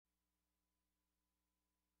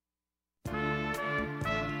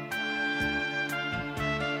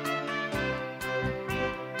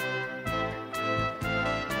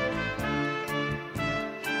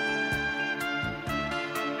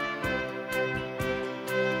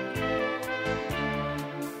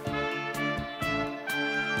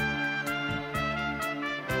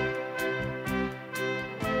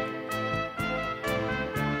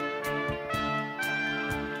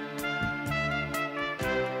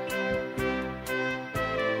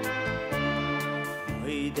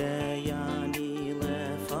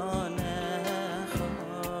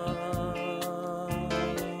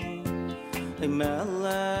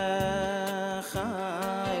melech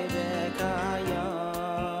chai v'kayam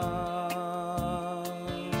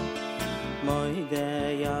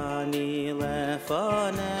moidei ani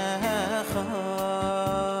lefanecha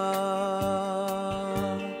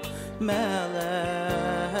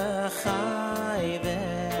melech chai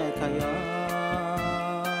v'kayam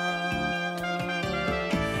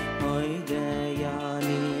moidei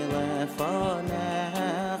ani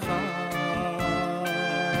lefanecha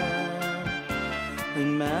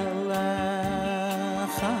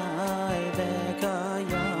melech chai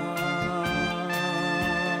v'kayam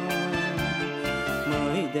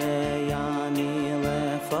moidei ani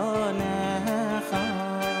lefanecha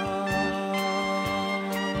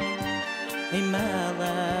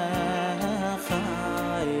melech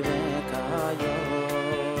chai v'kayam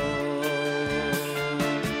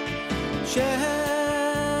shechazart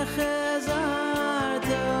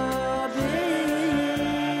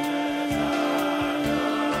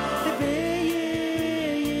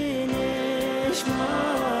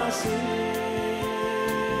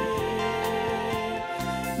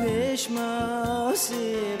Nishmasi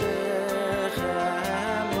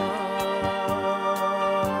b'chema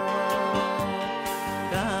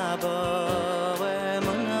Rabbo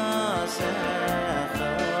emunasecha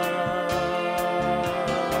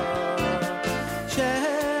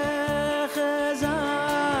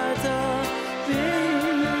shechazarta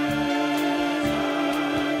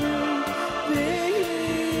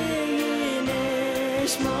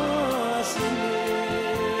nishmasi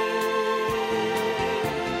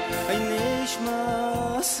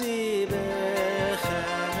Nishmasi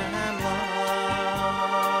b'chema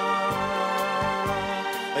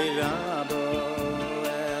Rabbo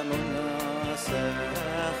emunasecha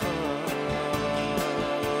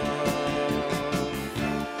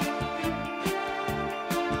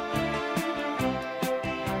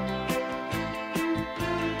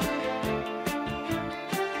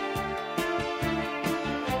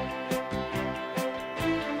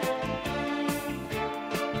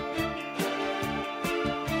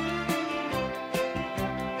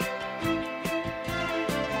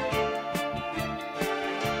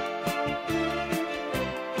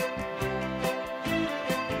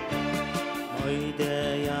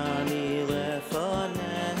moidei ani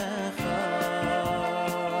lefanecha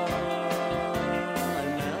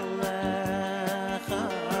melech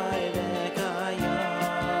chai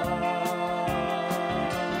v'kayam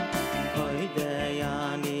moidei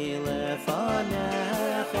ani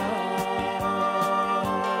lefanecha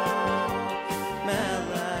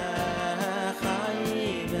melech chai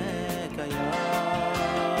v'kayam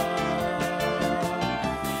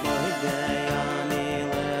moidei ani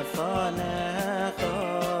lefanecha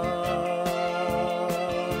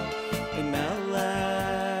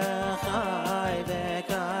melech chai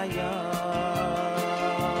v'kayam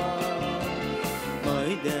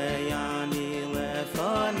moidei ani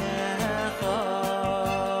lefanecha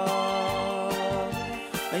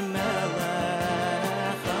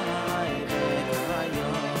melech chai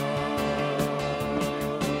v'kayam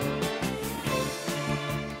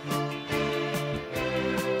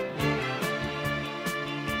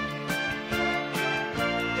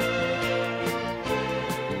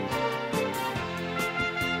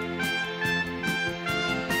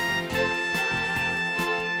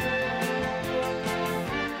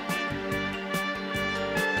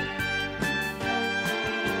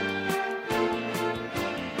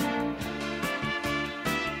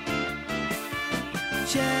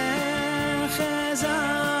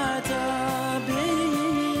shechazart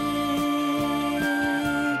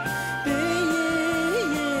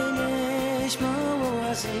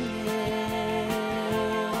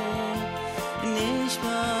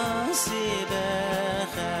nishmasi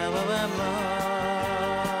b'chema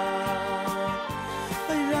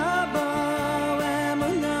Rabbo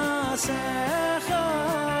emunasecha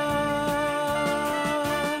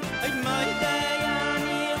moidei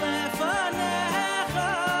ani lefanecha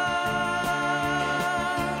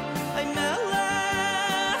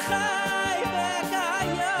melech chai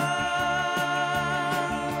v'kayam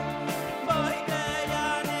moidei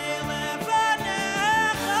ani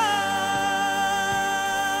lefanecha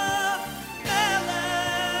melech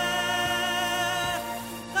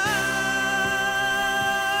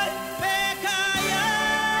chai v'kayam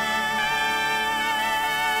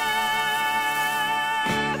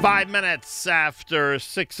 5 minutes after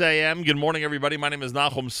 6 a.m. Good morning, everybody. My name is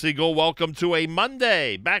Nachum Siegel. Welcome to a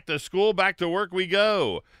Monday. Back to school, back to work we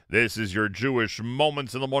go. This is your Jewish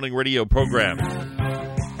Moments in the Morning radio program.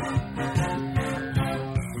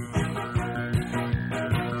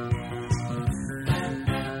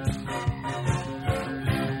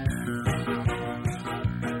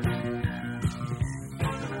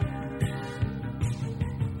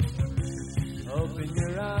 Open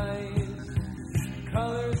your eyes,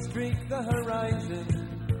 colors streak the horizon.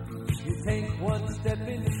 You take one step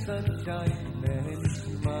in the sunshine and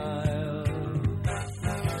smile.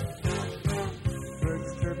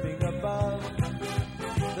 Birds chirping above,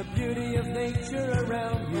 the beauty of nature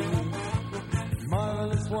around you.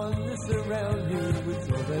 Marvelous wonders surround you. It's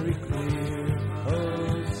so very clear,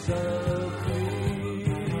 oh so clear.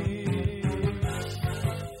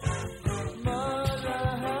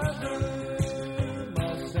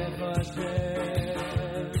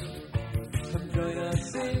 Come join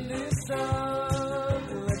us in this song.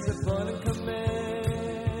 Let the fun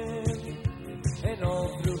commence. And all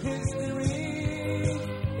through history,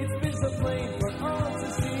 it's been so plain for all to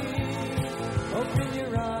see. Open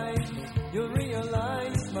your eyes, you'll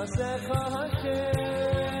realize Masecha Hashem.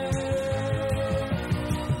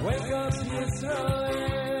 Wake up,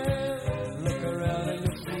 Yisrael. Look around and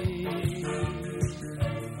you'll see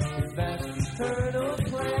His vast eternal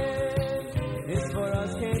plan is for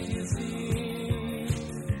us, can't you see?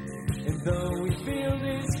 And though we feel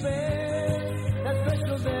despair, that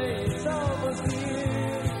special day is almost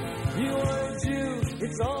here. You are a Jew,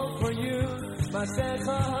 it's all for you,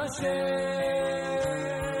 Masecha Hashem.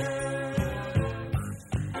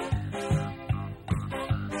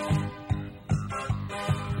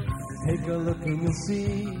 Take a look and you'll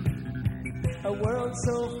see a world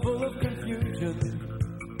so full of confusion.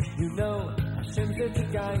 You know Hashem's there to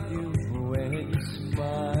guide you when you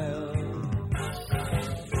smile.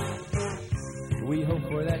 We hope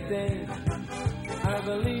for that day. Our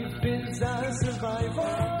belief is our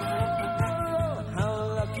survival. How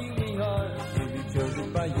lucky we are to be chosen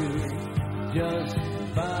by you, just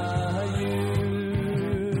by you.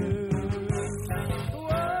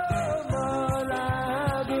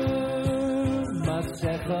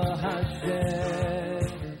 Masecha Hashem.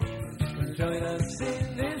 Join us in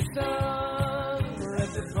this song. Let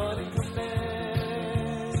the body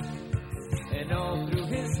command. And all through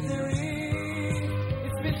history,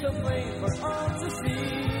 it's been so plain for all to see.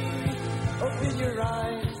 Open your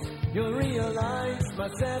eyes, you'll realize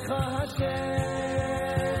Masecha Hashem.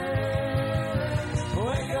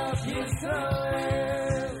 Wake up,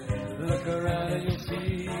 Yisrael. Look around and you'll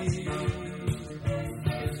see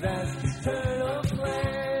His vast eternal plan.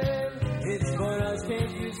 It's for us,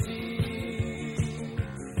 can't you see?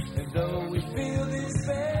 And though we feel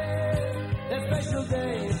despair, that special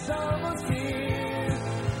day is almost here.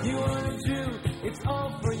 You are a Jew, it's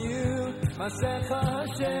all for you, Masecha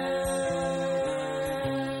Hashem.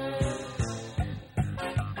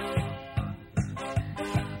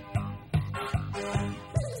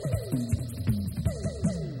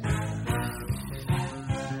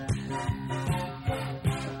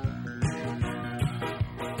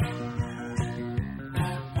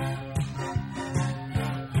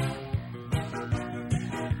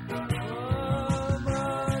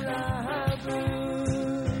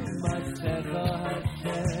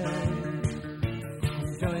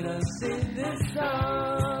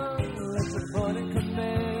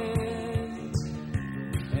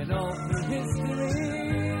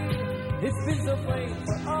 It's been so plain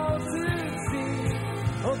for all to see.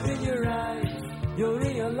 Open your eyes, you'll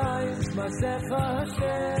realize Masecha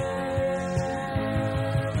Hashem.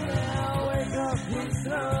 Now wake up,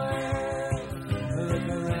 Yisrael. Look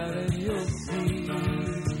around and you'll see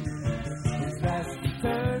His vast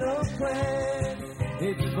eternal plan.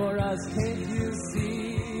 It's for us, can't you see?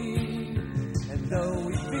 And though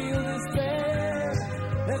we feel despair,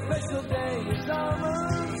 that special day is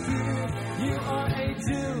almost here. You are a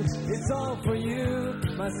Jew, it's all for you,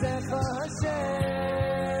 Masecha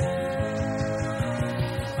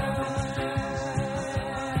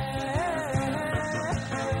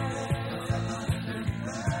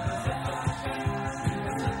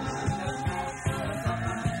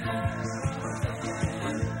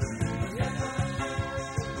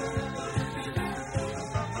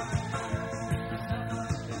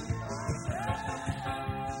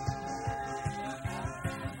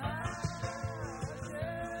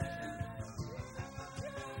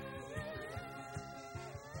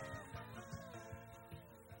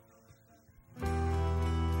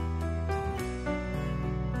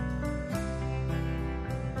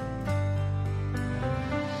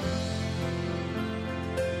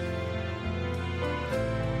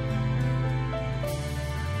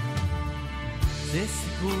זה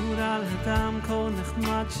סיפור על אדם כה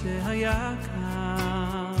נחמד שהיה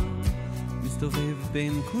כאן, מסתובב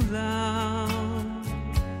בין כולם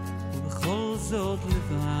ובכל זאת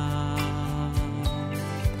לבד.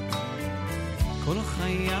 כל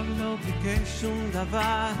חייו לא ביקש שום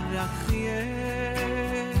דבר, רק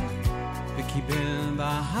חייך וקיבל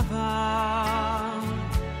באהבה.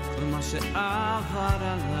 מה שעבר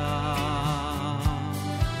עליו.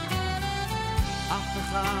 אף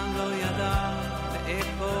אחד לא ידע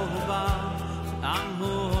לאיפה הוא בא, לאן הוא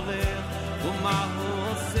הולך ומה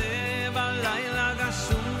הוא עושה בלילה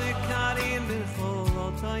גשום וקרים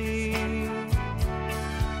ברחובות העיר.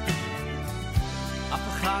 אף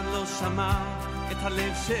אחד לא שמע את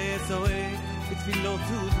הלב שצועק, בתפילות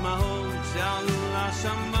ודמעות שעלו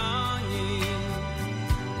לשמיים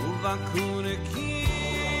ובקעו נקיים.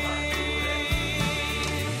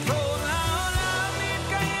 כל העולם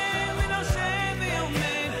מתקיים ונושם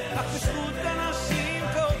ויומם, רק בזכות אנשים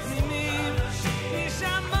כה פנימיים.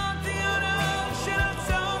 נשמתי עולם של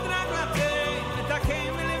הצעות רק לתת, לתקן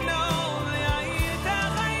ולבנות ולהאיר את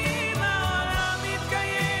החיים. העולם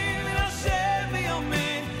מתקיים ונושם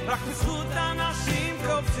ויומם, רק בזכות אנשים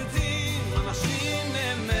כה פשוטים. אנשים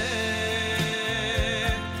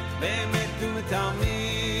באמת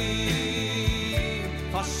ומתאמים,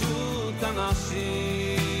 פשוט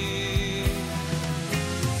אנשים.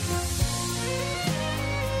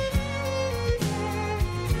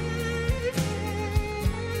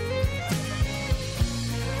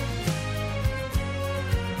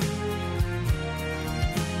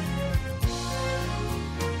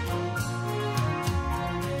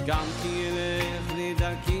 גם כי אלך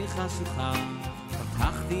לדרכי חשוכה,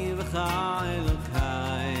 פתחתי בך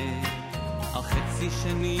אלוקיי. על חצי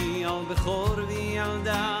שני, על בכור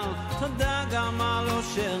וילדה, תודה גם על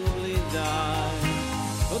אושר בלי די.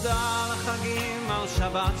 תודה על החגים, על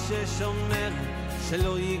שבת ששומר,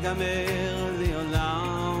 שלא ייגמר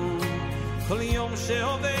לעולם. כל יום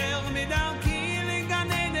שעובר מדרכי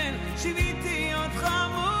לגן עדן, שיוויתי אותך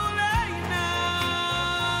מול עיניי.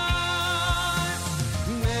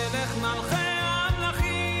 מלך מלכי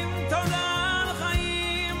המלכים, תודה על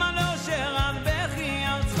חיים, על אושר, על בכי,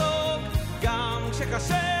 על צחוק. גם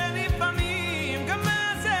כשקשה לפעמים, גם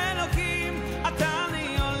אז אלוקים, אתה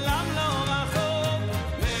לי עולם לא רחוק.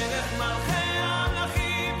 מלך מלכי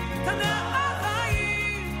המלכים, תודה על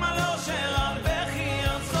חיים, על אושר, על בכי,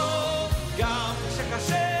 על צחוק. גם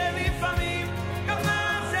כשקשה לפעמים, גם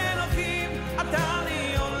אז אלוקים, אתה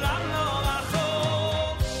לי עולם לא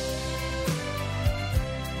רחוק.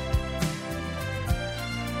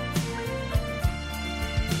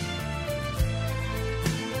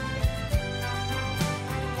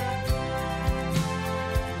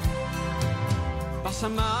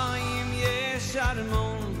 בשמיים יש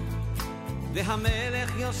ארמון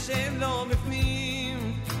והמלך יושב לו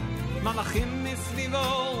בפנים, מלאכים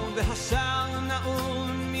מסביבו והשער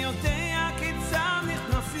נעול, מי יודע כיצד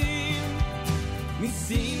נכנסים.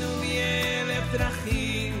 ניסינו באלף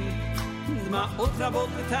דרכים, דמעות רבות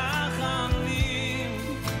בתחנונים,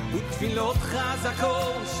 ותפילות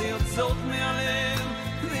חזקות שיוצאות מהלב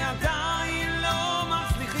ועדיין לא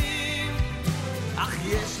מצליחים. אך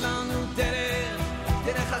יש לנו דרך,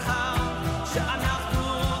 דרך אחת שאנחנו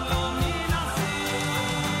לא מנסים.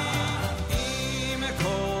 עם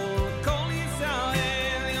כל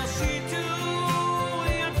ישראל יושיטו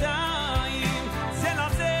ידיים זה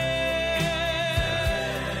לזה,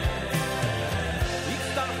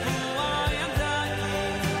 יצטרפו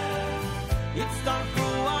הידיים, יצטרפו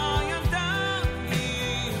הידיים,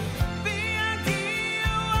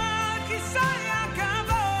 ויגיעו עד כיסא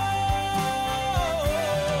הכבוד.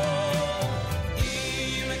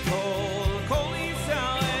 עם כל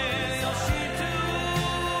ישראל יושיטו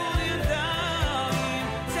ידיים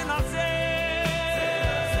זה לזה,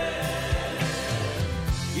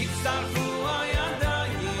 יצטרפו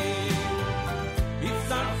הידיים,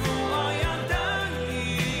 יצטרפו הידיים,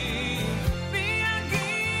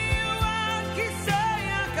 ויגיעו עד כיסא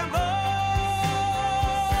הכבוד.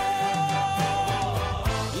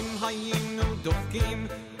 אם היינו דופקים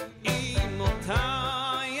עם אותה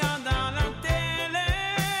יד על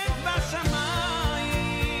הדלת בשמיים,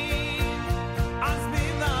 אז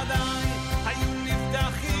בוודאי היו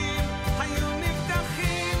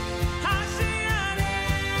נפתחים השערים.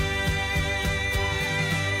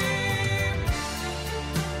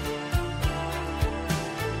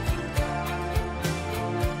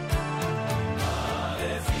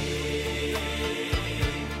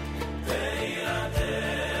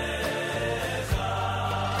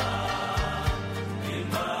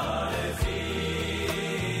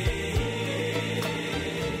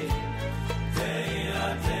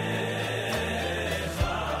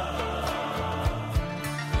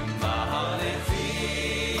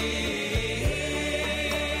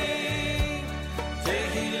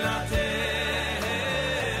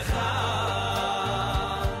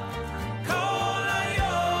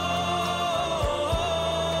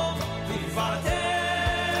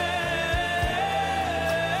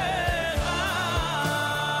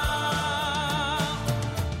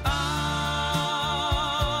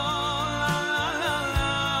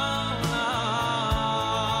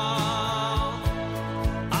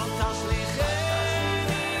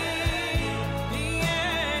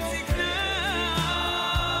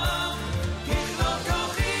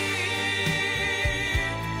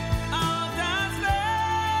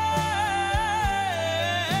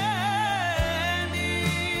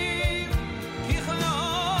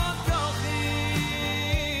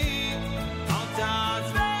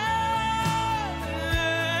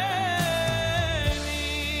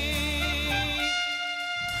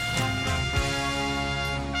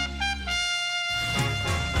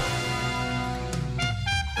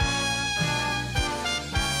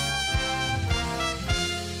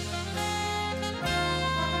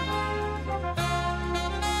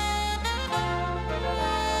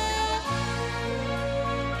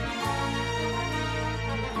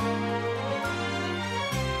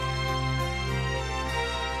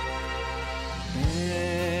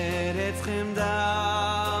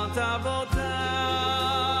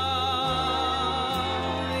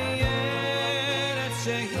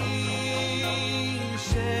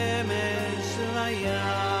 שמש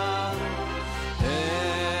לים,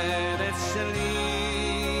 ארץ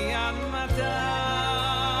שלי אדמתם,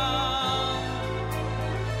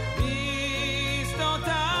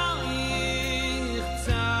 בשדותייך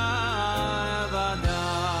צבדם.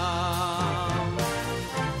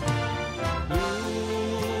 לו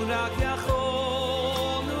רק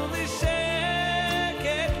יכולנו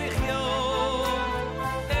בשקט לחיות,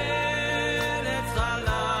 ארץ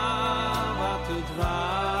חלב ודבש.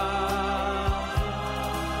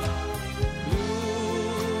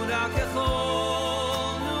 לו רק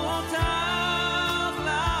יכולנו אותך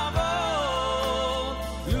לעבוד,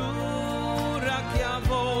 לו רק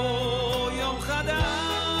יבוא יום חדש.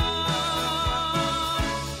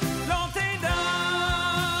 לא תדע,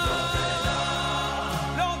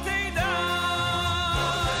 לא תדע,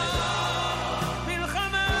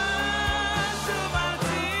 מלחמה שוב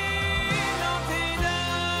ארצי, לא תדע,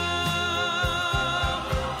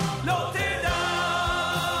 לא תדע,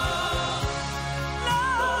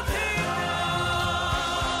 לא תדע,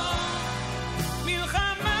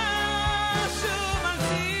 מלחמה שוב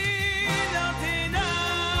ארצי, לא תדע,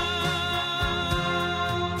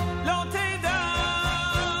 לא תדע,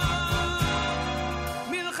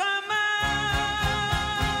 מלחמה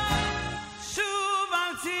שוב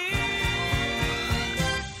ארצי,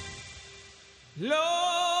 לא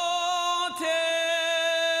תדע.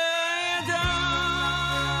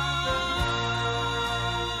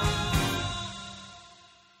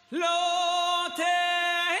 לא תדע.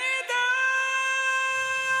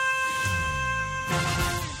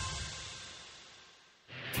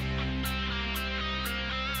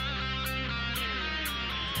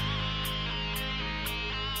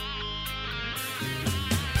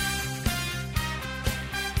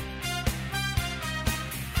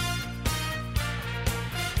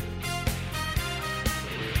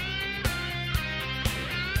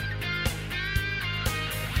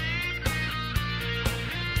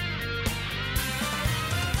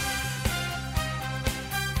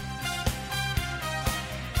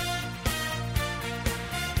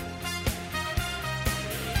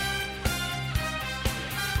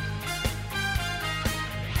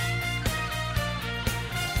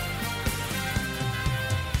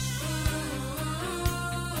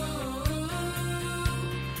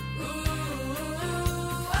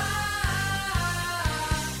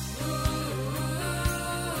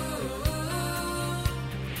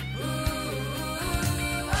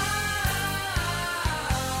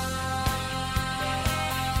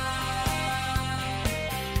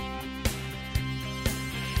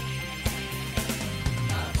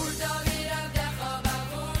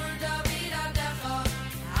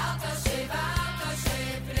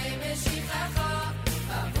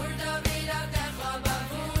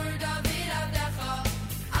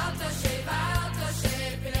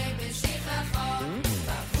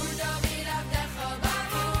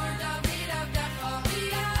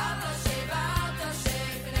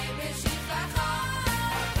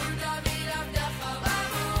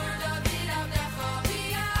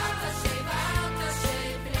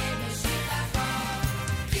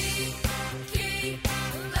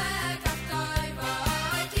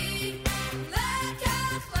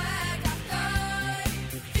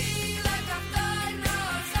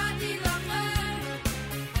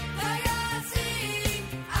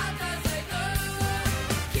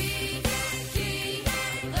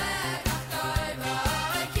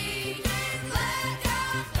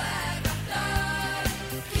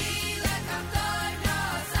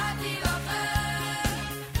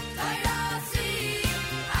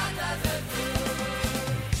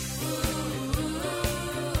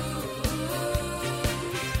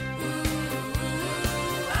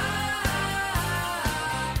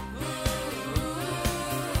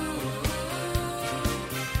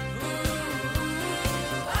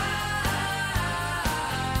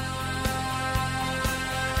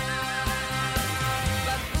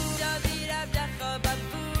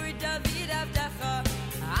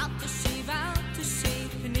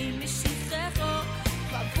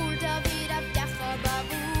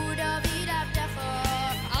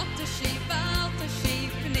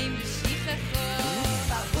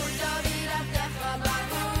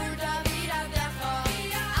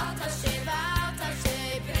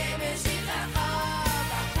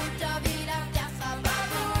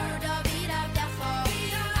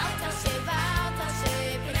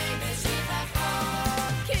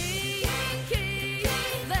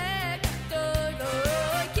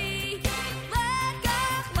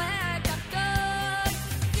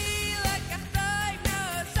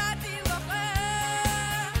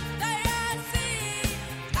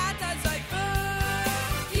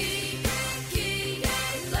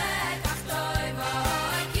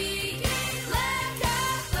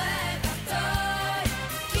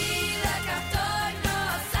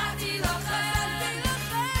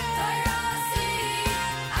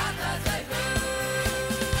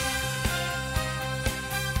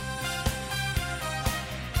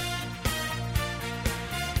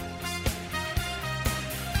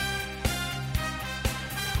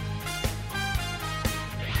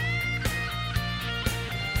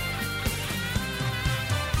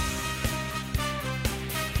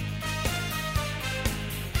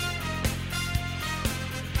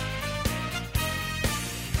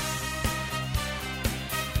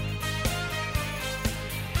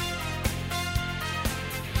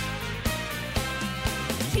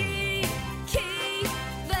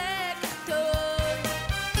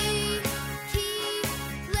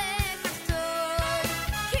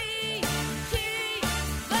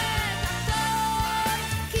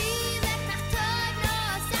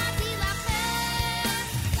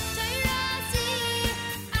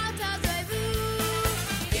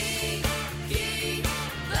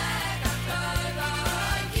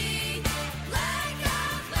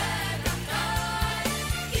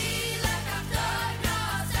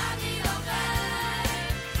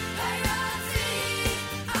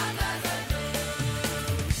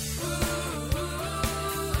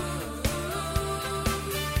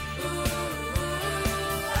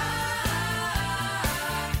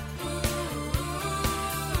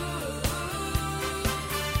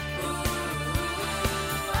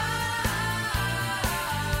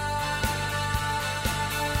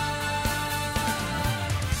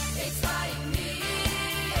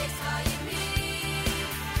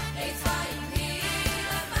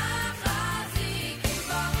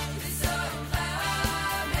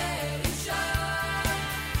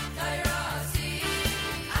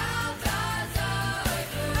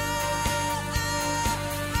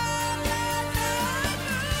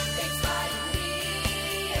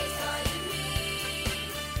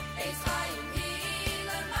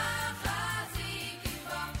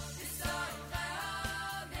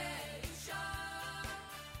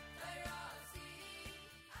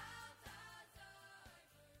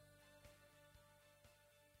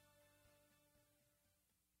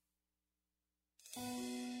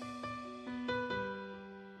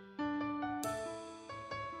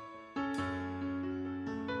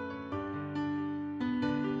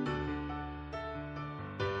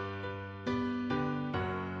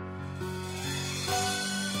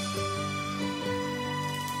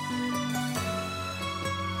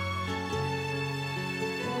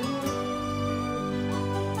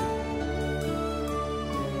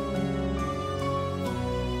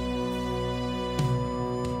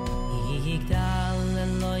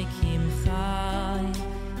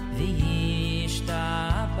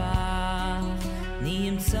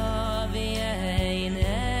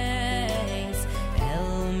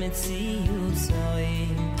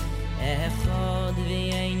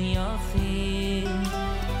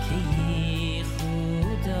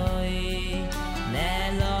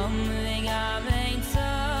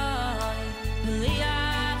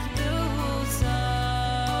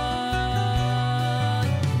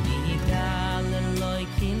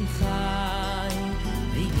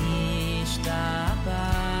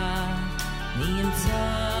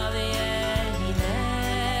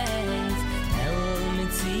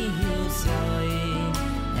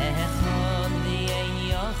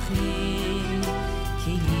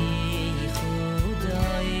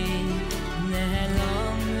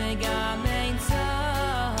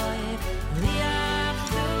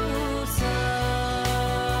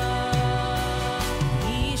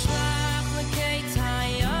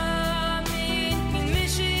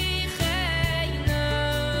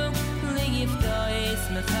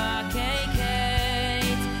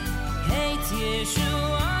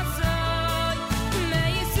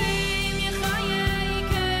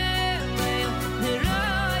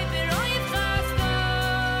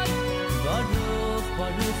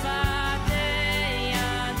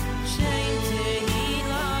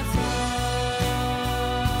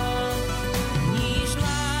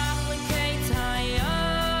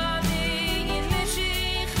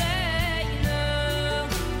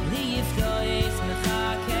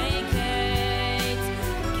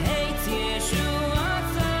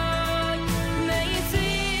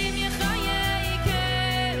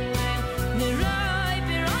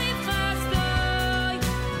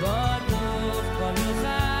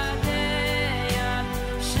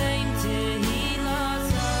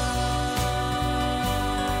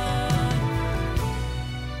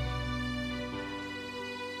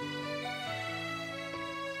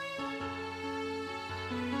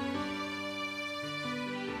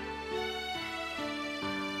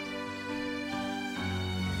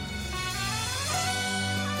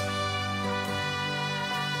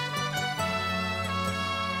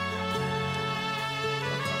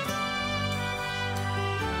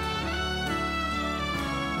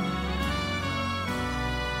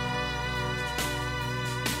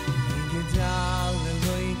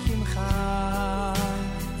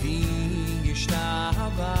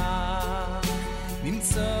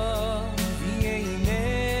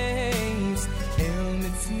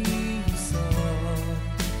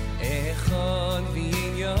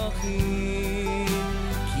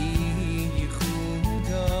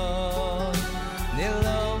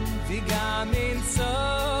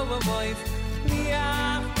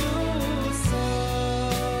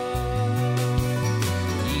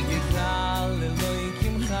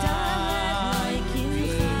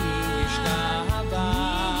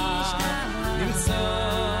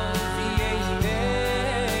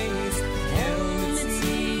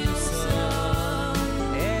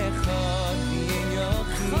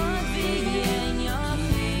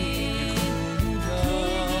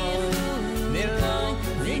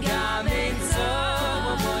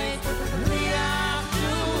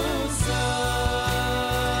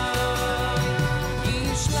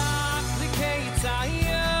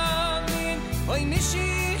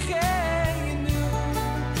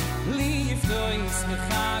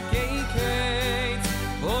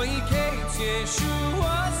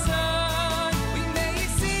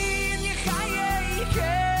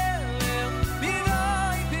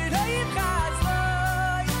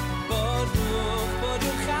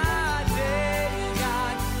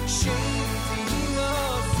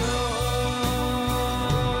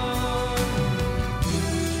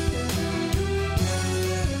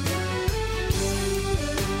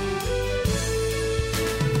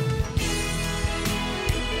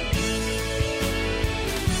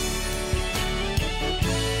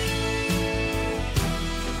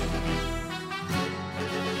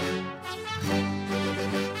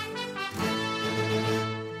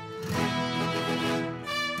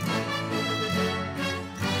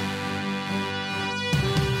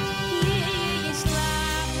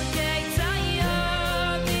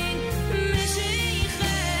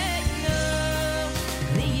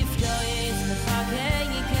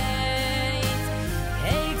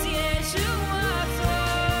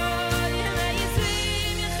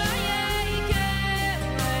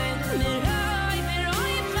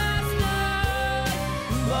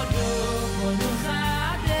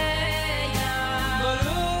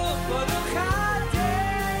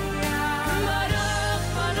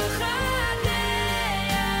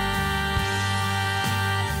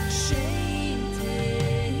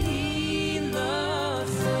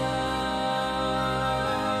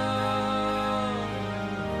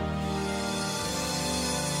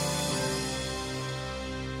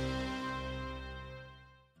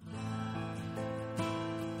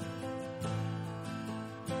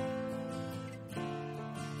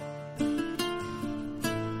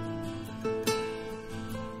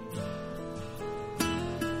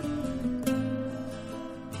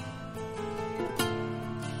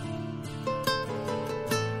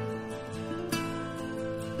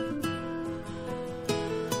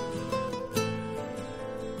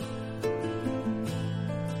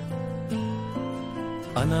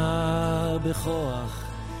 אנא בכוח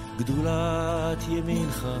גדולת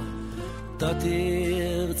ימינך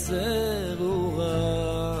תתיר צרורה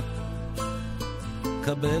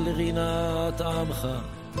קבל רינת עמך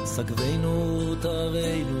סגבנו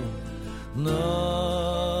תרינו נורא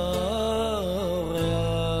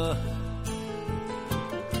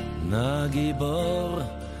נא גיבור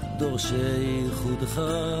דורשי חודך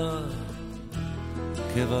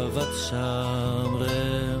כבבת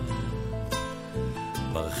שמרם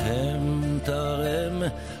ברכם תרם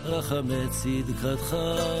רחמי צדקתך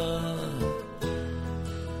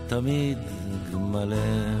תמיד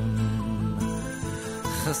גמלם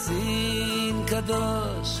חסין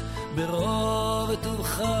קדוש ברוב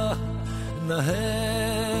טובך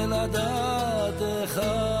נהל עדתך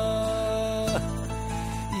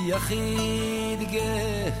יחיד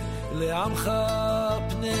גא לעמך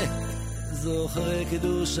פנה זוכר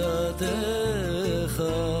קדושתך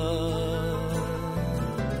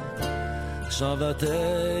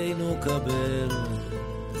שבתנו קבל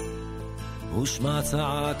ושמע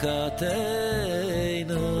צעקתנו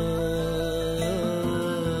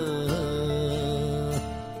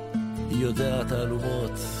יודע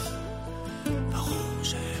תעלומות ברוך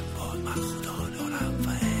שם עוד מלכותו לעולם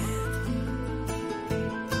ועד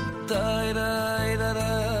די די די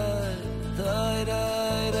די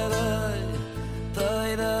די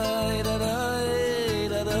די די די די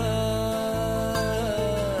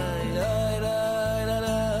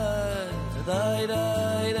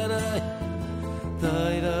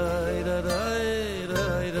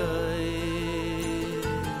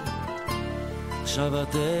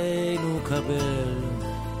שבתנו קבל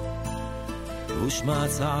ושמע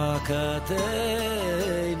צעקתנו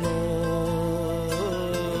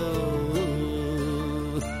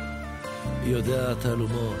יודע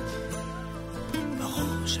תעלומות ברוך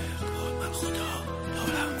שם כבוד מלכותו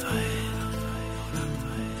לעולם ועד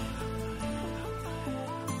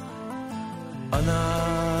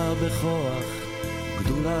אנא בכוח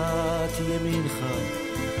גדולת ימינך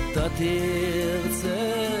תתיר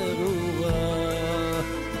צרורה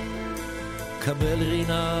קבל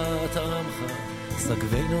רינת עמך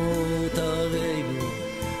סגבנו תרינו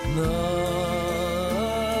נורא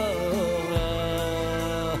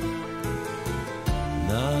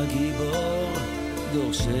נא גיבור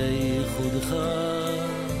דורשי חודך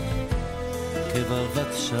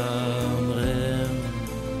כבבת שמרם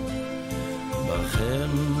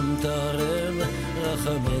ברכם תרם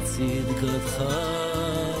רחמי צדקתך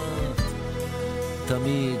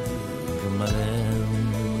תמיד גמלם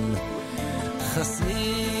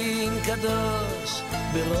חסין קדוש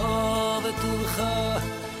ברוב טובך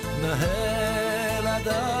נהל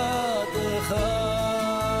עדתך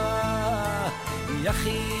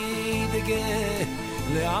יחיד גא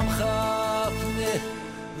לעמך פנה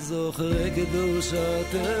זוכר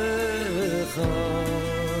קדושתך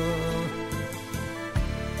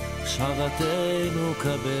שבתנו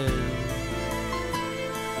קבל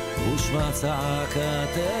ושמע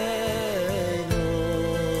צעקתנו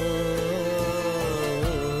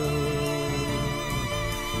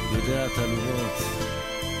יודע תעלומות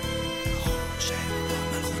ברוך שם כבוד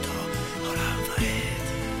מלכותו לעולם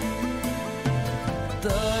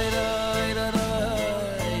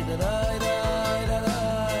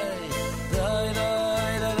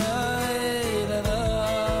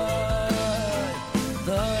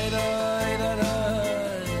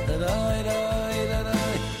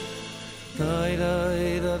ועד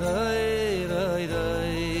די די די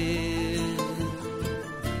די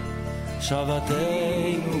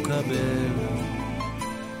שבתנו קבל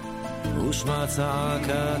ושמע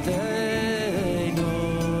צעקתנו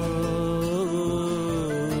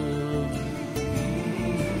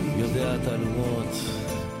יודע תעלומות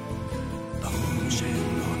ברוך שם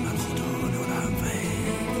כבוד מלכותו לעולם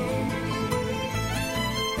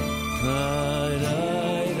ועד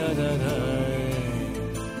די די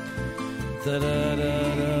די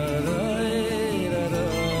די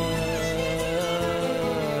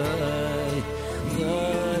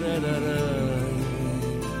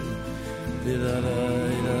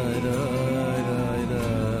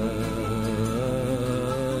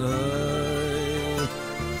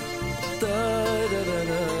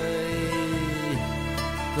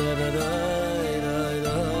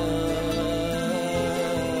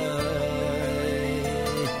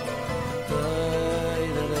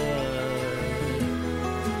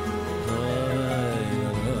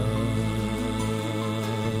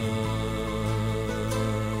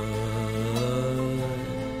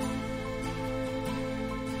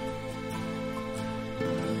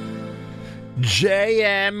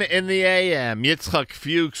JM in the AM. Yitzchak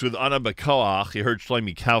Fuchs with Anna Bakoach. You heard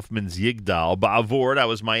Shlomi Kaufman's Yigdal. Ba'avor, that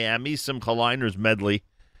was Miami. Simcha Liner's medley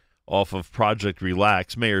off of Project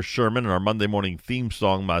Relax. Mayor Sherman and our Monday morning theme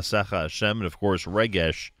song, Masecha Hashem. And, of course,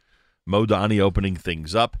 Regesh. Modani opening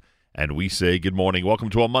things up. And we say good morning. Welcome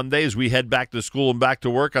to a Monday as we head back to school and back to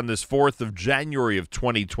work on this 4th of January of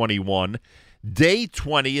 2021. Day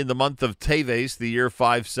 20 in the month of Teves, the year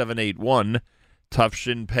 5781.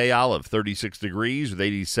 Tufshin Pei Aleph, 36 degrees with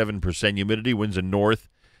 87% humidity. Winds in north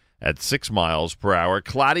at 6 miles per hour.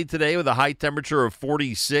 Cloudy today with a high temperature of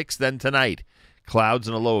 46. Then tonight, clouds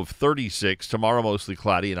and a low of 36. Tomorrow, mostly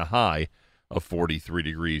cloudy and a high of 43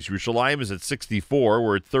 degrees. Yerushalayim is at 64.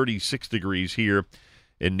 We're at 36 degrees here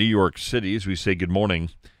in New York City as we say good morning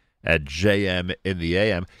at JM in the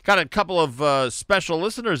AM. Got a couple of special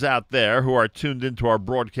listeners out there who are tuned into our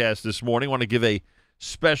broadcast this morning. Want to give a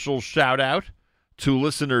special shout-out to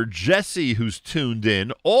listener Jesse, who's tuned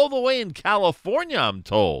in all the way in California, I'm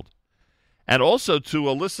told. And also to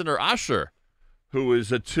a listener, Asher, who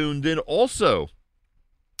is tuned in also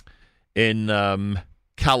in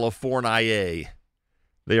California.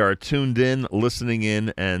 They are tuned in, listening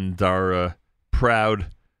in, and are proud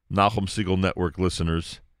Nachum Segal Network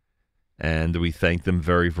listeners, and we thank them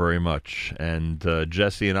very, very much. And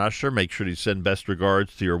Jesse and Asher, make sure to send best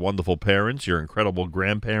regards to your wonderful parents, your incredible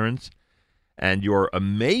grandparents, and your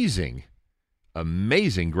amazing,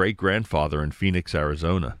 amazing great-grandfather in Phoenix,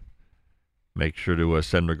 Arizona. Make sure to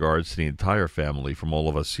send regards to the entire family from all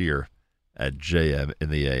of us here at JM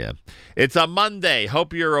in the AM. It's a Monday.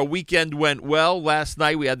 Hope your weekend went well. Last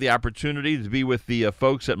night we had the opportunity to be with the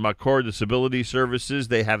folks at Makor Disability Services.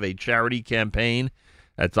 They have a charity campaign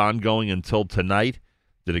that's ongoing until tonight.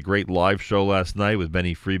 Did a great live show last night with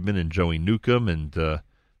Benny Friedman and Joey Newcomb and the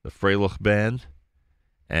Freilich Band.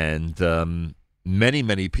 And many,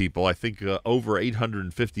 many people, I think over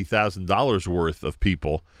 $850,000 worth of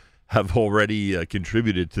people have already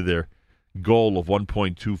contributed to their goal of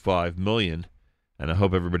 $1.25 million, and I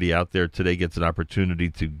hope everybody out there today gets an opportunity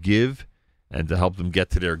to give and to help them get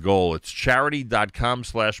to their goal. It's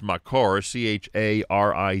charity.com/Makor,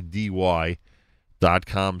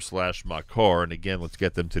 CHARIDY.com/Makor, and again, let's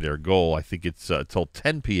get them to their goal. I think it's till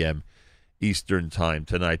 10 p.m. Eastern time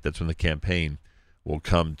tonight. That's when the campaign will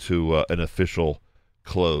come to an official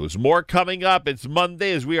close. More coming up. It's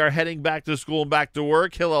Monday as we are heading back to school and back to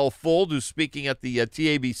work. Hillel Fuld, who's speaking at the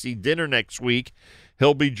TABC dinner next week.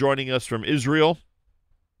 He'll be joining us from Israel.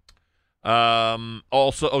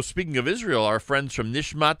 Also, speaking of Israel, our friends from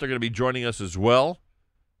Nishmat are going to be joining us as well.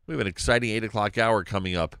 We have an exciting 8 o'clock hour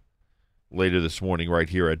coming up later this morning right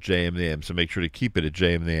here at JMNAM, so make sure to keep it at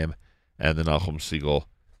JMNAM and the Nachum Segal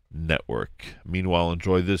Network. Meanwhile,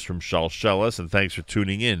 enjoy this from Shalshelis, and thanks for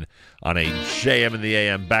tuning in on a JM in the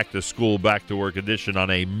AM back to school, back to work edition on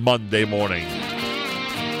a Monday morning.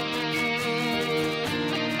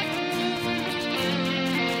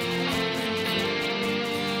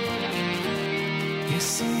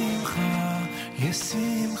 Yesimcha,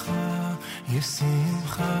 Yesimcha,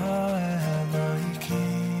 Yesimcha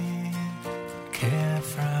Elokim,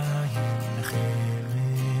 Kefraim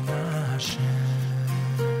Chilin Hashem.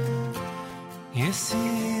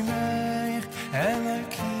 Yesimech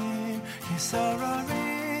Elokim, Yisara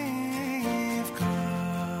Rivka,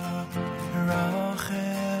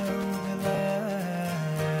 Rachel Leah.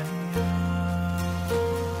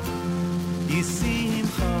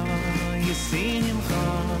 Yesimcha, Yesimcha,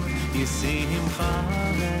 Yesimcha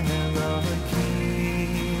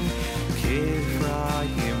Elokim,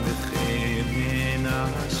 Kefraim Chilin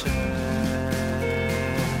Hashem.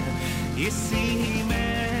 Yesimech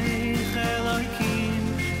Elokim,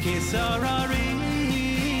 Kisara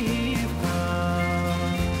Rivka,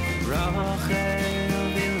 Rachel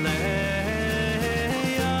Leah.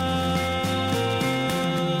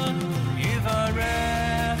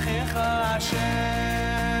 Yivarechecha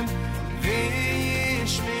Hashem,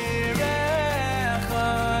 v'yishmirecha,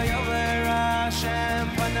 yover Hashem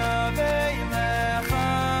panav eilecha,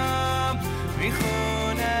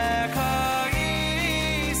 v'chunecha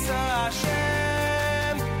yisa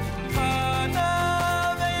Hashem,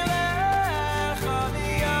 panav eilecha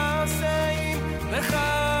v'yaseim lecha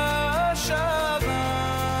shavayim.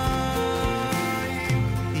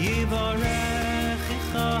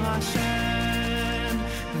 Yivarechecha Hashem,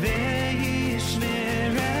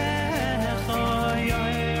 v'yishmirecha,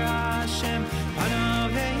 yover Hashem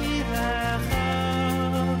panav eilecha,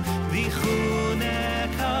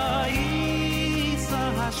 v'chunecha yisa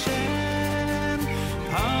Hashem,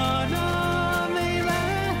 panav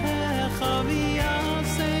eilecha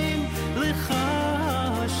v'yaseim lecha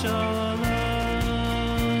shalom.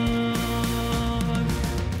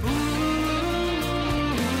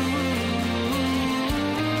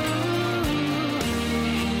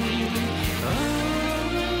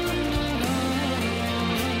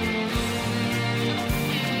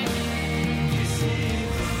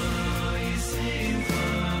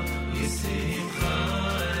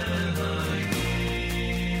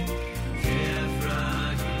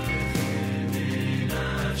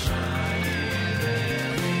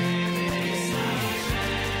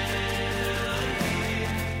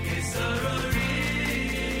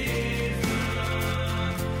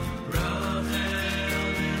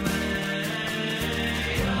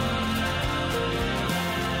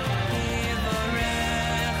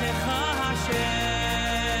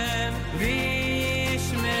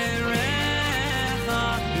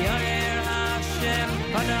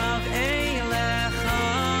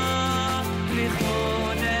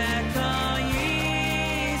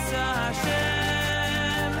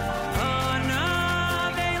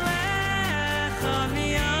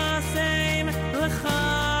 v'yasem lecha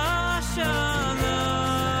shalom.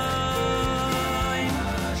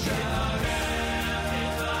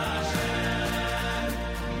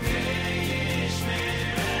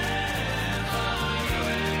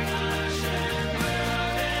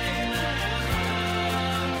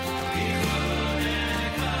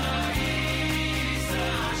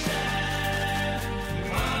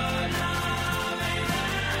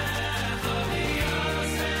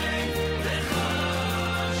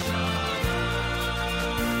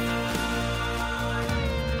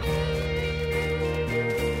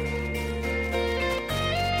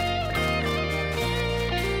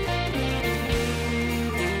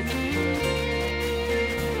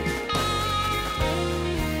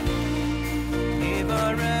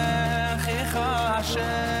 Yivarechecha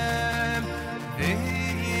Hashem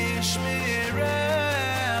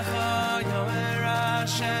v'yishmerecha Yomer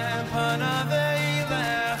Hashem panav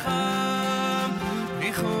eilecha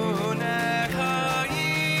v'chunecha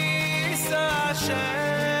Yisa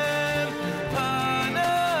Hashem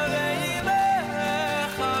panav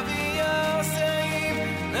eilecha v'yaseim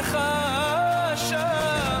lecha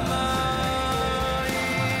shamayim.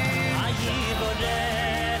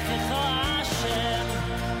 Yivarechecha Hashem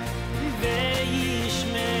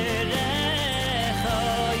v'yishmerecha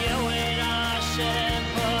Yomer Hashem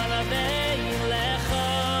panav eilecha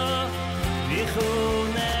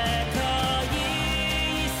v'chunecha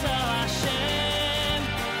Yisa Hashem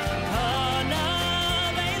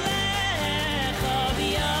panav eilecha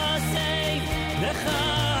v'yaseim lecha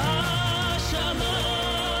shamayim.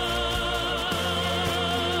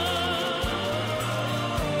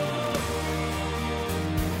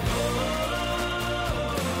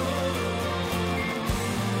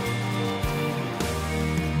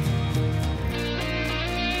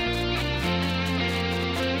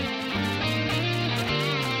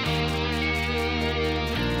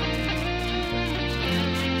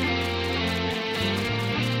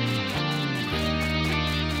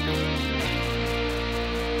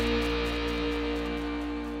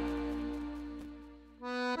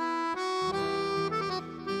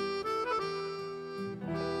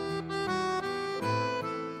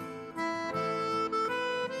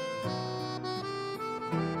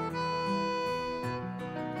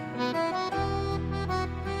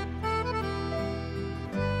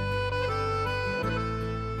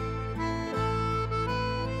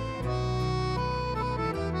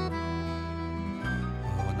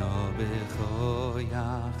 Ono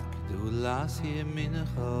bechoyach gdulas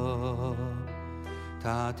yemincha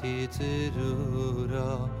Tatir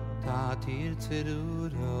tziruro, tatir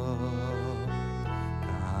tziruro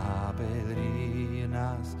Kabel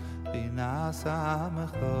rinas, rinas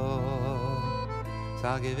amecho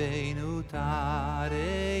Sageveinu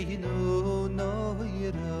tareinu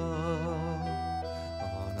noiro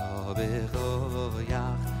Ono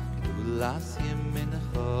bechoyach gdulas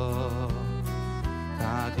yemincha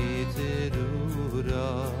Tati tziruro,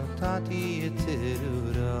 tati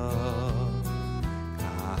tziruro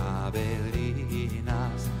Kabel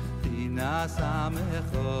rinas, rinas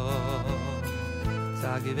amecho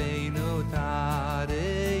Sageveinu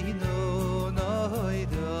tareinu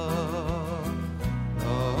noido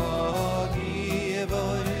Ogi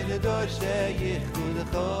void dorshe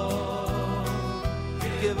yichudcho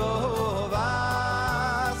Gevo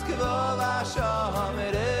vas, gevo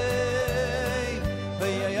vashamerei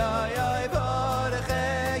V'yayay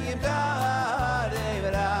vorechayim tarei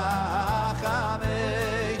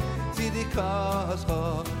v'rachamei Tzidikoscho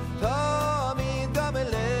tamid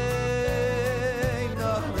gamelei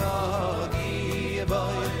Nogi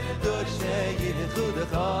void dorshe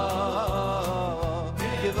yichudcho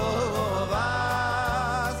Gevo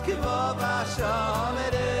vas, gevo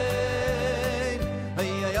vashamerei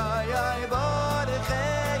V'yayay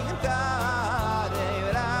vorechayim tarei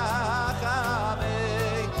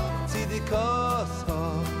v'rachamei Tzidikoscho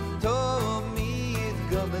tamid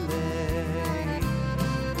gamelei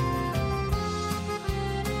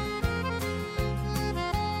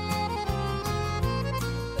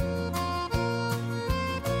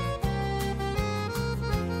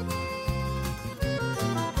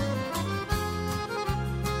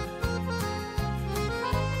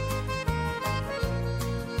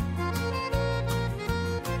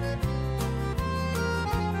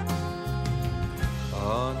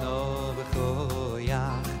Ono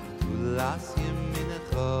bechoyach tulas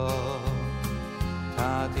yemincho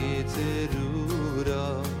Tati tziruro,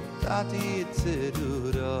 tati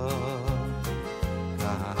tziruro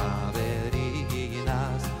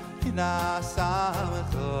Kaberinas, rinas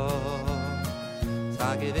amecho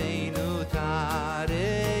Sageveinu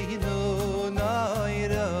tareinu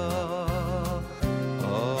noiro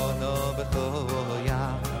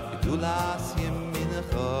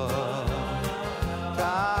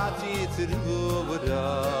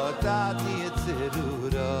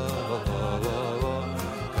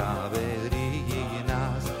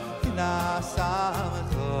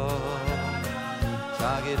samcho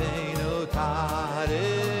Shagireinu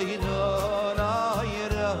tareinu no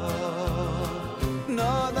yiro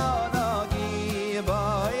No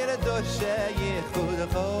giboir doshe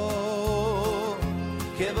yichudcho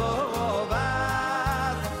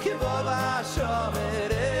Kevova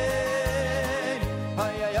shomerei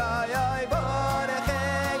Ay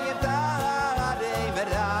borechei yitarei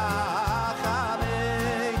verachamei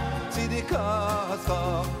Tzidikoscho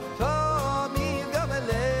Tomid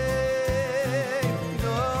gamelei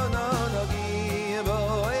No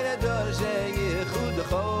giboir doshe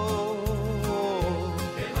yichudcho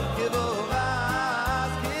Kevova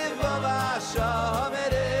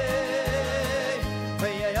shomerei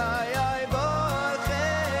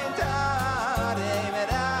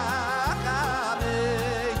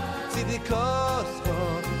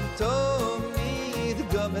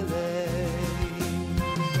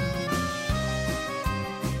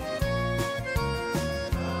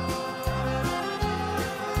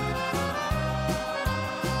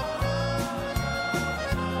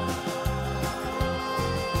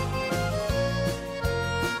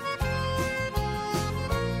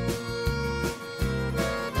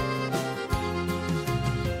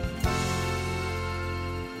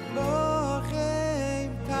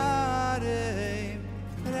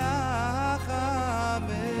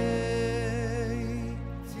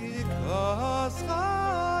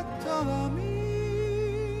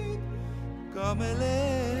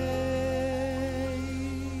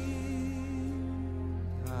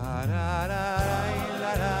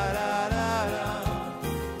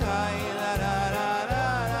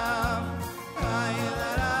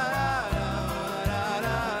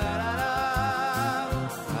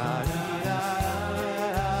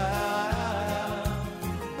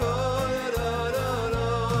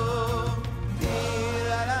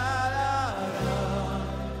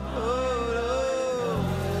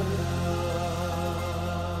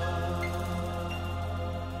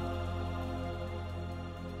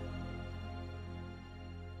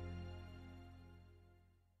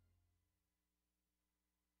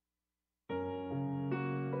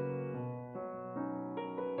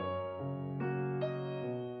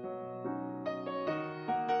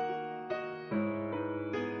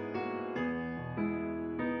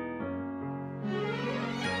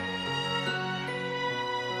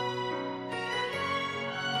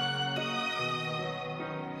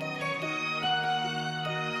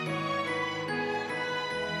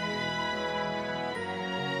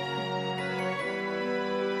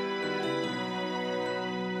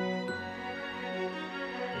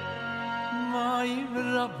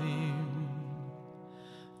רבים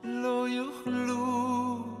לא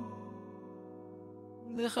יוכלו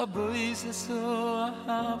לכבויס אסו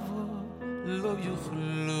אהבו לא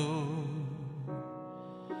יוכלו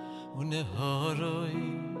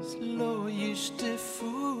ונהרויס לא ישטפו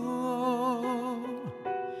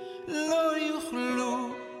לא יוכלו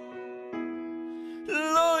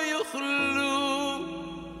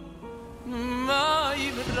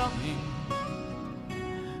מים רבים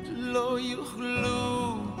לא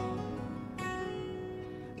יוכלו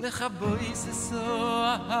לכבויס אסו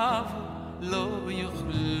אהבו לא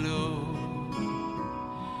יוכלו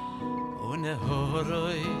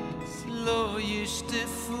ונהרויס לא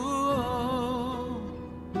ישטפו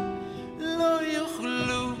לא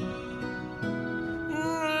יוכלו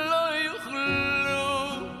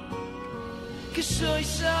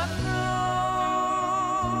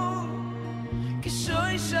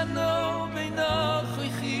כשוי שנו בין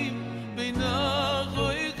החייכים בין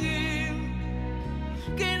הרויגים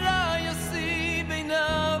גילה יסי בין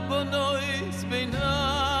הבונויס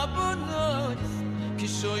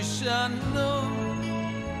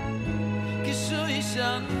כשוי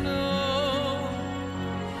שנו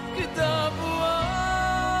כתבואה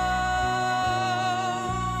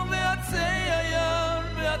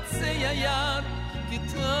בעצי היד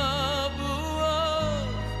כתבואה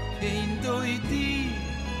בין דוידי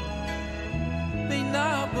בין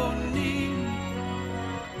הבונים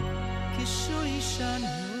כשוי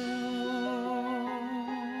שנו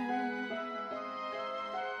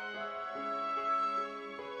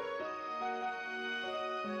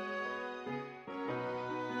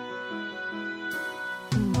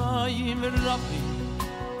מים רבים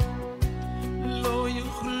לא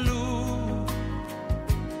יוכלו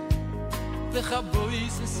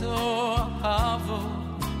לכבויס אסו אהבו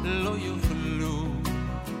לא יוכלו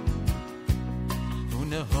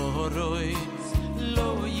ונהרויס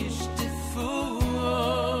לא ישטפו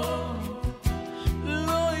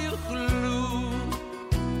לא יוכלו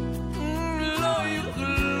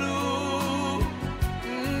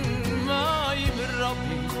מים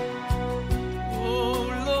רבים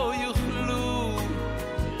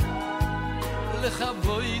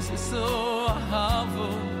לכבויס וסו אהבו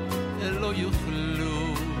לא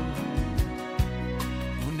יוכלו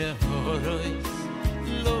ונהורויס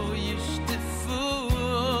לא ישטפו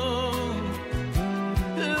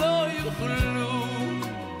לא יוכלו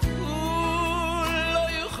לא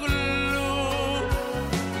יוכלו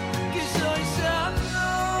גישוי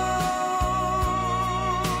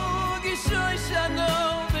שנו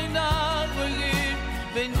בין הגויים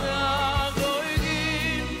בין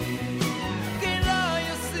הגויים כן לא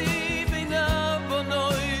יוסי בין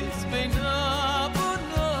הבונויס בין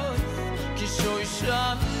הבונויס גישוי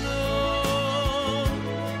שנו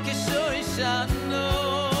גישוי שנו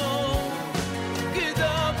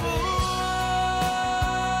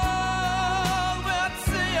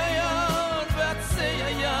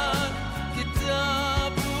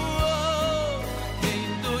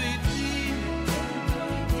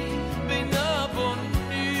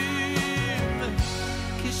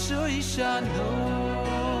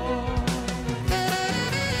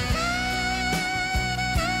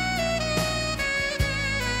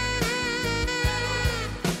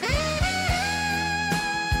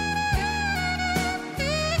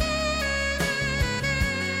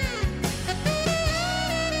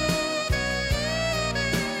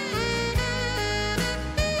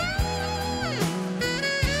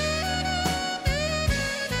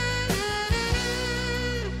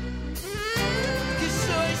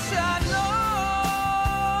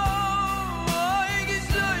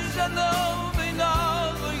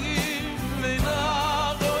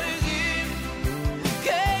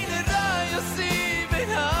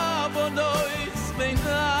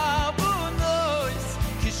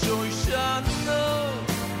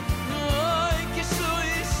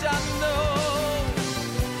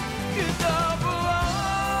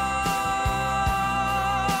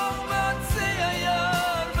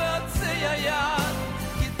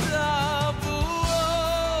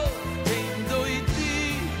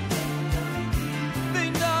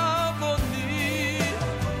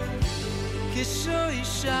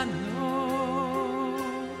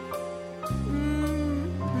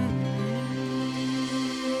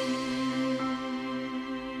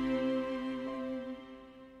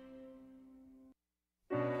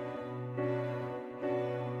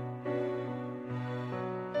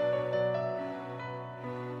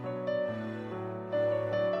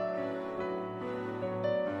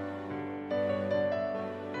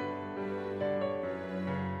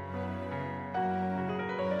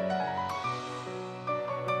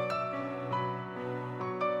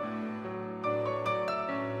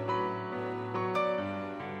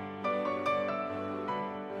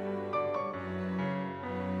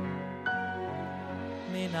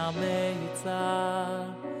Meitza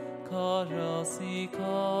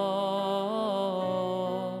korosiko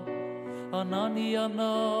Anani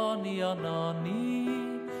anani anani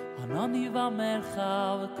Anani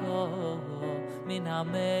v'merchavko Min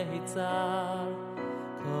hameitza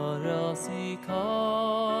korosiko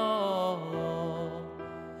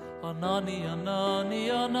Anani anani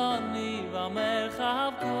anani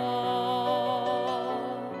v'merchavko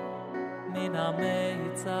Min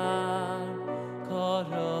hameitza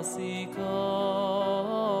korosiko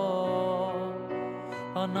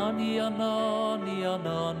Anani anani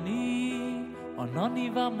anani Anani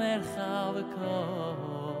v'merchavko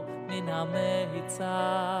Min hameitza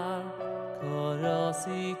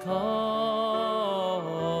korosiko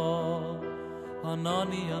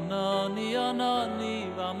Anani anani anani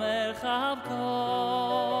v'merchavko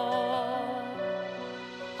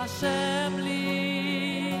Hashem li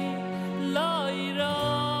lo yira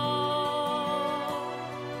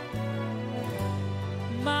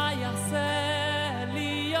Ma yaseh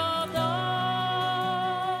li yodo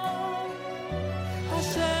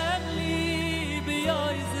Hashem li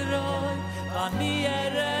b'yoyzeroi Ani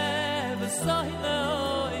erev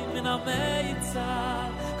sohiloi Min hameitza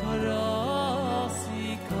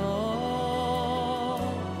korosiko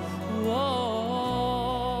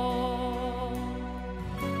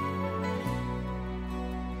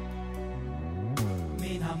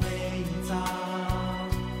Min hameitza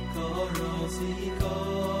korosiko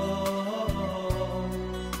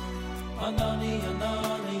Anani,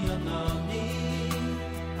 Anani, Anani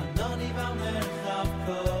Anani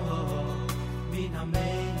v'merchavko Min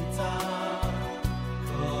hameitza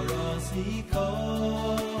korosiko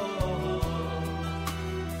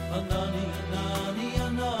Anani, Anani,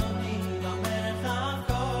 Anani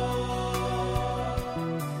v'merchavko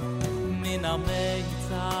Min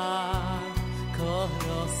hameitza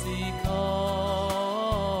korosiko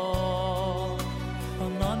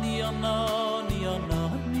Anani, Anani,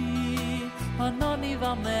 Anani Anani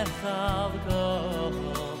v'merchavko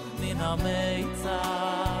Min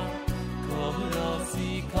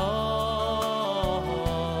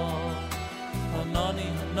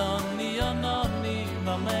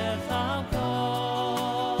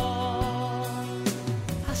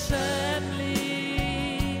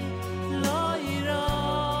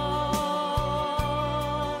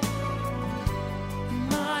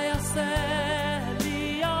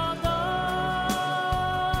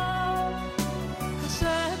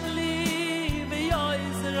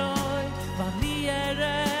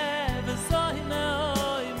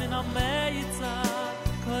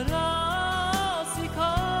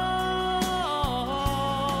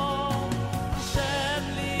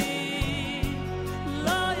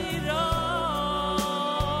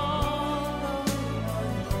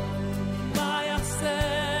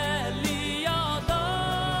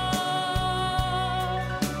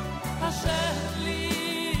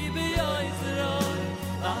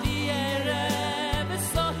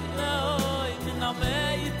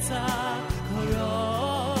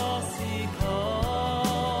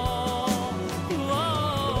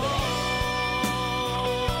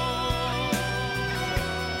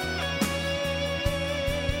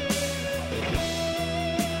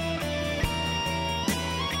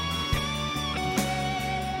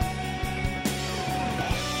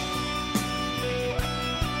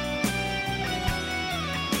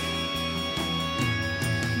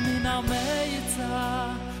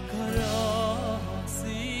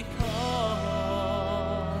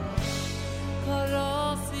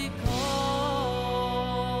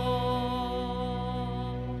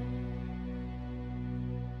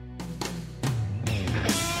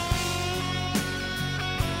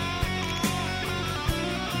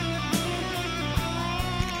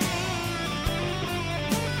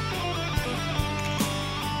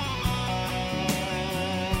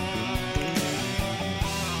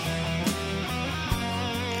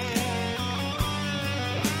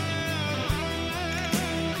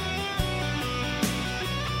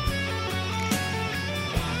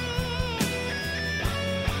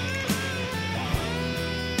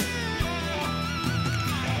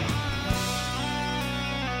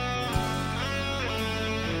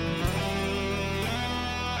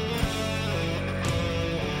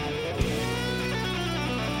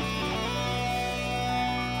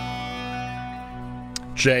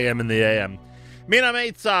JM in the AM. Mina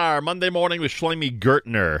Meitzar, Monday morning with Shlomi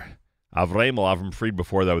Gertner. Avram Fried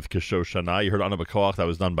before that with Kisho Shana. You heard Anna Bakoach, that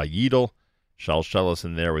was done by Yidel. Shal Shelis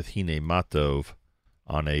in there with Hine Matov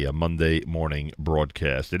on a Monday morning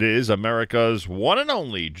broadcast. It is America's one and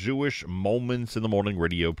only Jewish Moments in the Morning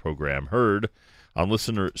radio program, heard on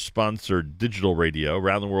listener-sponsored digital radio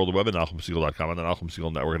around the world, the web at NachumSegal.com, on the Nachum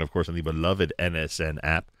Segal Network, and, of course, on the beloved NSN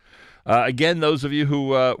app. Again, those of you who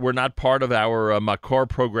were not part of our Makor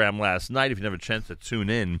program last night, if you didn't have a chance to tune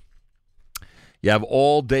in, you have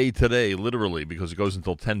all day today, literally, because it goes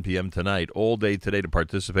until 10 p.m. tonight, all day today to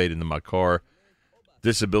participate in the Makor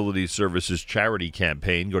Disability Services Charity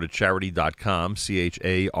Campaign. Go to charity.com,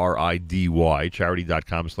 C-H-A-R-I-D-Y,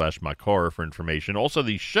 charity.com/Makor for information. Also,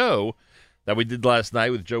 the show that we did last night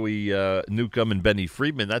with Joey Newcomb and Benny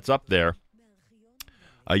Friedman, that's up there.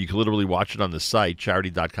 You can literally watch it on the site,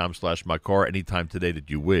 charity.com/Makor, anytime today that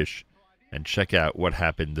you wish, and check out what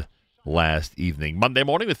happened last evening. Monday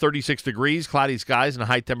morning with 36 degrees, cloudy skies, and a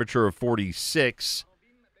high temperature of 46.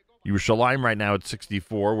 Yerushalayim right now at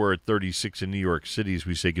 64. We're at 36 in New York City as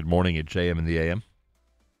we say good morning at JM in the AM.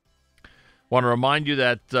 Want to remind you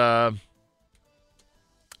that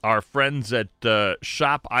our friends at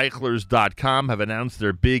shopeichlers.com have announced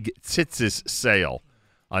their big Tzitzis sale.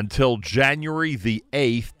 Until January the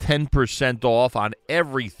 8th, 10% off on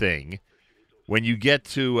everything when you get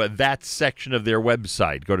to that section of their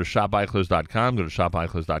website. Go to shopeichlers.com. Go to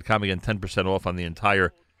shopeichlers.com. Again, 10% off on the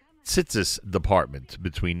entire Tzitzis department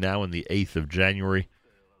between now and the 8th of January.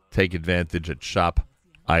 Take advantage at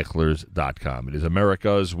shopeichlers.com. It is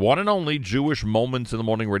America's one and only Jewish Moments in the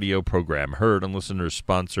Morning radio program, heard on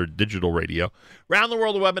listeners-sponsored digital radio around the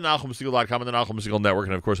world, the web at NachumSegal.com and the Nachum Segal Network,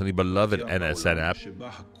 and, of course, on the beloved NSN app.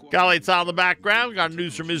 Galei Tzahal in the background. We got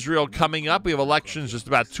news from Israel coming up. We have elections just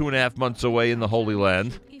about 2.5 months away in the Holy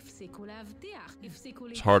Land.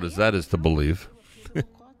 As hard as that is to believe.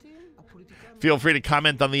 Feel free to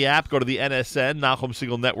comment on the app. Go to the NSN, Nachum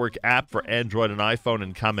Segal Network app for Android and iPhone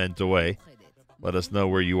and comment away. Let us know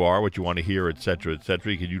where you are, what you want to hear, etc.,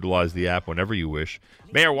 etc. You can utilize the app whenever you wish.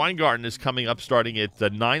 Mayor Weingarten is coming up starting at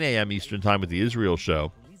 9 a.m. Eastern Time with the Israel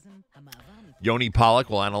Show. Yoni Pollack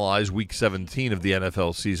will analyze Week 17 of the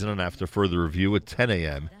NFL season, and after further review at 10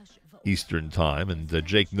 a.m. Eastern Time. And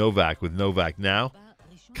Jake Novak with Novak Now.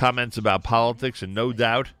 Comments about politics, and no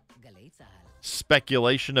doubt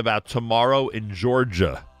speculation about tomorrow in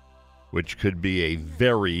Georgia, which could be a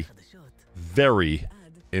very, very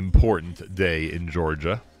important day in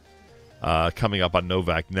Georgia. Coming up on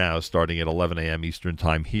Novak Now, starting at 11 a.m. Eastern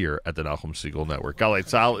Time here at the Nachum Segal Network. Galei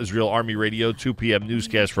Tzahal, Israel Army Radio, 2 p.m.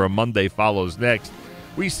 newscast for a Monday follows next.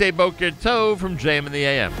 We say Boker Tov from JM in the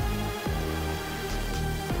AM.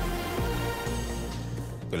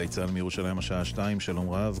 גלי צהל מירושלים השעה 2, שלום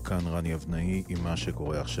רב, כאן רני אבנאי עם מה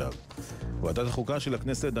שקורה עכשיו. ועדת החוקה של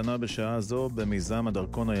הכנסת דנה בשעה זו במיזם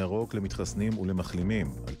הדרכון הירוק למתחסנים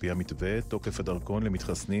ולמחלימים. על פי המתווה, תוקף הדרכון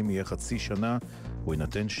למתחסנים יהיה חצי שנה, הוא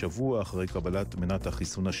ינתן שבוע אחרי קבלת מנת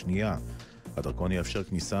החיסון השנייה. הדרכון יאפשר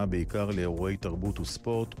כניסה בעיקר לאירועי תרבות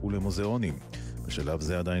וספורט ולמוזיאונים. בשלב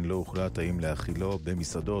זה עדיין לא הוחלט האם להכילו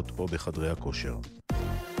במסעדות או בחדרי הכושר.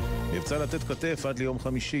 מבצע לתת כתף, עד ליום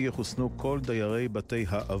חמישי יחוסנו כל דיירי בתי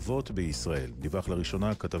האבות בישראל. דיווח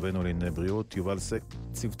לראשונה כתבנו לענייני בריאות יובל סק.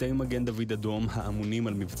 צוותי מגן דוד אדום האמונים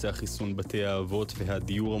על מבצע חיסון בתי האבות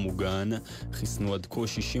והדיור המוגן חיסנו עד כה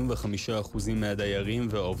 65% מהדיירים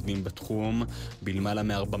והעובדים בתחום בלמעלה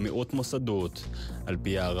מ-400 מוסדות. על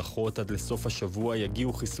פי הערכות, עד לסוף השבוע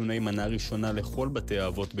יגיעו חיסוני מנה ראשונה לכל בתי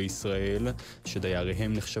האבות בישראל,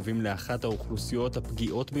 שדייריהם נחשבים לאחת האוכלוסיות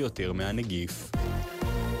הפגיעות ביותר מהנגיף.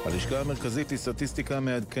 הלשכה המרכזית לסטטיסטיקה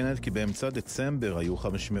מעדכנת כי באמצע דצמבר היו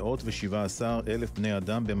 517,000 בני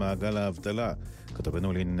אדם במעגל האבטלה.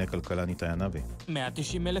 כתבנו לענייני כלכלה ניתאי ענבי.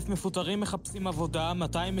 190,000 מפוטרים מחפשים עבודה,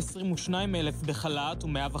 222,000 בחל"ת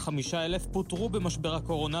ו105,000 פוטרו במשבר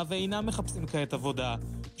הקורונה ואינם מחפשים כעת עבודה.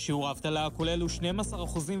 שיעור האבטלה הכולל הוא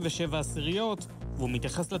 12.7%, והוא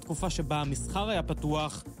מתייחס לתקופה שבה המסחר היה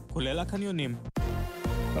פתוח, כולל הקניונים.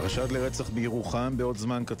 החשד לרצח בירוחם בעוד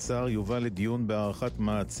זמן קצר יובא לדיון בהארכת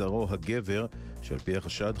מעצרו הגבר, שעל פי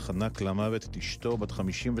החשד חנק למוות את אשתו בת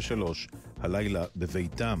 53 הלילה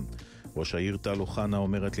בביתם. ראש העיר טל אוחנה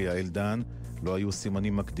אומרת לי יעל דן, לא היו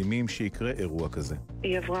סימנים מקדימים שיקרה אירוע כזה.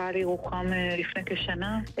 היא עברה לירוחם לפני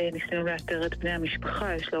כשנה, ניסינו לאתר את בני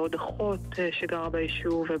המשפחה, יש לה עוד אחות שגרה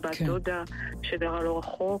ביישוב ובת דודה שגרה לא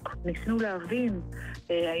רחוק. ניסינו להבין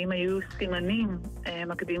האם היו סימנים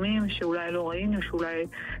מקדימים שאולי לא ראינו, שאולי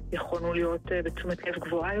יכולנו להיות בתשומת לב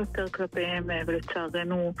גבוהה יותר כלפיהם,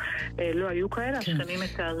 ולצערנו לא היו כאלה. השכנים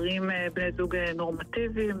מתארים בני זוג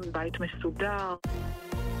נורמטיביים, בית מסודר.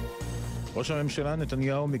 ראש הממשלה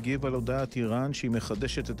נתניהו מגיב על הודעת איראן שהיא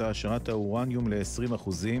מחדשת את העשרת האורניום ל-20%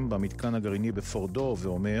 במתקן הגרעיני בפורדו,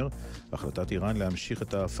 ואומר, החלטת איראן להמשיך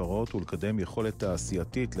את ההפרות ולקדם יכולת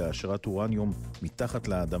תעשייתית להעשרת אורניום מתחת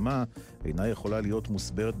לאדמה אינה יכולה להיות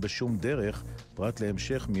מוסברת בשום דרך, פרט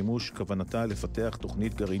להמשך מימוש כוונתה לפתח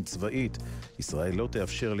תוכנית גרעין צבאית. ישראל לא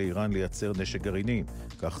תאפשר לאיראן לייצר נשק גרעיני,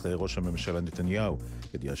 כך ראש הממשלה נתניהו.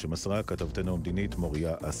 ידיעה שמסרה כתבתנו המדינית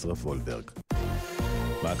מוריה אסרף וולברג.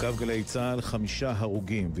 מעקב גלי צהל, 5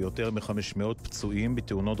 הרוגים ויותר מ-500 פצועים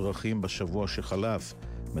בתאונות דרכים בשבוע שחלף.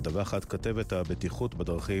 מדווחת כתבת הבטיחות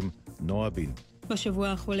בדרכים נועה בין. בשבוע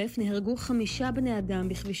החולף נהרגו 5 בני אדם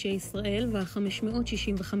בכבישי ישראל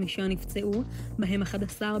ו-565 נפצעו, בהם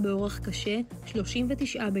 11 באורח קשה,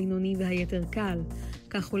 39 בינוני והיתר קל.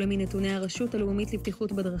 כך עולה מנתוני הרשות הלאומית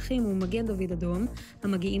לבטיחות בדרכים ומגן דוד אדום,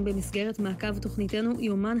 המגיעים במסגרת מעקב תוכניתנו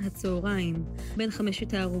יומן הצהריים. בין 5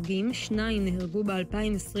 ההרוגים, 2 נהרגו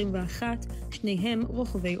ב-2021, שניהם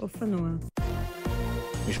רוכבי אופנוע.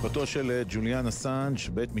 משפטו של ג'וליאן אסנג',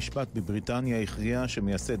 בית משפט בבריטניה הכריע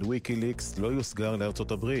שמייסד ויקיליקס לא יוסגר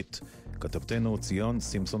לארצות הברית. כתבתנו ציון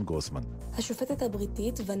סימפסון גרוסמן. השופטת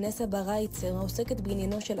הבריטית ונסה ברייצר, העוסקת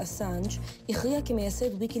בעניינו של אסנג', הכריע כי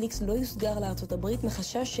מייסד ויקיליקס לא יוסגר לארצות הברית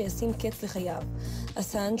מחשש שישים קץ לחייו.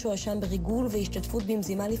 אסנג' הואשם בריגול והשתתפות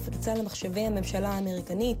במזימה לפריצה למחשבי הממשלה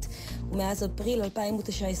האמריקנית, ומאז אפריל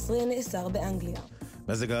 2019 נאסר באנגליה.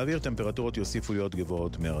 מזג האוויר, טמפרטורות יוסיפו להיות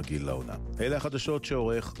גבוהות מהרגיל לעונה. אלה החדשות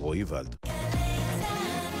שעורך רועי ולד.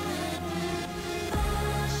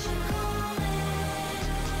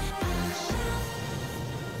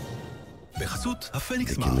 בחסות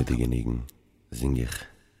הפניקס מארק. Ich komme diejenigen, sing ich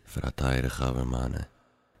für eine teure Chabermane,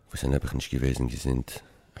 wo sie einfach nicht gewesen sind,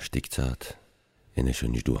 ein Stückzeit, eine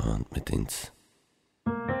schon nicht du Hand mit uns.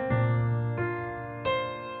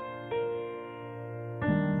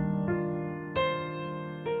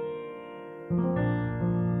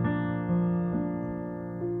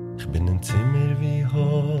 Ich bin im Zimmer wie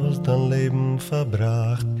hast dein Leben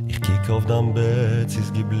verbracht. Ich kick auf dein Bett, sie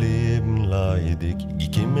ist geblieben leidig. Ich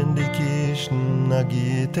komm in die Kisten, na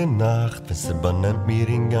gute Nacht. Wenn sie benennt mir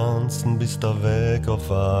den Ganzen, bist du weg auf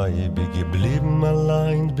ewig. Geblieben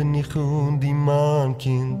allein bin ich und die mein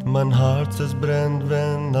Kind. Mein Herz es brennt,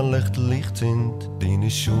 wenn alle Licht sind.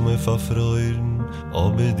 Deine Schuhe verfreuen,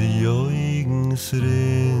 aber die Augen es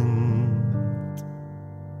rinnt.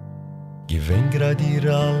 Gewinn grad dir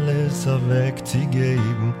alles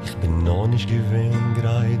wegzugeben. Ich bin noch nicht gewinn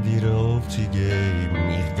grad dir aufzugeben.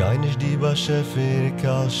 Ich geh nicht die Basche für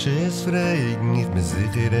Kalsches fragen. Ich bin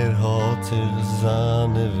sicher, hat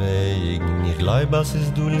seine Wegen. Ich glaub, es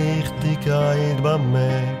ist du Lichtigkeit beim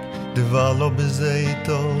Meg. De Wall ob es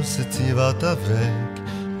aus, sie weiter weg.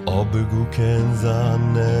 Aber du kennst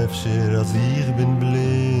an Nefscher, als ich bin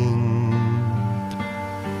blind.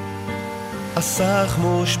 Sag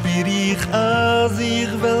mo spür ich, als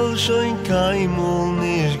ich will schon keinmal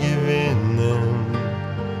nicht gewinnen.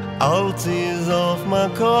 Als ist auf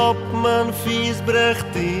mein Kopf, mein Fies brecht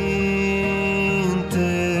hinter.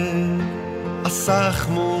 Sag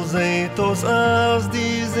mo seht aus, als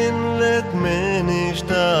die Sinn wird mir nicht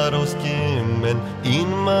daraus kommen. In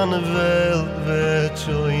meiner Welt wird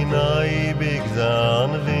schon eibig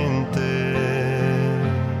sein Winter.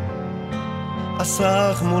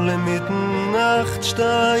 Sag mal mitten Nacht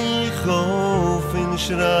steh ich auf und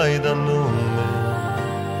schrei dann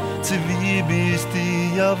Zu wie bist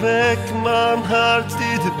du ja weg, mein Herz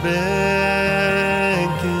steht bänken.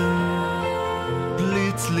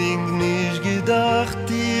 Plötzlich nicht gedacht,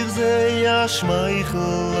 ich seh ja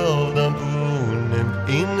Schmeichel auf dem Brunnen.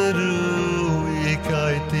 In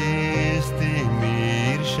Ruhigkeit ist die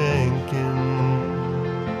mir schenken.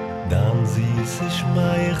 Dann süße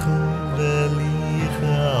Schmeichel will ich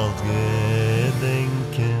halt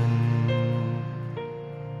gedenken.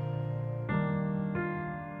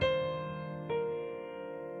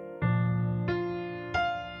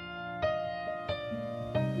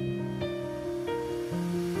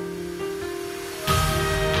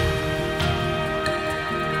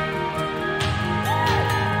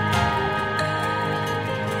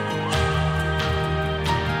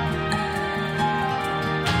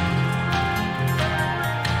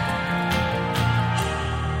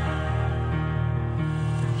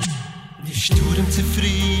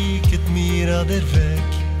 Zufrieden mir an der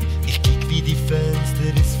Weg. Ich kick wie die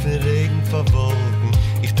Fenster ist verregnet von Wolken.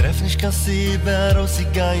 Ich treff nicht kein Silber aus die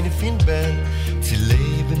Geine fin Bell. Sie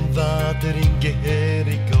leben weiter in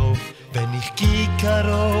Geherig auf. Wenn ich kick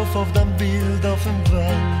herauf auf dein Bild auf dem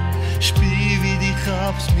Wand, spiel wie die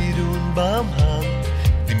Chaps mir beim Hand.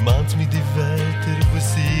 Die Manns mit die Wälder, wo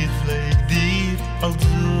sie pflegt dir als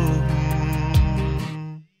Sogen.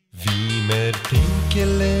 Wie mehr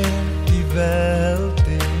Tinkele die Welt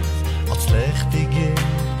ist, als Lächtige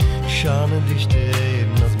schauen die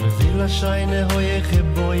Sterne, als mir will erscheine hohe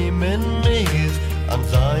Bäume ist, an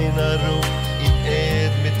seiner Ruhe in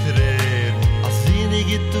Erd mit Tränen, als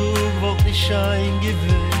sinnige Tug wollt nicht Schein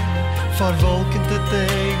gewöhnen, verwolkende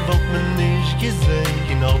Tag wollt man nicht gesehen,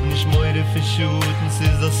 ihn hab nicht meure verschuten, sie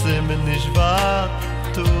ist das immer nicht wahr,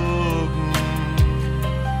 Tugen.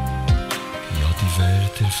 Die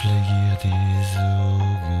Wörter pflege die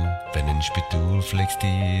Sogen, wenn ein Spitul pflegst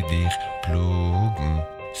die dich plugen.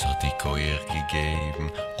 So hat die Keuer gegeben,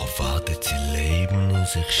 auf wartet sie leben und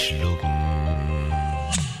sich schlugen.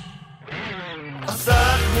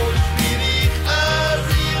 Sag nur, spiel ich als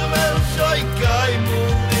ihr will schon kein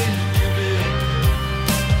Mund nicht gewinnen.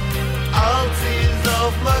 Als ist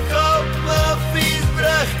auf mein Kopf, mein Fies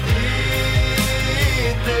brecht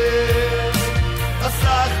hinter.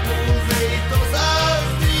 Sag nur, seht uns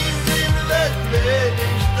aus, die Sinn wird mir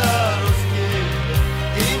nicht daraus geben.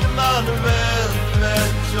 In meiner Welt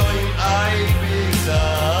wird schon ewig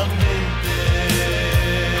sein Winter.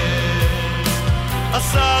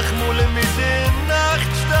 Sag nur, mit der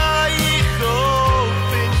Nacht steh ich auf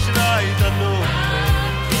und schrei dann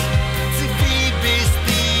Sie wie bist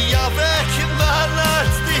du ja weg, mein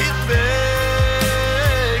Herz steht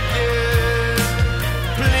weg.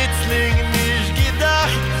 Plötzlich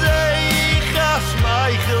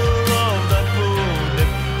Schmeichel auf der Boden,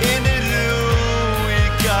 in der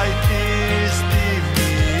Ruhigkeit ist die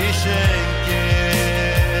mir schenken.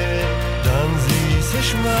 Dann süße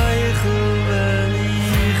Schmeichel, wenn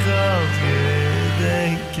ich halt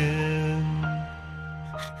gedenken.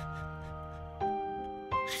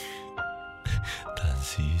 Dann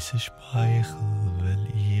süße Schmeichel, wenn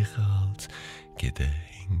ich halt gedenken.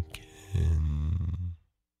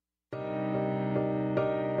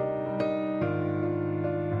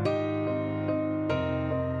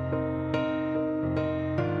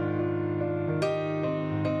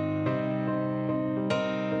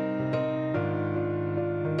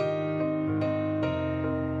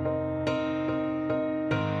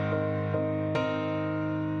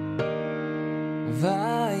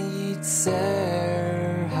 Vayitzer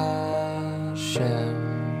Hashem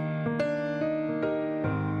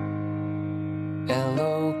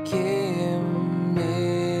Elokim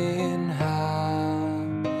min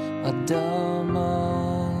ha-adama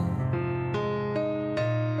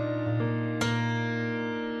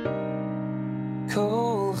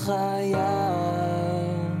חייס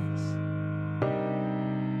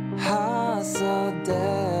השדה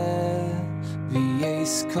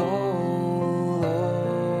וייס כל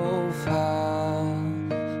עוף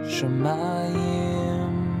השמיים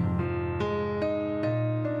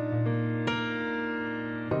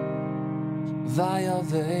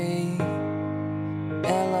ויבא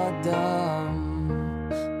אל אדם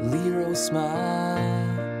לירוס מה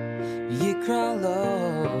יקרא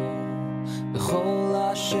לו בכל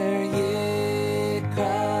אשר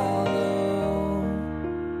יקרא לו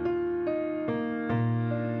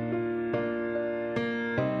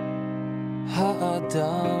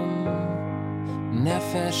האדם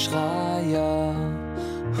נפש חיה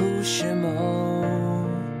הוא שמו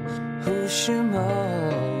הוא שמו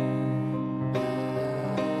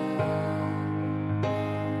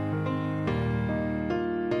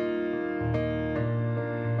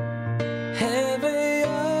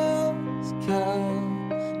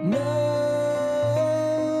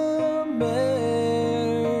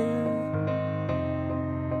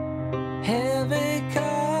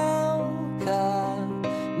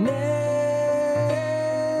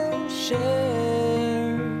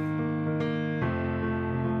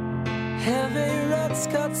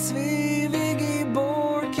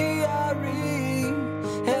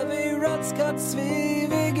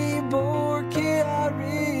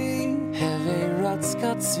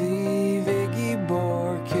צבי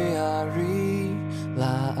וגיבור כארי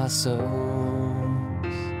לעשות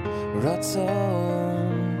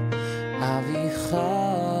רצון אביך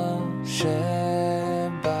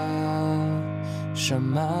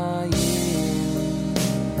שבשמיים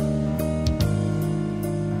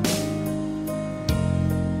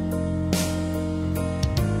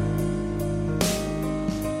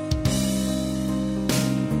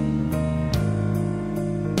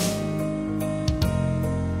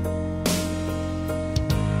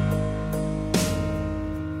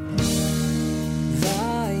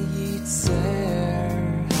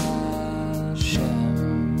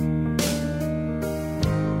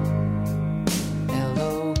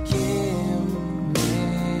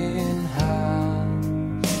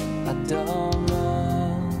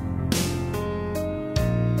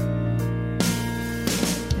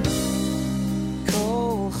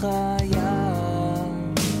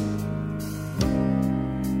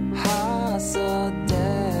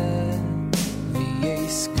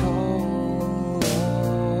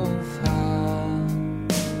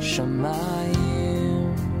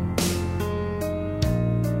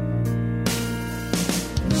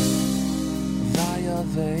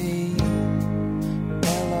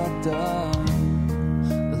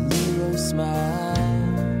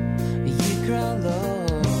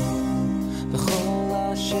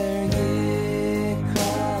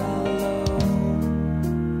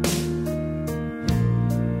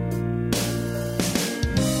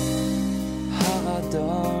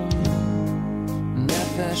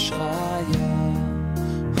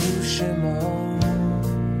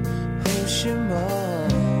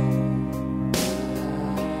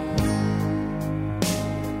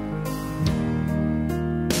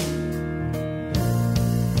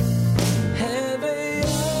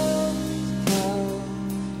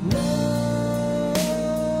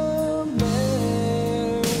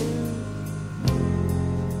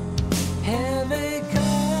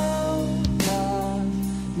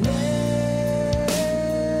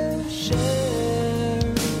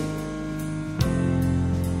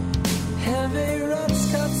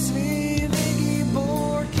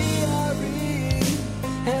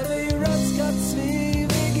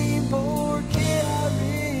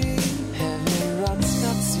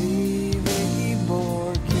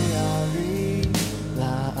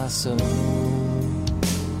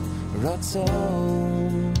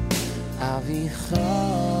רצון אביך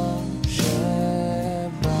שבשמיים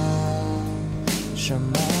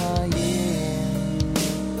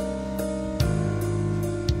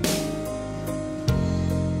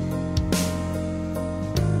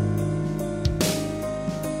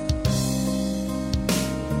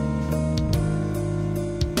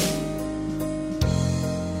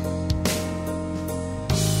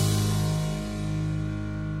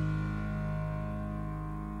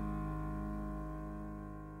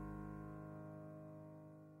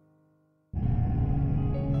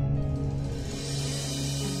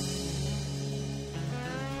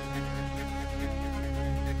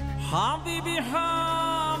Habibi,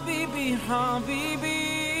 Habibi, Habibi,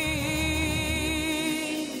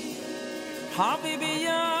 Habibi,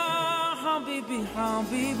 ya Habibi,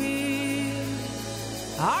 Habibi,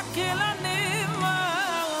 Akela Nima,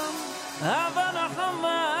 Avana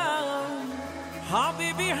Hama,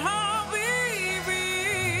 Habibi, Habibi,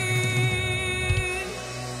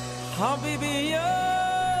 Habibi, ya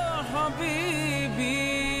Habibi.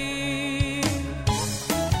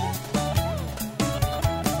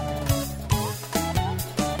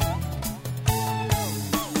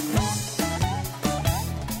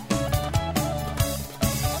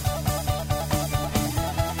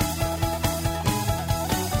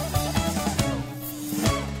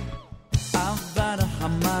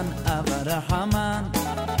 Haman,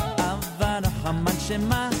 Avar Haman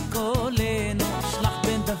Shema Kolenu, Shlach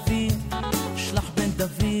ben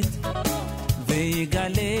David,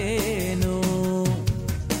 Vegalenu.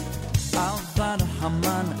 Avar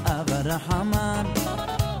Haman,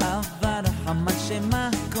 Avar Haman Shema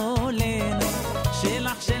Kolenu,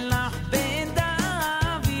 Shlach ben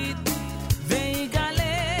David,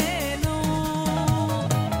 Vegalenu.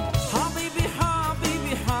 Habibi,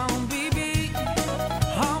 Habibi, Habibi.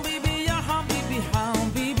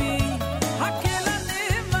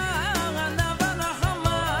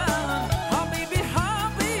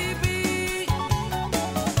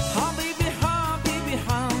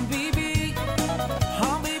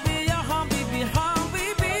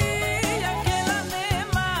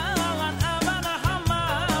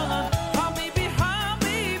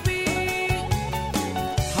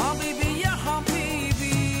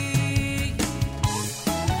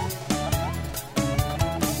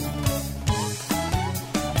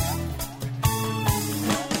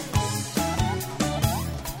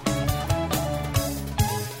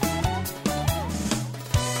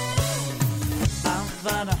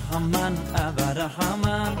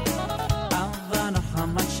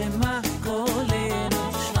 Haman, Shema Kolenu,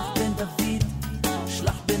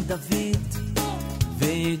 Shlach ben David,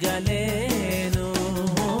 Vegalenu.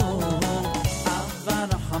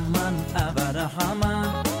 Avar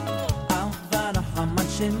Haman,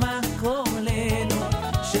 Shema Kolenu,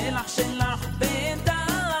 Shlach ben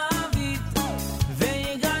David,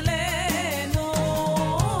 Vegalenu.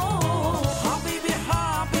 Habibi,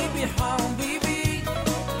 Habibi, Habibi.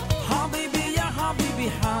 Habibi, ya Habibi,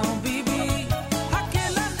 Habibi.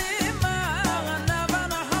 Hakelani ma'an,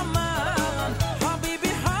 Avar Haman.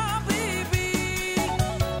 Habibi, Habibi.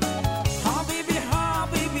 Habibi,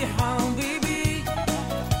 Habibi, Habibi.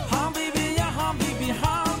 Habibi, ya Habibi,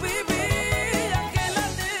 Habibi.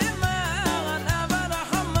 Hakelani ma'an, Avar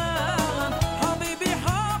Haman. Habibi,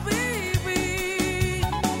 Habibi.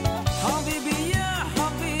 Habibi, ya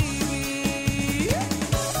Habibi.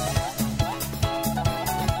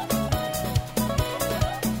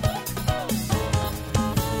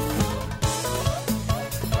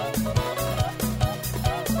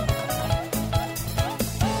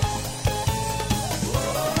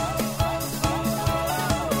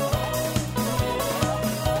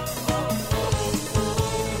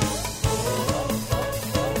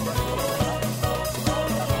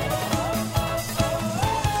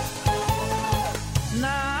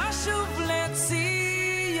 נשוב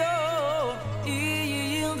לציון,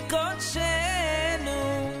 עיר קודשנו.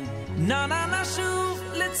 נשוב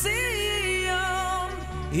לציון,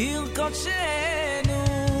 עיר קודשנו.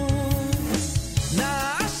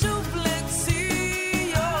 נשוב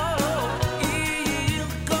לציון, עיר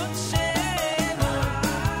קודשנו.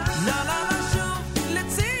 נשוב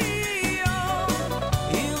לציון,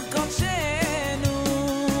 עיר קודשנו.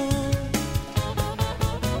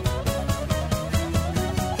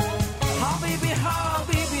 Habibi,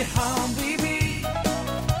 Habibi, Habibi.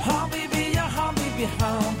 Habibi, ya Habibi,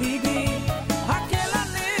 Habibi.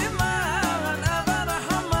 Hakelani ma'an, Avar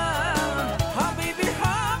Haman. Habibi,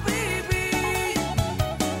 Habibi.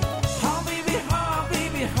 Habibi,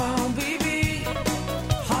 Habibi, Habibi.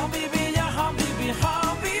 Habibi, ya Habibi,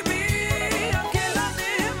 Habibi.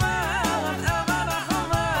 Hakelani ma'an, Avar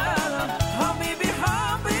Haman. Habibi,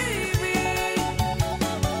 Habibi.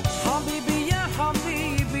 Habibi, ya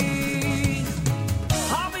Habibi.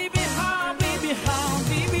 Habibi, Habibi,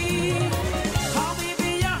 Habibi. Habibi,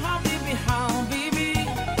 ya Habibi, Habibi.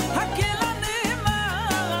 Hakelani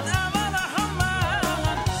ma'an, Avar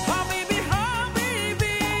Haman. Habibi,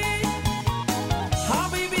 Habibi.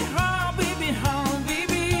 Habibi, Habibi,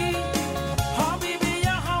 Habibi. Habibi,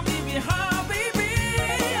 ya Habibi, Habibi.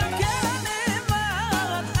 Hakelani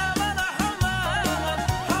ma'an, Avar Haman.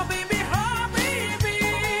 Habibi, Habibi.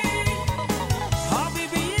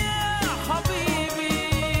 Habibi, ya Habibi.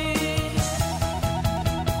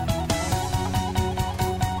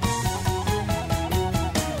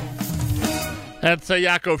 That's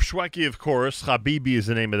Yaakov Shweki, of course. Habibi is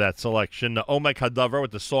the name of that selection. Omek Hadavar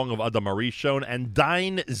with the song of Adam Arishon, and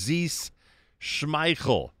Dain Zis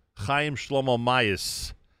Shmeichel, Chaim Shlomo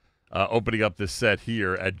Mayis, opening up this set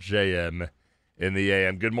here at JM in the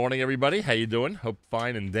AM. Good morning, everybody. How you doing? Hope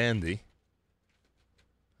fine and dandy.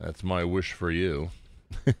 That's my wish for you,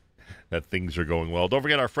 that things are going well. Don't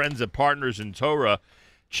forget our friends at Partners in Torah.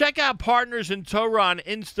 Check out Partners in Torah on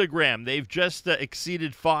Instagram. They've just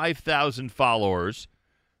exceeded 5,000 followers.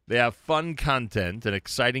 They have fun content and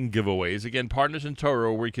exciting giveaways. Again, Partners in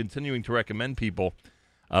Torah, we're continuing to recommend people,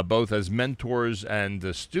 both as mentors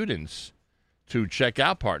and students, to check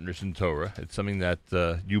out Partners in Torah. It's something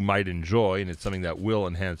that you might enjoy, and it's something that will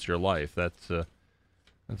enhance your life. That's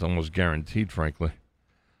almost guaranteed, frankly.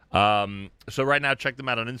 So right now, check them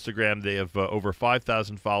out on Instagram. They have over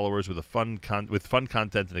 5,000 followers with fun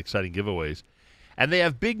content and exciting giveaways. And they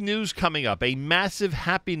have big news coming up. A massive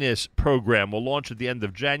happiness program will launch at the end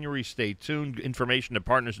of January. Stay tuned. Information at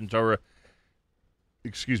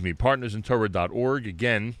partnersintorah.org.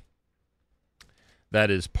 Again,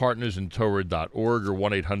 that is partnersintorah.org or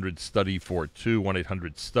 1-800-STUDY-42,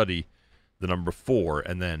 1-800-STUDY, the number 4,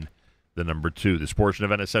 and then the number 2. This portion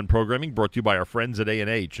of NSN programming brought to you by our friends at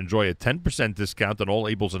A&H. Enjoy a 10% discount on all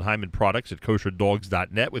Abels and Hyman products at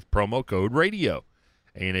kosherdogs.net with promo code radio.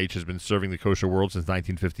 A&H has been serving the kosher world since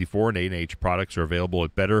 1954, and A&H products are available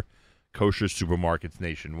at better kosher supermarkets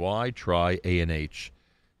nationwide. Try A&H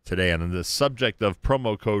today. And on the subject of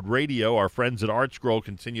promo code radio, our friends at ArtScroll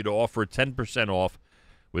continue to offer 10% off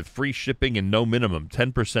with free shipping and no minimum.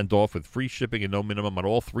 10% off with free shipping and no minimum on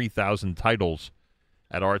all 3,000 titles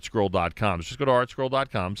at artscroll.com. Just go to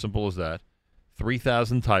artscroll.com, simple as that.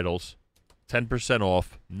 3,000 titles, 10%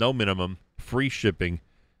 off, no minimum, free shipping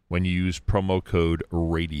when you use promo code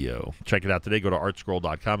radio. Check it out today. Go to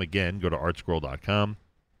artscroll.com. Again, go to artscroll.com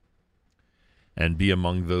and be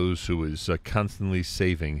among those who is constantly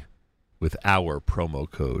saving with our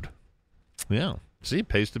promo code. Yeah. See, it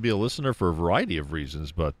pays to be a listener for a variety of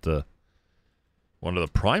reasons, but one of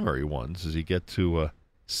the primary ones is you get to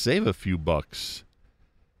save a few bucks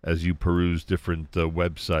as you peruse different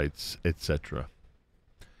websites, etc.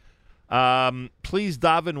 Please,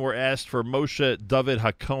 Davin, we're asked for Moshe David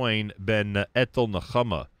HaKohen ben Etel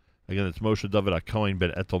Nechama. Again, it's Moshe David HaKohen ben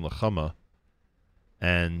Etel Nechama.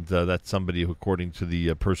 And that's somebody who, according to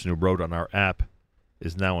the person who wrote on our app,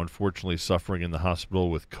 is now unfortunately suffering in the hospital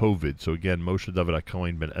with COVID. So again, Moshe David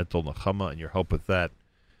HaKohen ben Etel Nechama, and your help with that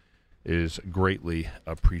is greatly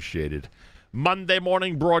appreciated. Monday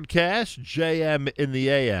morning broadcast, JM in the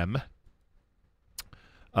AM.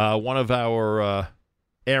 One of our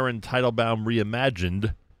Aaron Teitelbaum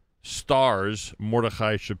reimagined stars,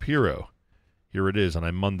 Mordechai Shapiro. Here it is on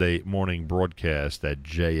a Monday morning broadcast at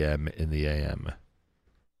JM in the AM.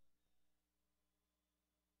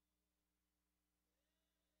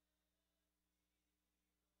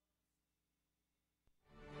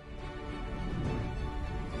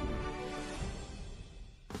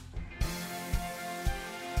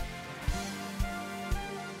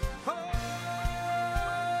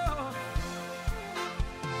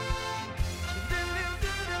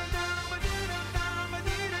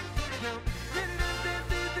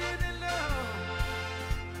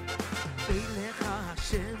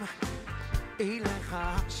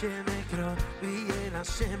 Hashem ekro v'yel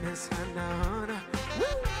Hashem esanon.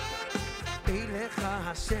 Eilecha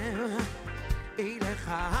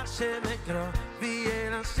Hashem ekro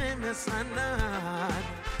v'yel Hashem esanon.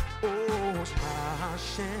 Oh, Shema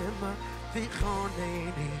Hashem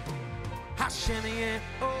v'choneni, Hashem yeh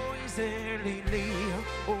oizer li.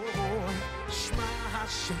 Oh, Shema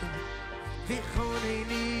Hashem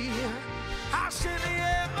v'choneni, Hashem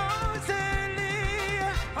yeh oizer li.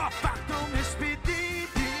 Facto mispidi.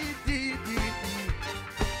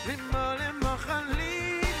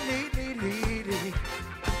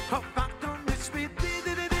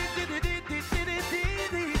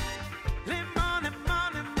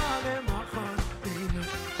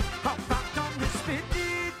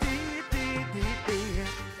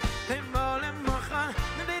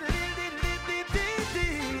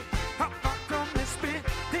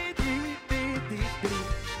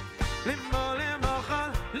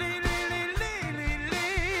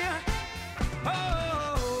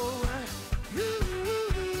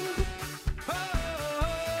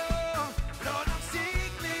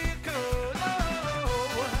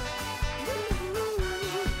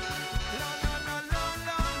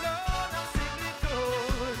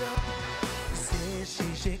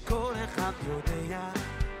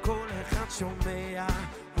 שומע,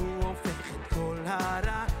 הוא הופך את כל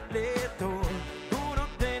הרע לטוב, הוא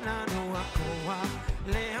נותן לנו הכוח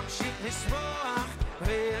להמשיך לשמוח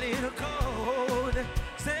ולרקוד.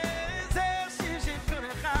 זה שיר שכל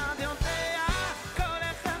אחד יודע, כל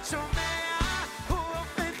אחד שומע, הוא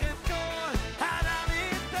הופך את כל הרע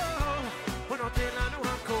לטוב, הוא נותן לנו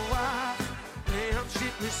הכוח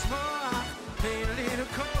להמשיך לשמוח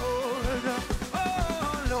ולרקוד.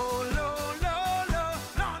 לא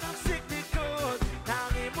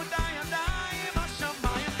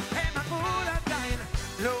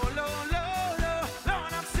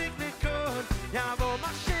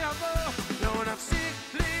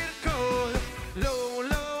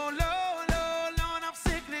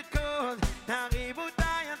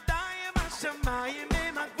השמיים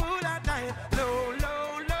הם הגבול עדיין לא,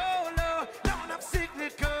 לא, לא, לא, לא נפסיק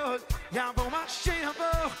לרקוד יעבור מה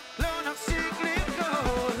שיבוא, לא נפסיק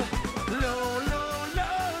לרקוד לא, לא, לא,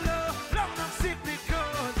 לא, לא נפסיק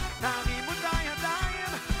לרקוד תרימו את הידיים,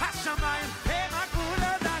 השמיים הם הגבול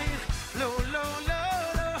עדיין לא, לא, לא,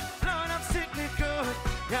 לא, לא נפסיק לרקוד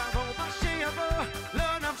יעבור מה שיבוא,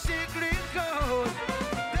 לא נפסיק לרקוד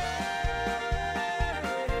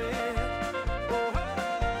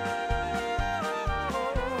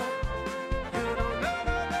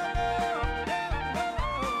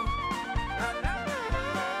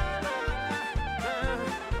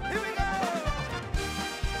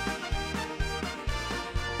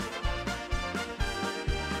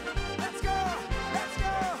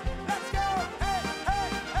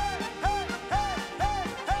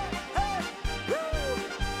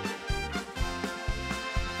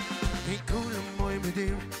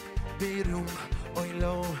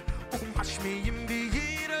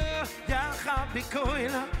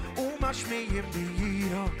בקויל ומשמיעים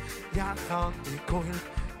בירו יחד בקויל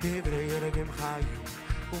דברי ירגם חיים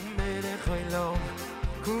ומלך אילום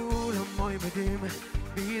כולם מוימדים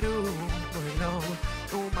בירו אילום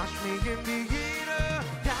ומשמיעים בירו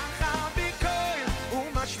יחד בקויל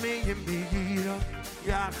ומשמיעים בירו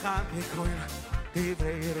יחד בקויל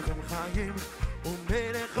דברי ירגם חיים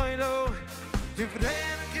ומלך אילום דברי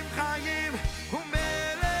ירגם חיים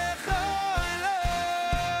ומלך אילום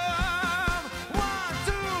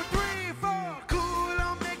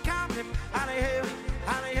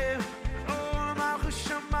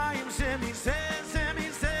זה מזה, זה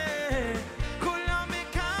מזה כולם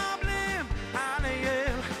מקבלים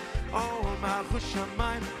עליהם אור מלכות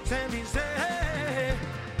שמיים זה מזה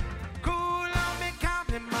כולם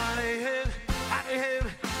מקבלים עליהם עליהם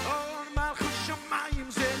אור מלכות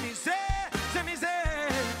שמיים זה מזה, זה מזה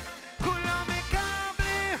כולם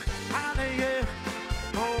מקבלים עליהם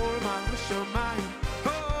אור מלכות שמיים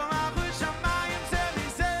אור מלכות שמיים זה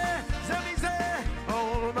מזה, זה מזה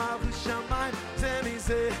אור מלכות שמיים זה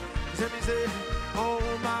מזה זה מזה, אור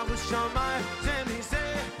מלכות שמיים, זה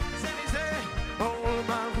מזה, זה מזה, אור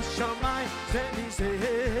מלכות שמיים, זה מזה,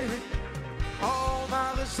 אור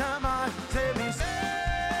מלכות שמיים, זה מזה.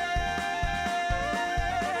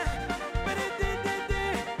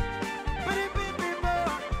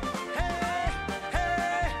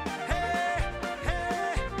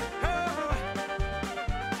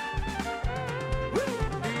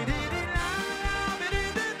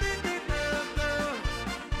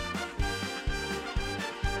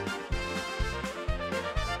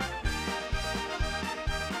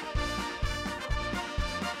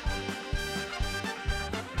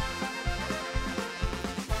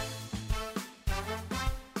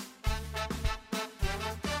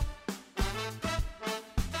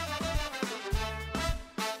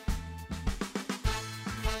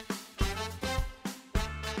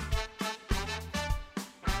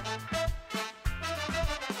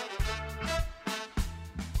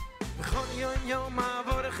 יום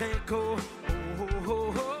עבור חיקו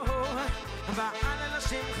ועל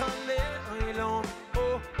אנשים חולה אילום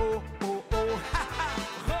בכל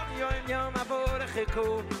יום עבור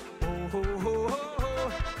חיקו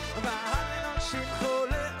ועל אנשים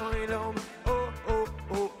חולה אילום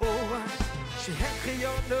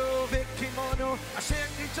שהחיונו וקימונו אשר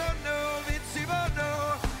ניתנו וציוונו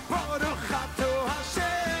ברוך אתה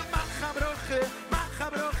השם מחה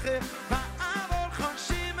ברוכה ועבור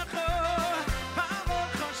חושים ועבור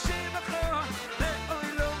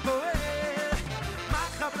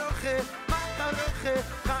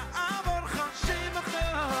חושים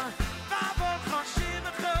ועבור חושים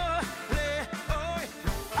לאוי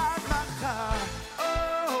עד מחר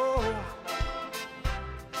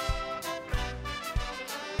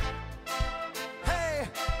היי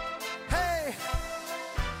היי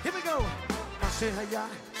here we go מה שהיה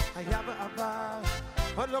היה בעבר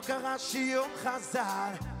עוד לא קרה שיום חזר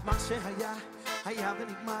מה שהיה היה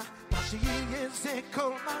ונגמר מה שיהיה זה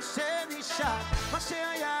כל מה שנשאר מה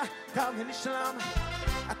שהיה גם ונשלם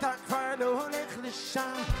אתה כבר לא הולך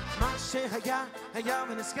לשם מה שהיה היה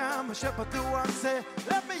ונסכם מה שפתוח זה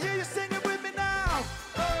Let me hear you sing it with me now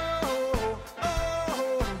oh, oh,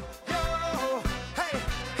 oh, yo hey,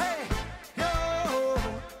 hey, yo,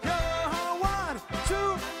 yo 1,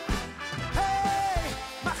 2 hey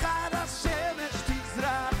מחר השמש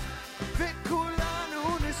תזרח וכולנו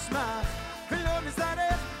נשמח ולא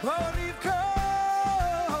נזרח או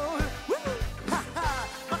נבכור מחר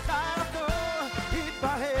הכל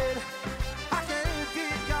יתבהר הכל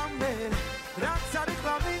תתגמר רק צריך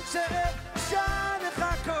להבין שאפשר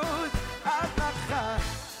לחכות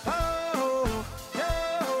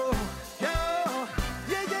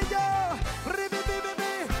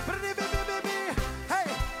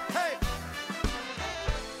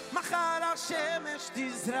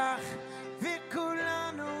תזרח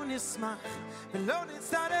וכולנו נשמח ולא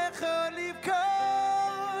נצטרך עוד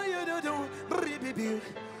לבכור יודודו בריביביר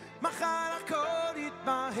מחר הכל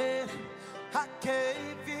יתמהר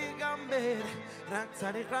הכיף ייגמר רק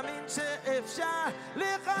צריך להאמין שאפשר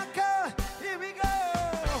לחכות Here we go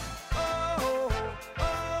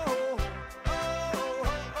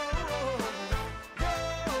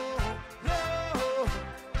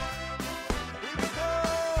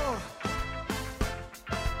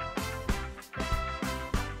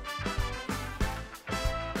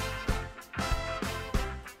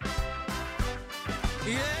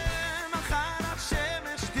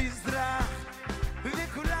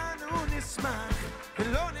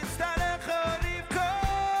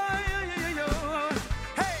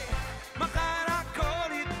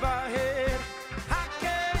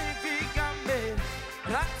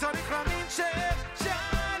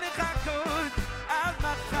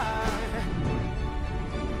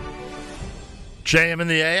JM in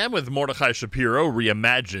the AM with Mordechai Shapiro,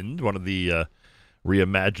 reimagined, one of the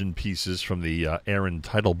reimagined pieces from the Aaron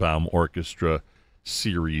Teitelbaum Orchestra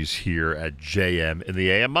series here at JM in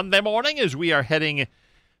the AM. Monday morning as we are heading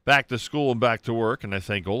back to school and back to work, and I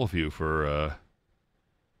thank all of you for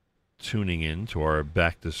tuning in to our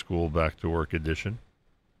back to school, back to work edition.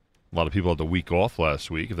 A lot of people had the week off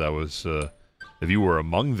last week. If that was... if you were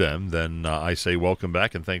among them, then I say welcome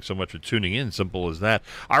back and thanks so much for tuning in. Simple as that.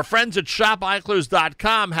 Our friends at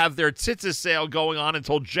ShopEichlers.com have their Tzitzis sale going on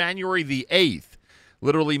until January the 8th.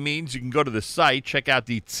 Literally means you can go to the site, check out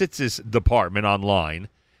the Tzitzis department online,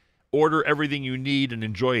 order everything you need, and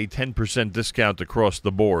enjoy a 10% discount across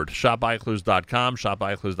the board. ShopEichlers.com,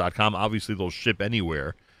 ShopEichlers.com. Obviously, they'll ship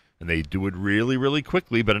anywhere, and they do it really, really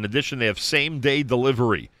quickly. But in addition, they have same-day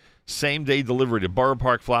delivery. Same-day delivery to Borough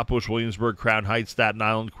Park, Flatbush, Williamsburg, Crown Heights, Staten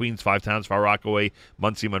Island, Queens, Five Towns, Far Rockaway,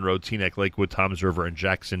 Muncie, Monroe, Teaneck, Lakewood, Toms River, and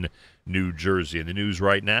Jackson, New Jersey. And the news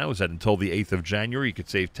right now is that until the 8th of January, you could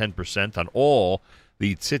save 10% on all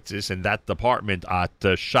the tzitzis in that department at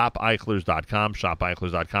ShopEichlers.com,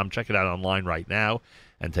 ShopEichlers.com. Check it out online right now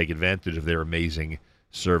and take advantage of their amazing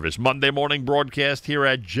service. Monday morning broadcast here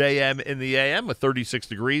at JM in the AM with 36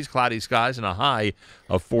 degrees, cloudy skies, and a high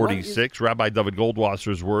of 46. Rabbi David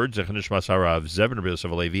Goldwasser's words, Zecher Nishmas Harav Zevin Rabbi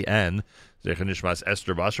Yosef Alevi, and Zecher Nishmas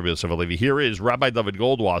Esther Bas Rabbi Yosef Alevi. Here is Rabbi David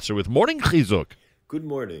Goldwasser with Morning Chizuk. Good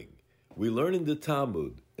morning. We learn in the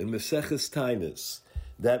Talmud, in Maseches Tainus,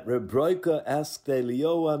 that Reb Broika asked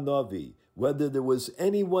Eliyahu Hanavi whether there was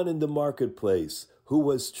anyone in the marketplace who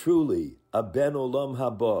was truly a Ben Olam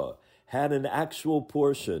Haba, had an actual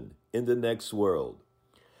portion in the next world.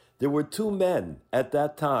 There were two men at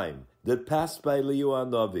that time that passed by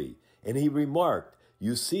Eliyahu Hanavi, and he remarked,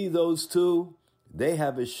 "You see those two? They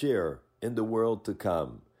have a share in the world to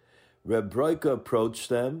come." Reb Broika approached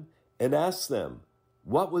them and asked them,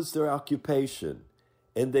 what was their occupation?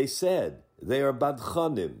 And they said, they are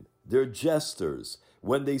badchanim, they're jesters.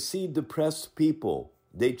 When they see depressed people,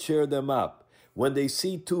 they cheer them up. When they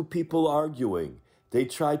see two people arguing, they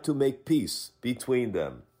try to make peace between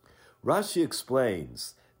them. Rashi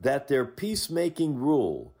explains that their peacemaking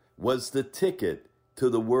rule was the ticket to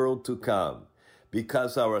the world to come,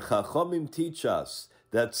 because our Chachomim teach us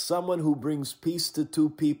that someone who brings peace to two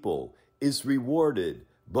people is rewarded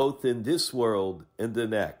both in this world and the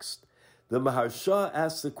next. The Maharsha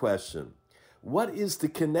asks the question, what is the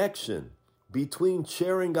connection between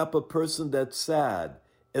cheering up a person that's sad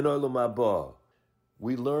and Olam Haba?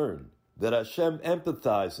 We learn that Hashem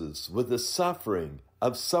empathizes with the suffering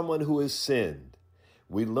of someone who has sinned.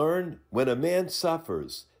 We learn when a man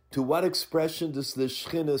suffers, to what expression does the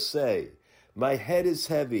Shekhinah say? My head is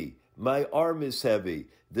heavy, my arm is heavy.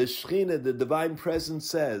 The Shekhinah, the Divine Presence,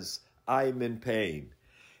 says, I am in pain.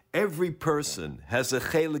 Every person has a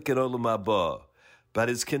chelik in Olam Haba, but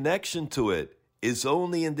his connection to it is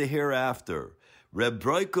only in the hereafter. Reb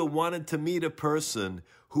Broika wanted to meet a person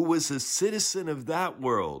who was a citizen of that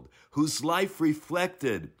world, whose life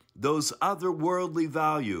reflected those other worldly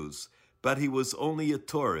values, but he was only a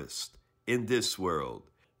tourist in this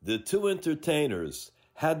world. The two entertainers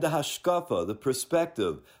had the hashkafa, the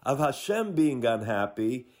perspective of Hashem being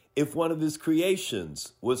unhappy if one of his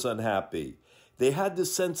creations was unhappy. They had the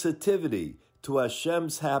sensitivity to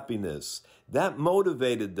Hashem's happiness. That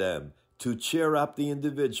motivated them to cheer up the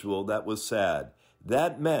individual that was sad.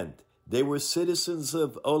 That meant they were citizens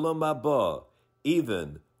of Olam Haba,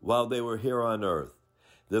 even while they were here on earth.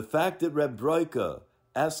 The fact that Reb Broika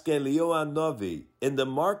asked Eliyahu Hanavi in the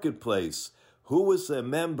marketplace who was a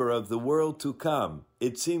member of the world to come,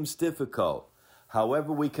 it seems difficult.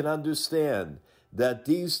 However, we can understand that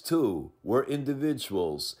these two were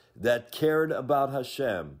individuals that cared about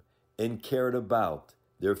Hashem and cared about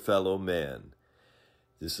their fellow man.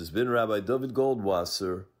 This has been Rabbi David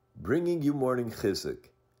Goldwasser bringing you Morning Chizuk.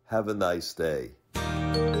 Have a nice day.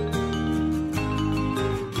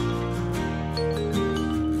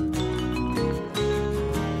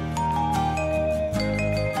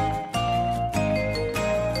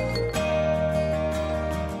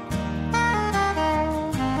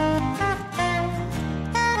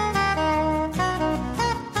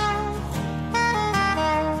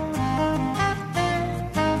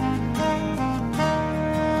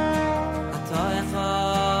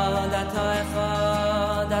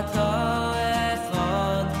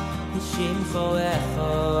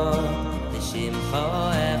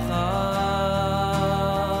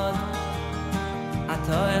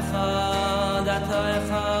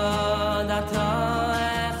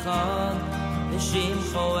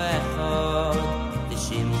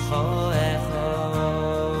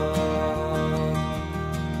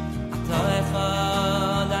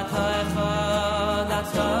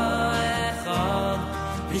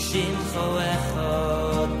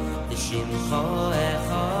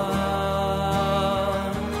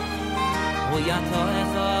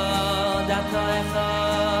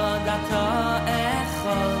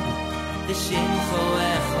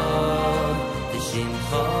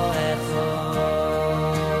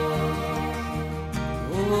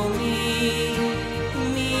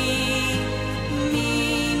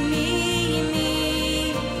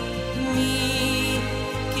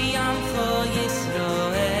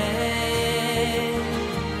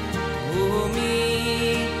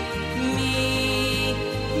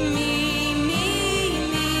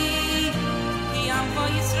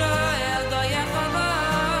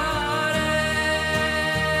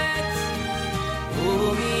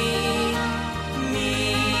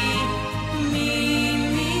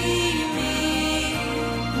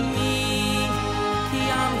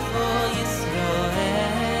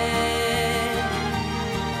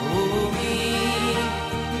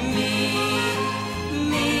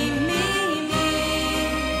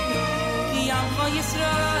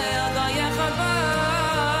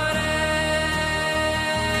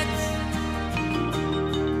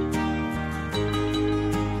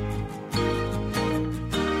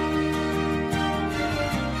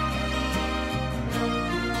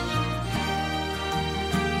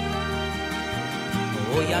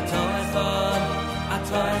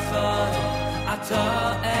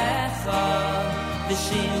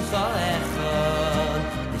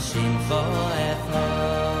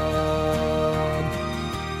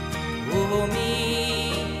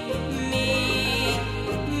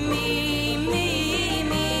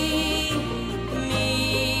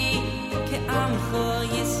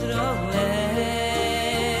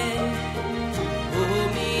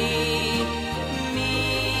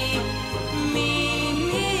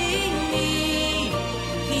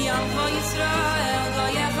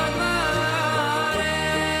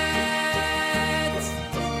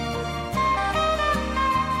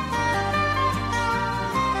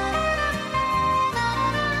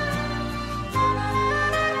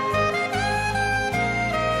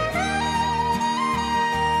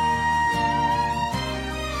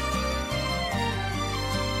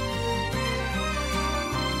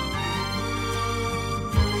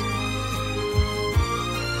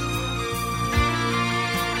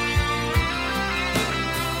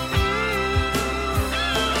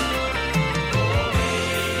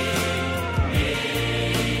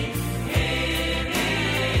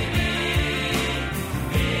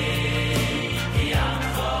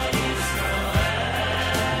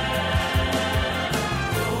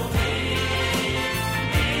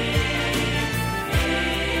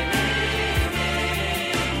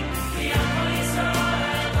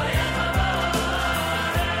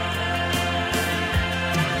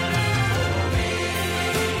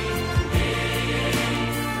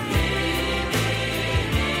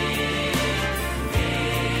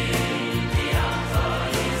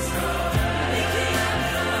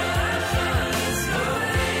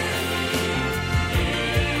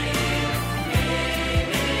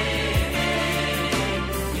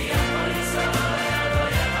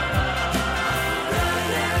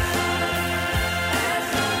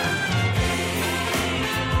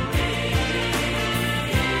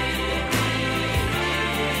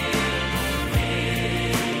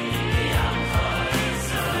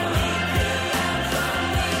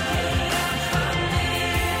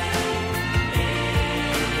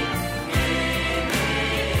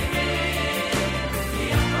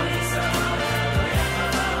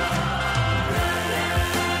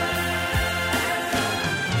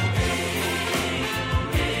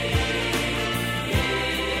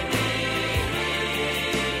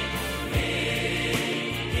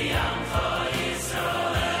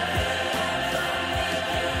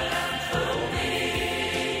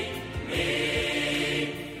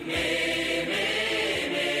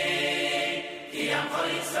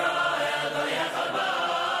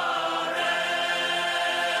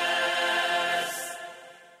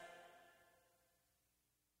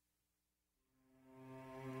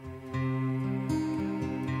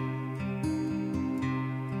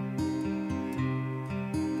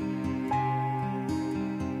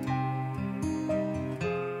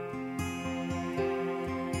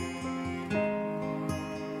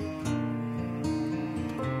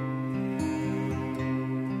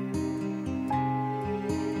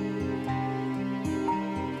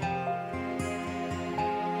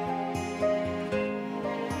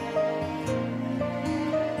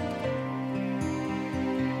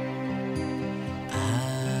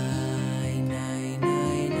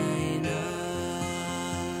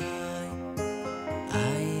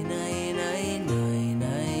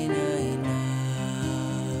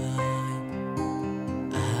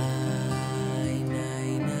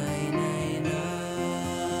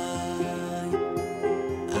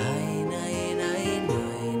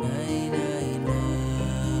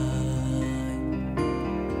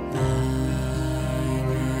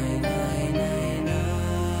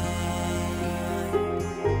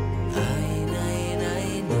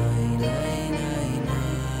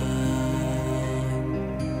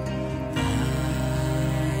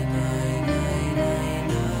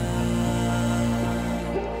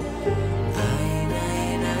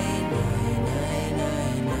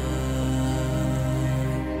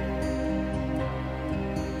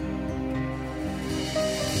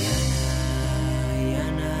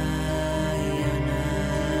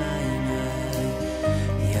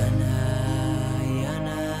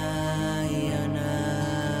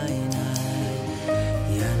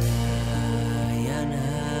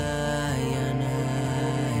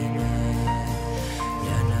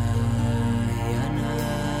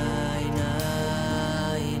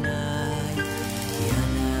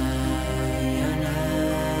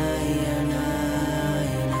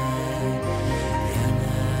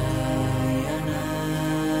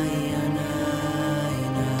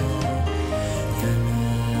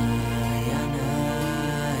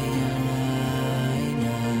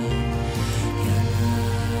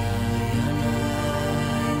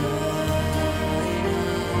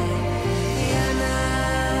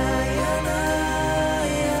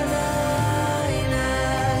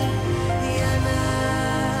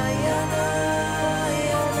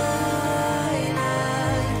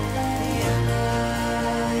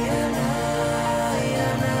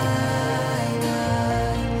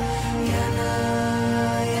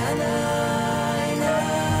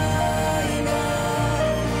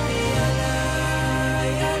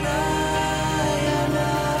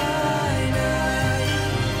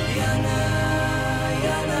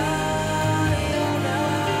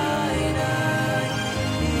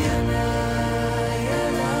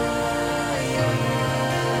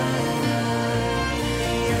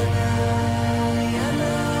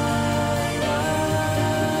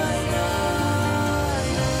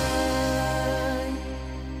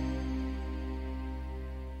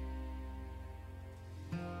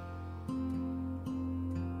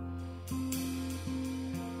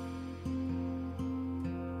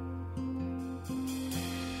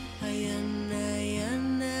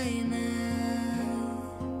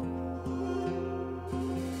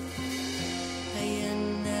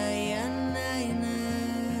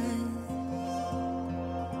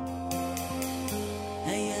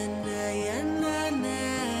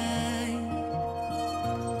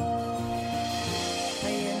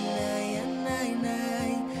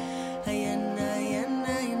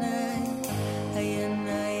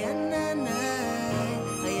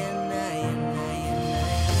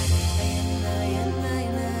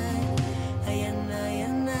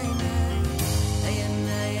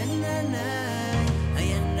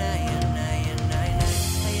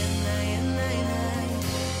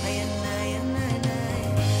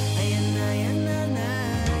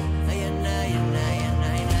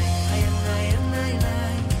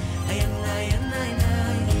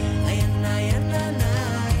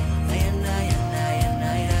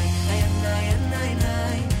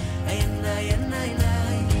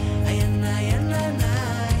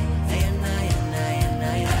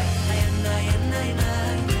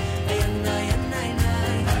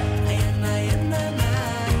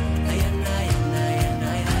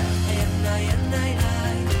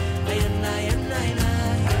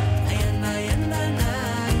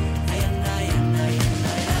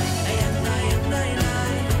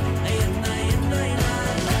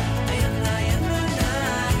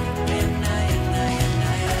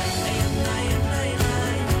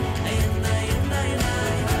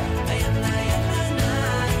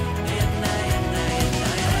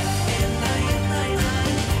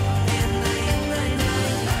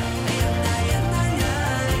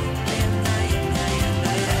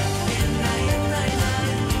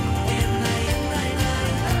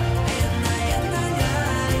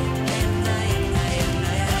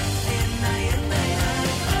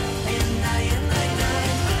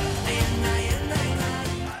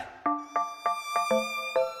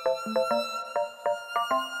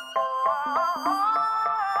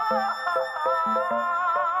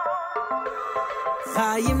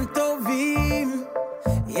 חיים טובים,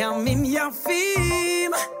 ימים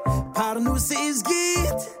יפים, פרנוס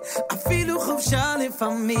עסקית, אפילו חופשה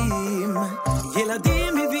לפעמים.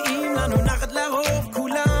 ילדים מביאים לנו נחת לרוב,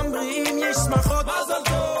 כולם בריאים, יש שמחות מזל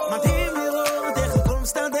טוב. מדהים לראות איך הכל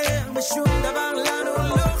מסתדר, ושום דבר לנו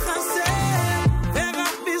לא חסר.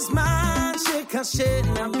 ורק בזמן שקשה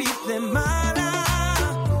נביט למעלה,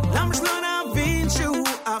 למה שלא נבין שהוא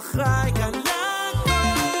אחראי כאן לכל?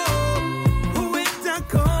 הוא את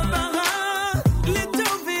הכל ברא,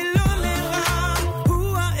 לטוב ולא לרע.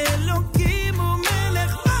 הוא האלוקים, הוא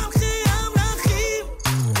מלך מלכי המלכים.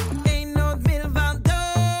 אין עוד מלבדו,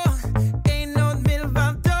 אין עוד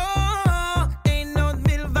מלבדו, אין עוד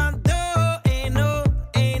מלבדו, אין עוד,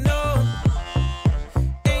 אין עוד.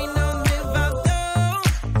 אין עוד מלבדו,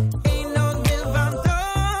 אין עוד מלבדו,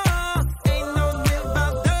 אין עוד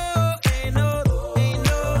מלבדו, אין עוד, אין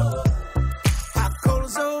עוד. הכל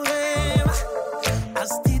זורם,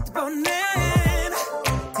 אז תתבונן,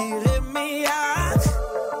 תראה מיד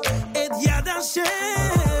את יד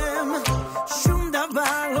השם. שום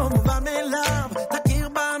דבר לא מובן מאליו, תכיר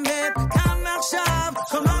באמת כאן ועכשיו.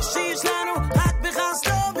 כל מה שיש לנו רק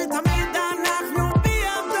בחסדו, ותמיד אנחנו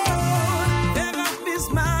בידו. ורק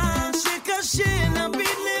בזמן שקשה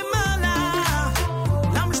נביט למעלה,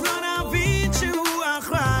 למה שלא נבין שהוא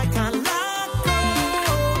אחראי כאן לכל?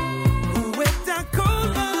 הוא את הכל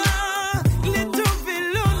ברא, לטוב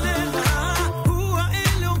ולא לרע. הוא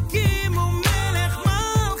האלוקים, הוא מלך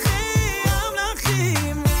מלכי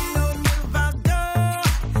המלכים.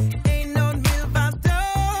 אין עוד מלבדו, אין עוד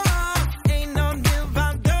מלבדו, אין עוד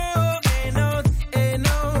מלבדו, אין עוד, אין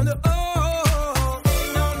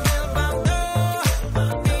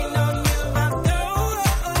עוד, אין עוד מלבדו, אין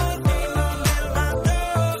עוד מלבדו,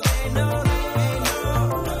 אין עוד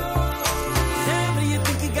מלבדו, Family, you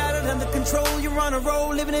think you got it under control, you're on a roll,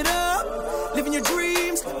 living it up, living your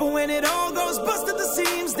dreams. But when it all goes bust at the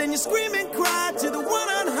seams, then you scream and cry to the one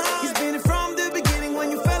on high. He's been it from the beginning when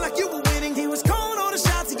you felt like you were winning. He was calling all the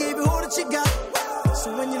shots, he gave you all that you got. So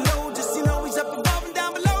when you're low, just you know he's up above and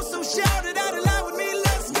down below. So shout it out aloud with me,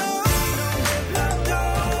 let's go.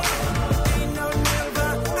 Ain't no milva,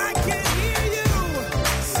 I can hear you.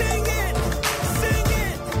 Sing it, sing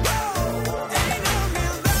it. Ain't no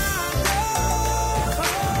milva,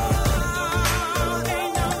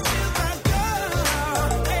 ain't no milva,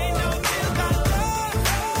 ain't no milva.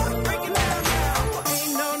 Break it down now.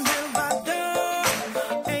 Ain't no milva,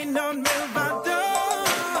 ain't no milva,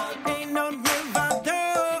 ain't no milva,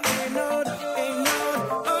 ain't no, ain't no,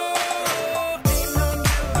 oh, ain't no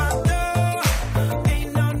milva,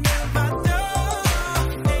 ain't no milva,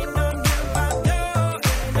 ain't no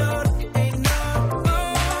milva, ain't no, oh.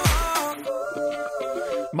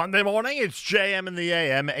 Monday morning, it's JM in the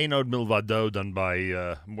AM. Einod Milvado, done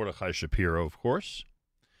by Mordechai Shapiro, of course.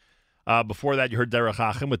 Before that, you heard Derech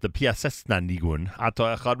Achim with the Piasesna Nigun.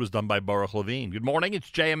 Ato Echad was done by Baruch Levine. Good morning, it's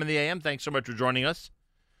JM in the AM. Thanks so much for joining us.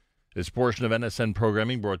 This portion of NSN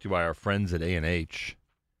programming brought to you by our friends at A&H.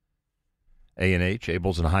 A&H,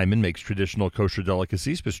 Abels and Hyman, makes traditional kosher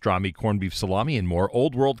delicacies, pastrami, corned beef salami, and more.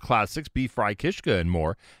 Old world classics, beef fry, kishka, and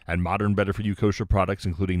more. And modern, better-for-you kosher products,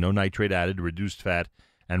 including no nitrate added, reduced fat,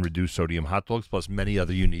 and reduced sodium hot dogs, plus many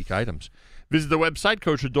other unique items. Visit the website,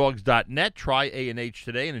 kosherdogs.net. Try A&H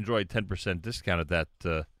today and enjoy a 10% discount at that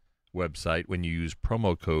website when you use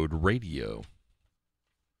promo code RADIO.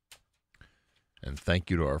 And thank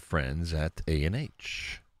you to our friends at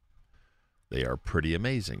A&H. They are pretty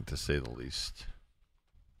amazing, to say the least.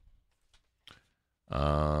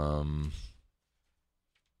 Yeah,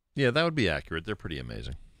 that would be accurate. They're pretty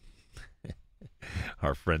amazing.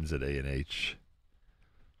 Our friends at A&H.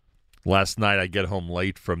 Last night I get home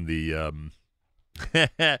late from the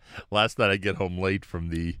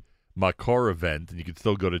Makor event, and you can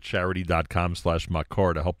still go to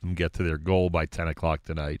charity.com/Makor to help them get to their goal by 10 o'clock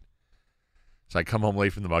tonight. So I come home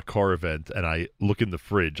late from the Makor event, and I look in the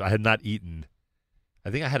fridge. I had not eaten. I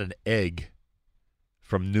think I had an egg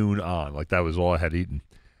from noon on. Like, that was all I had eaten.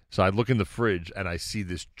 So I look in the fridge, and I see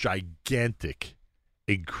this gigantic,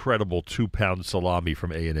 incredible 2-pound salami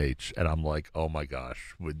from A&H. And I'm like, oh, my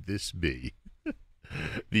gosh, would this be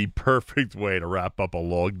the perfect way to wrap up a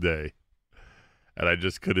long day? And I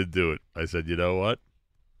just couldn't do it. I said, you know what?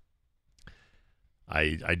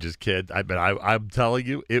 I just can't. I'm telling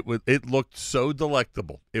you, it looked so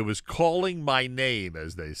delectable. It was calling my name,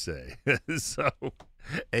 as they say. So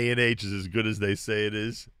A&H is as good as they say it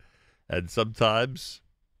is. And sometimes,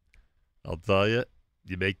 I'll tell you,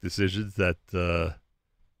 you make decisions that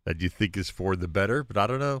you think is for the better. But I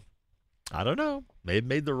don't know. May have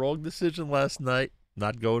made the wrong decision last night.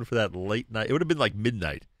 Not going for that late night. It would have been like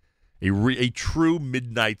midnight, a true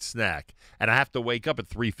midnight snack. And I have to wake up at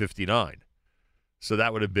 3:59. So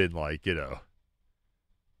that would have been like, I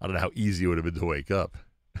don't know how easy it would have been to wake up.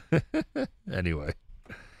 Anyway.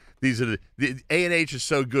 These are the A&H is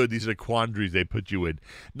so good. These are the quandaries they put you in.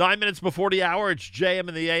 9 minutes before the hour, it's JM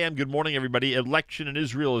in the AM. Good morning, everybody. Election in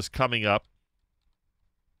Israel is coming up.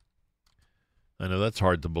 I know that's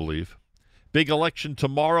hard to believe. Big election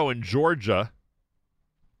tomorrow in Georgia.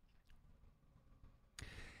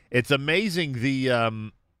 It's amazing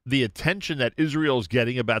the attention that Israel's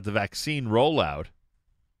getting about the vaccine rollout.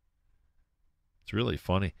 It's really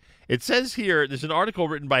funny. It says here, there's an article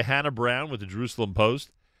written by Hannah Brown with the Jerusalem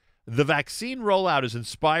Post. The vaccine rollout is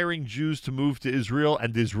inspiring Jews to move to Israel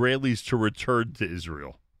and Israelis to return to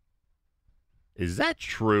Israel. Is that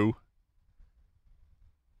true?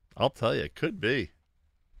 I'll tell you, it could be.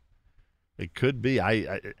 It could be.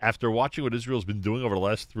 I after watching what Israel's been doing over the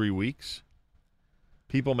last 3 weeks,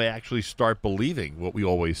 people may actually start believing what we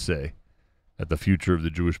always say, that the future of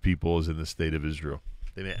the Jewish people is in the state of Israel.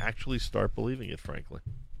 They may actually start believing it, frankly.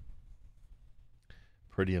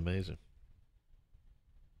 Pretty amazing.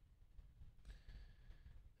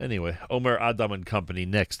 Anyway, Omer Adam and Company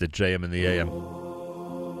next at JM in the AM.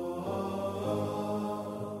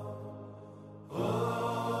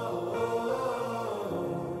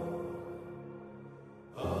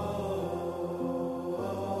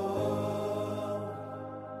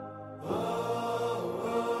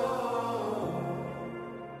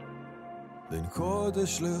 בין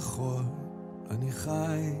קודש לחול אני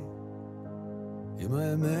חי עם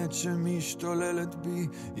האמת שמשתוללת בי,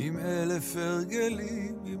 עם אלף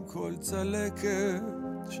הרגלים, עם כל צלקת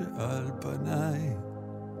שעל פניי.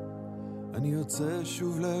 אני יוצא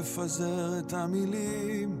שוב לפזר את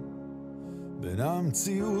המילים, בין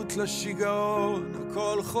המציאות לשיגעון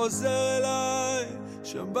הכל חוזר אליי,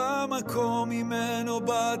 שם במקום ממנו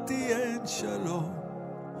באתי אין שלום,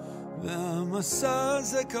 והמסע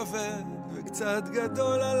הזה כבד וקצת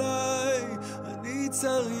גדול עליי, אני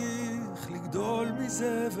צריך לגדול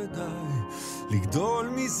מזה ודי, לגדול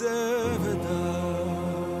מזה ודי.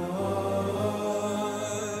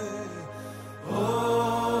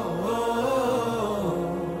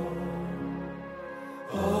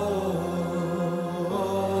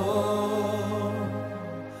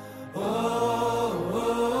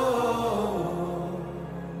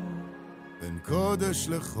 בין קודש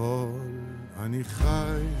לחול אני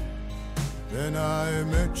חי, בין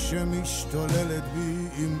האמת שמשתוללת בי,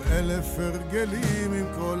 עם אלף הרגלים, עם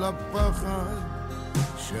כל הפחד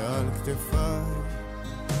שעל כתפיי.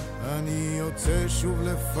 אני יוצא שוב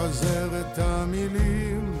לפזר את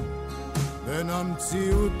המילים, בין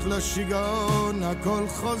המציאות לשיגעון הכל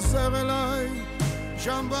חוזר אליי,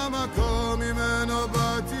 שם במקום ממנו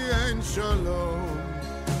באתי אין שלום,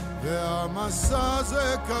 והמסע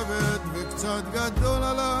הזה כבד וקצת גדול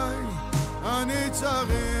עליי, אני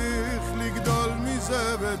צריך לגדול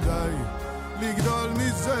מזה ודי, לגדול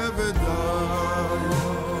מזה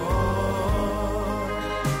ודי.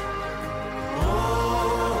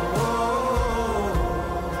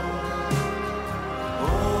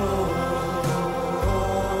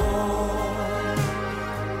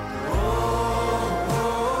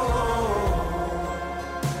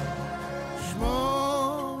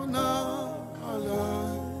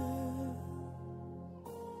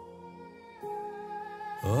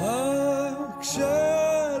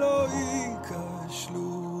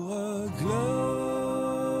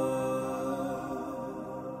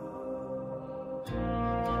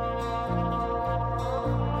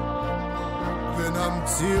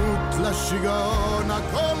 המציאות לשיגעון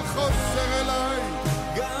הכל חוזר אליי,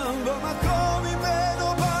 גם במקום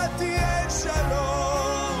ממנו באתי אין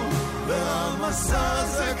שלום, והמסע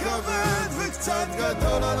הזה כבד וקצת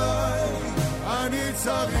גדול עליי, אני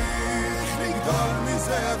צריך לגדול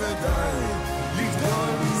מזה ודי, לגדול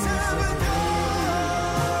מזה ודי.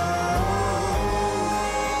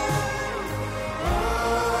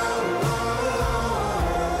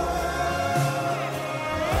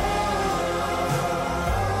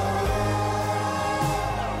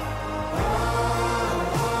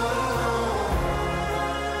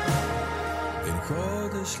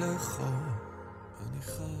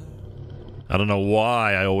 I don't know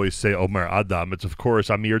why I always say Omer Adam. It's, of course,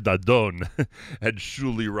 Amir Dadon and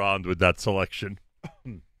Shuli Rand with that selection.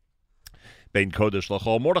 Bein Kodesh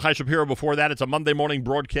L'chol. Mordechai Shapiro before that. It's a Monday morning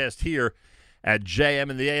broadcast here at JM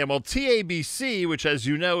in the AM. Well, TABC, which, as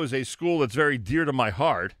you know, is a school that's very dear to my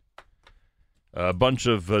heart. A bunch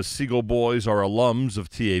of Siegel boys are alums of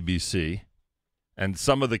TABC. And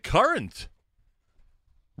some of the current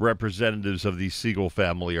representatives of the Siegel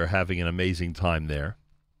family are having an amazing time there.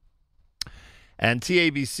 And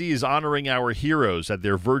TABC is honoring our heroes at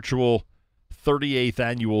their virtual 38th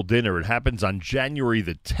annual dinner. It happens on January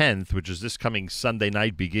the 10th, which is this coming Sunday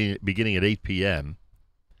night, beginning at 8 p.m.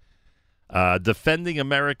 Defending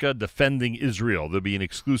America, Defending Israel. There'll be an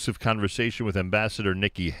exclusive conversation with Ambassador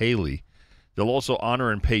Nikki Haley. They'll also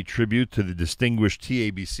honor and pay tribute to the distinguished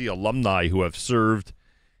TABC alumni who have served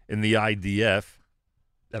in the IDF,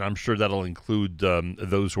 and I'm sure that'll include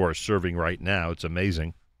those who are serving right now. It's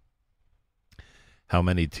amazing how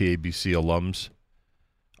many TABC alums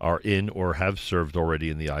are in or have served already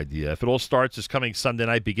in the IDF. It all starts this coming Sunday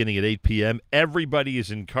night beginning at 8 p.m. Everybody is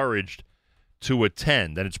encouraged to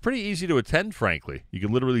attend, and it's pretty easy to attend, frankly. You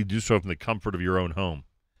can literally do so from the comfort of your own home.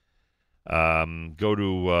 Go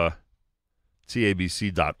to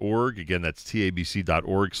tabc.org. Again, that's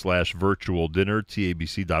tabc.org/virtual dinner,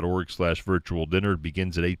 tabc.org/virtual dinner. It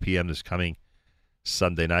begins at 8 p.m. this coming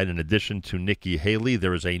Sunday night. In addition to Nikki Haley,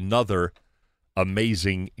 there is another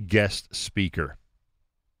amazing guest speaker.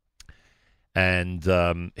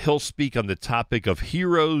 And he'll speak on the topic of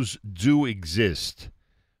Heroes Do Exist.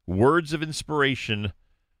 Words of inspiration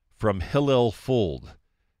from Hillel Fuld.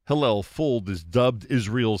 Hillel Fuld is dubbed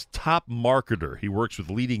Israel's top marketer. He works with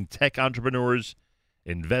leading tech entrepreneurs,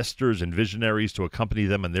 investors, and visionaries to accompany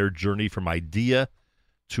them on their journey from idea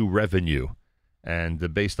to revenue.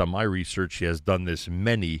 And based on my research, he has done this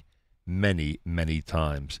many, many, many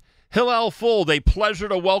times. Hillel Fuld, a pleasure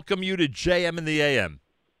to welcome you to JM in the AM.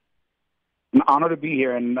 An honor to be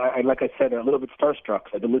here, and like I said, a little bit starstruck.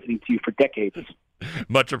 I've been listening to you for decades.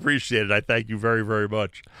 Much appreciated. I thank you very, very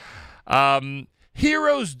much.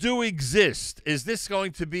 Heroes do exist. Is this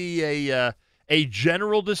going to be a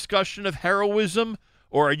general discussion of heroism,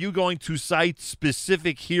 or are you going to cite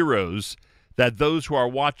specific heroes that those who are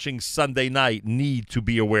watching Sunday night need to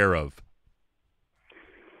be aware of?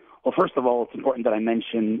 Well, first of all, it's important that I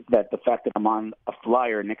mention that the fact that I'm on a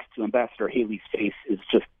flyer next to Ambassador Haley's face is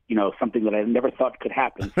just, something that I never thought could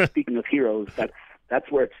happen. Speaking of heroes,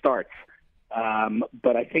 that's where it starts.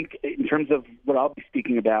 But I think in terms of what I'll be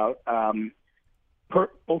speaking about,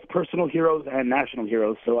 both personal heroes and national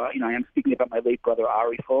heroes. So, I am speaking about my late brother,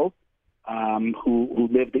 Ari Fuld, who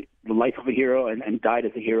lived the life of a hero and died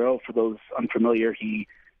as a hero. For those unfamiliar, he,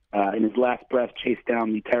 in his last breath, chased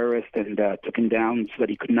down the terrorist and took him down so that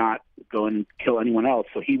he could not go and kill anyone else.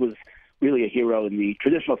 So he was really a hero in the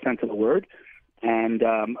traditional sense of the word. And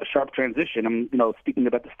a sharp transition. I'm, speaking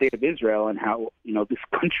about the state of Israel and how, this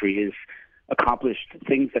country has accomplished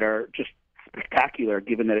things that are just spectacular,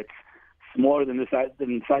 given that it's smaller than the size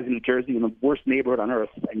of New Jersey, in the worst neighborhood on earth.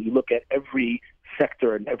 And you look at every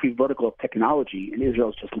sector and every vertical of technology, and Israel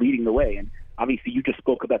is just leading the way. And obviously, you just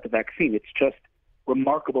spoke about the vaccine. It's just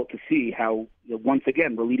remarkable to see how, once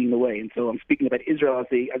again, we're leading the way. And so I'm speaking about Israel as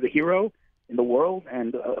a hero in the world,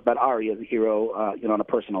 and about Ari as a hero, on a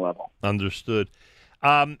personal level. Understood.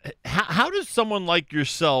 How does someone like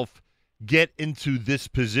yourself get into this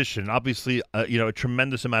position? Obviously, a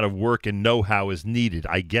tremendous amount of work and know-how is needed.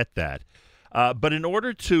 I get that. But in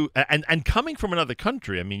order to, and coming from another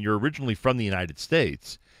country, I mean, you're originally from the United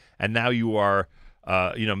States, and now you are,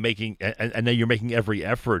 making, and now you're making every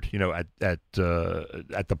effort, at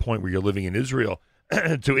the point where you're living in Israel,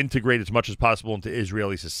 to integrate as much as possible into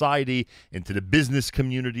Israeli society, into the business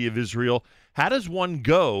community of Israel. How does one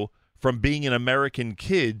go from being an American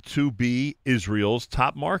kid to be Israel's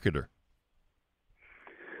top marketer?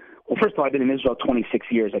 Well, first of all, I've been in Israel 26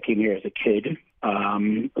 years. I came here as a kid.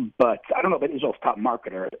 But I don't know about Israel's top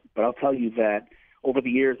marketer, but I'll tell you that over the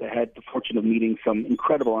years I had the fortune of meeting some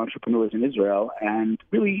incredible entrepreneurs in Israel, and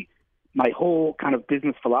really my whole kind of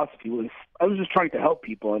business philosophy was I was just trying to help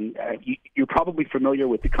people. And you're probably familiar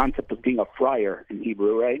with the concept of being a friar in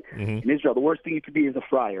Hebrew, right? Mm-hmm. In Israel, the worst thing you could be is a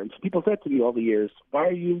friar. And so people said to me all the years, why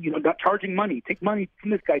are you, not charging money? Take money from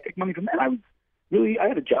this guy, take money from that. And I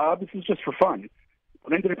had a job. This was just for fun.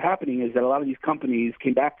 What ended up happening is that a lot of these companies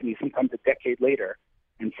came back to me sometimes a decade later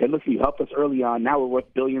and said, listen, you helped us early on. Now we're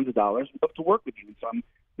worth billions of dollars. We'd love to work with you. And so I'm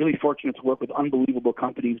really fortunate to work with unbelievable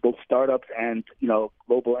companies, both startups and,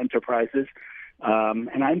 global enterprises.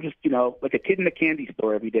 And I'm just, like a kid in a candy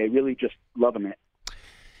store every day, really just loving it.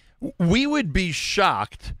 We would be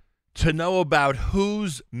shocked to know about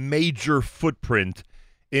whose major footprint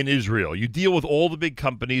in Israel. You deal with all the big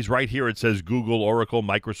companies. Right here it says Google, Oracle,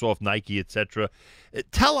 Microsoft, Nike, etc.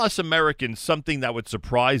 Tell us Americans something that would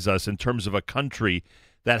surprise us in terms of a country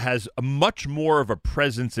that has a much more of a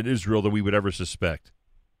presence in Israel than we would ever suspect.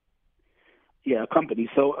 Yeah, a company.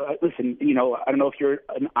 So listen, I don't know if you're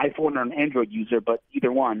an iPhone or an Android user, but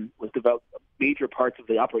either one was developed. Major parts of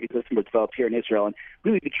the operating system were developed here in Israel. And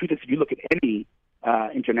really, the truth is, if you look at any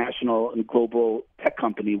international and global tech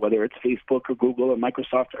company, whether it's Facebook or Google or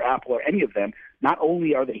Microsoft or Apple or any of them, not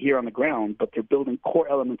only are they here on the ground, but they're building core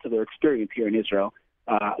elements of their experience here in Israel.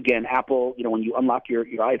 Again, Apple, when you unlock your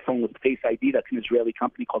iPhone with Face ID, that's an Israeli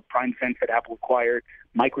company called PrimeSense that Apple acquired.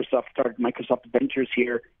 Microsoft started Microsoft Ventures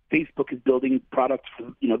here. Facebook is building products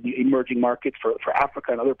for the emerging markets for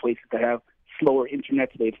Africa and other places that have slower internet.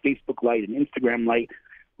 So they have Facebook Lite and Instagram Lite.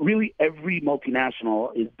 Really, every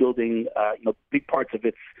multinational is building big parts of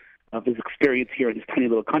its experience here in this tiny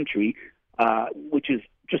little country, which is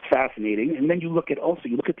just fascinating. And then you look at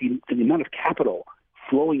the amount of capital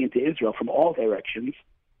flowing into Israel from all directions.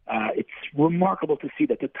 It's remarkable to see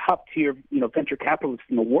that the top tier venture capitalists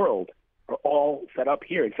in the world are all set up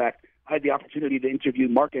here. In fact, I had the opportunity to interview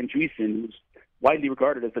Mark Andreessen, who's widely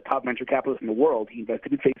regarded as the top venture capitalist in the world. He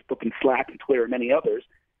invested in Facebook and Slack and Twitter and many others.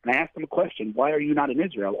 And I asked him a question: why are you not in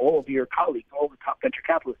Israel? All of your colleagues, all the top venture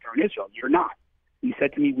capitalists are in Israel. You're not. He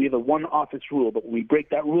said to me, we have a one-office rule, but when we break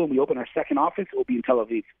that rule and we open our second office, it will be in Tel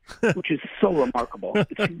Aviv, which is so remarkable.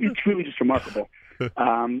 It's really just remarkable.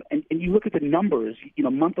 And you look at the numbers,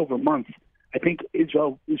 month over month. I think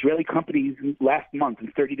Israeli companies last month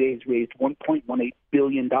in 30 days raised $1.18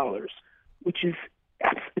 billion, which is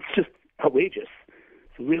it's just outrageous.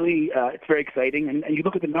 So really, it's very exciting. And you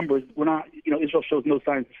look at the numbers, we're not, Israel shows no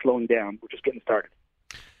signs of slowing down. We're just getting started.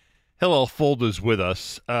 Hillel Folda's with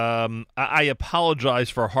us. I apologize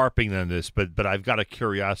for harping on this, but I've got a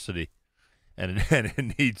curiosity, and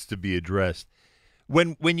it needs to be addressed.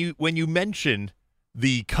 When you mention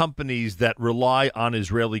the companies that rely on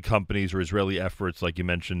Israeli companies or Israeli efforts, like you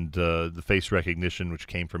mentioned, the face recognition, which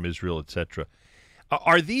came from Israel, etc.,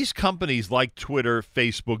 are these companies like Twitter,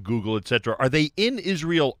 Facebook, Google, etc., are they in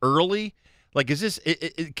Israel early? Like, is this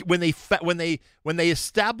when they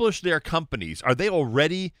establish their companies, are they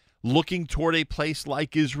already looking toward a place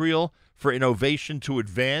like Israel for innovation to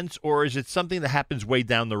advance, or is it something that happens way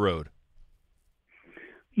down the road?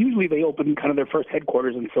 Usually they open kind of their first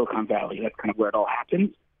headquarters in Silicon Valley. That's kind of where it all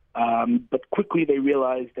happens. But quickly they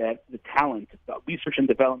realize that the talent, the research and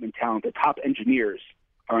development talent, the top engineers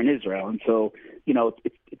are in Israel. And so,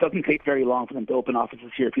 it doesn't take very long for them to open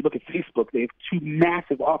offices here. If you look at Facebook, they have two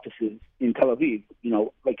massive offices in Tel Aviv.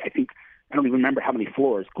 I don't even remember how many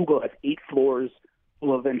floors. Google has 8 floors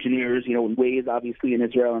full of engineers, and Waze obviously in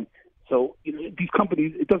Israel. And so, these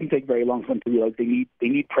companies, it doesn't take very long for them to realize they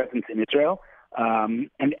need presence in Israel. And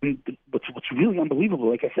what's really unbelievable,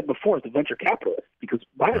 like I said before, is the venture capitalists. Because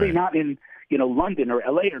why are they not in, London or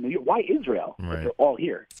LA or New York? Why Israel? Right. They're all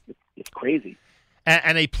here. It's crazy.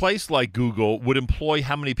 And a place like Google would employ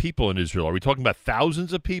how many people in Israel? Are we talking about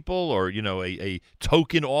thousands of people, or a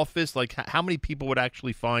token office? Like, how many people would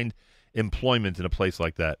actually find employment in a place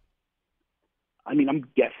like that? I mean, I'm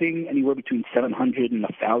guessing anywhere between 700 and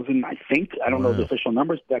 1,000, I think. I don't know the official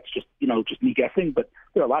numbers. That's just, just me guessing. But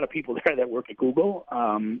there are a lot of people there that work at Google.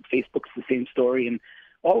 Facebook's the same story. And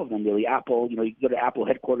all of them, really. Apple, you go to Apple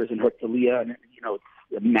headquarters in Herzliya, and, it's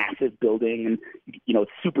a massive building. And,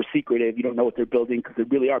 it's super secretive. You don't know what they're building because they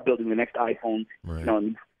really are building the next iPhone. Right.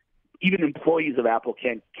 And even employees of Apple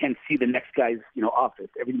can't see the next guy's, office.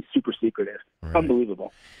 Everything's super secretive. Right.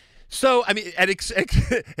 Unbelievable. So, I mean, and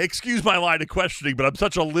excuse my line of questioning, but I'm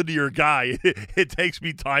such a linear guy, it takes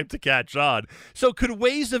me time to catch on. So could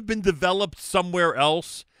Waze have been developed somewhere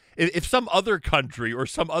else? If some other country or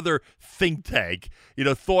some other think tank,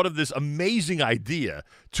 thought of this amazing idea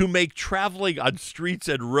to make traveling on streets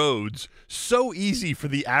and roads so easy for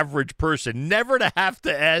the average person, never to have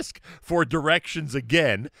to ask for directions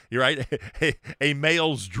again, right? A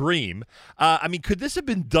male's dream. I mean, could this have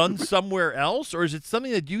been done somewhere else, or is it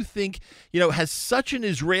something that you think, has such an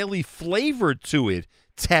Israeli flavor to it,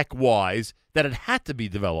 tech-wise, that it had to be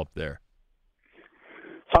developed there?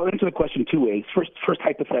 So I'll answer the question two ways. First,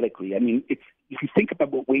 hypothetically, I mean, if you think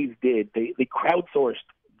about what Waze did, they crowdsourced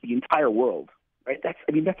the entire world, right? That's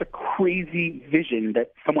a crazy vision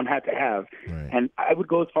that someone had to have. Right. And I would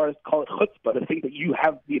go as far as to call it chutzpah, to think that you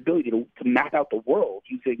have the ability to map out the world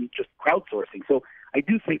using just crowdsourcing. So I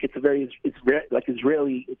do think it's a very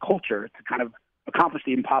Israeli culture to kind of accomplish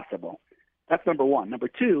the impossible. That's number one. Number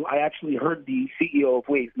two, I actually heard the CEO of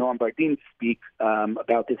Waze, Noam Bardin, speak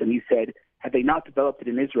about this, and he said, had they not developed it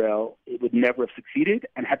in Israel, it would never have succeeded.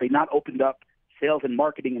 And had they not opened up sales and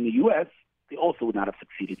marketing in the U.S., they also would not have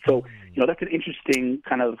succeeded. So, that's an interesting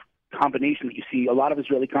kind of combination that you see. A lot of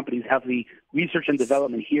Israeli companies have the research and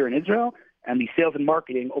development here in Israel and the sales and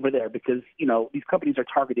marketing over there because, these companies are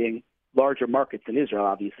targeting larger markets than Israel,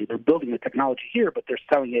 obviously. They're building the technology here, but they're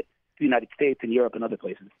selling it to the United States and Europe and other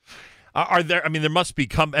places. Are there? I mean, there must be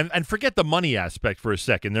and forget the money aspect for a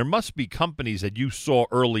second. There must be companies that you saw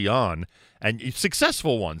early on, and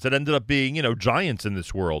successful ones that ended up being, giants in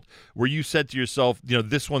this world, where you said to yourself,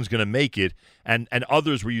 this one's going to make it, and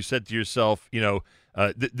others where you said to yourself,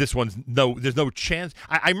 this one's there's no chance.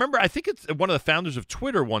 I remember, I think it's one of the founders of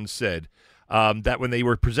Twitter once said that when they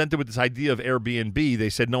were presented with this idea of Airbnb, they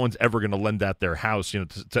said no one's ever going to lend out their house,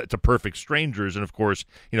 to perfect strangers. And of course,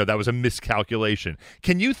 that was a miscalculation.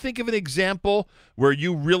 Can you think of an example where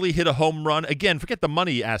you really hit a home run? Again, forget the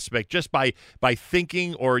money aspect, just by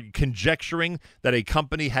thinking or conjecturing that a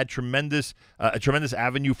company had a tremendous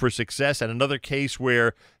avenue for success, and another case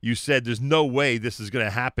where you said there's no way this is going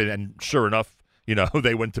to happen, and sure enough,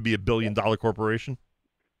 they went to be $1 billion corporation.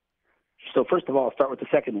 So first of all, I'll start with the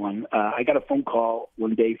second one. I got a phone call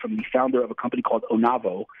one day from the founder of a company called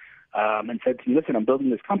Onavo and said to me, listen, I'm building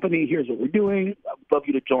this company. Here's what we're doing. I would love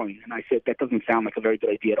you to join. And I said, that doesn't sound like a very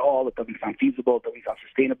good idea at all. It doesn't sound feasible. It doesn't sound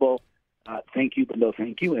sustainable. Thank you, but no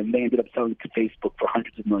thank you. And they ended up selling it to Facebook for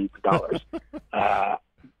hundreds of millions of dollars.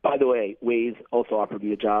 By the way, Waze also offered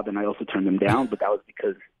me a job, and I also turned them down, but that was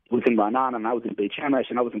because it was in Ra'anana, and I was in Beit Shemesh,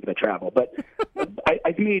 and I wasn't going to travel. But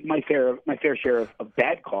I've made my fair share of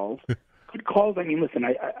bad calls. Good calls. I mean, listen,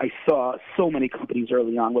 I saw so many companies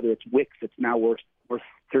early on, whether it's Wix, it's now worth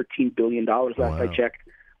 $13 billion last I checked.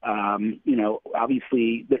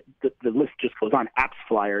 Obviously the list just goes on.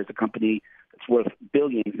 AppsFlyer is a company that's worth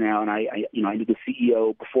billions now, and I knew the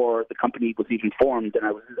CEO before the company was even formed, and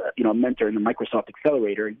I was a mentor in the Microsoft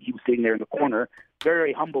Accelerator, and he was sitting there in the corner,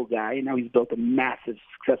 very humble guy, and now he's built a massive,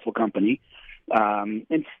 successful company.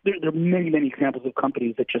 And there are many, many examples of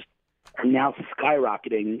companies that just are now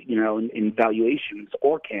skyrocketing, in valuations.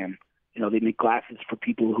 Orcam, they make glasses for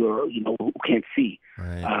people who are, who can't see.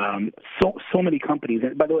 Right. So many companies.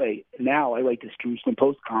 And by the way, now I write this Jerusalem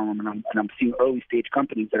Post column, and I'm seeing early stage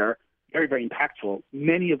companies that are very, very impactful.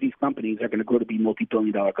 Many of these companies are going to grow to be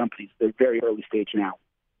multi-billion-dollar companies. They're very early stage now.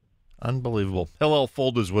 Unbelievable. Hillel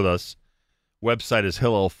Fuld is with us. Website is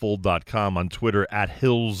hillelfuld.com. On Twitter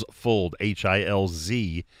 @HillsFuld,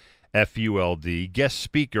 HILZFULD. Guest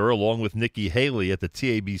speaker along with Nikki Haley at the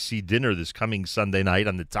TABC dinner this coming Sunday night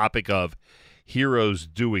on the topic of Heroes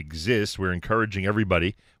Do Exist. We're encouraging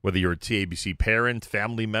everybody, whether you're a TABC parent,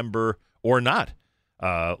 family member, or not,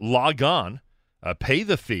 log on, pay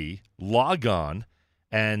the fee, log on,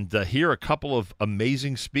 and hear a couple of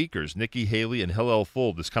amazing speakers, Nikki Haley and Hillel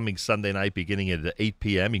Fuld, this coming Sunday night beginning at 8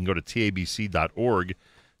 p.m. You can go to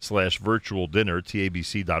tabc.org/virtual dinner,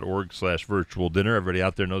 tabc.org/virtual dinner. Everybody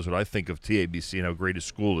out there knows what I think of TABC and how great a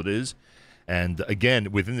school it is. And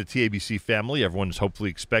again, within the TABC family, everyone's hopefully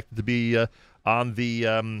expected to be on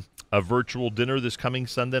the a virtual dinner this coming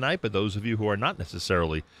Sunday night. But those of you who are not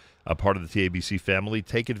necessarily a part of the TABC family,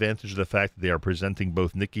 take advantage of the fact that they are presenting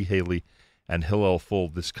both Nikki Haley and Hillel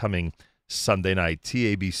Fuld this coming Sunday night.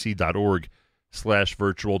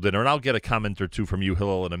 tabc.org/virtual dinner. And I'll get a comment or two from you,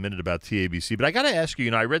 Hillel, in a minute about TABC. But I got to ask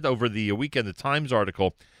you, I read over the weekend the Times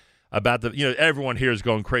article about everyone here is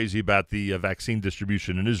going crazy about the vaccine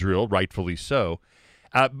distribution in Israel, rightfully so.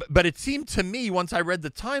 But it seemed to me, once I read the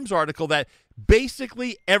Times article, that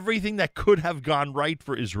basically everything that could have gone right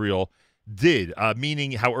for Israel did,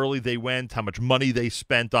 meaning how early they went, how much money they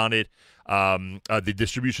spent on it, the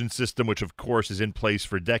distribution system, which of course is in place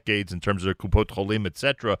for decades in terms of Kupot Cholim,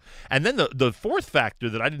 etc. And then the fourth factor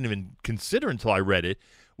that I didn't even consider until I read it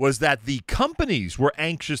was that the companies were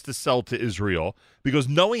anxious to sell to Israel because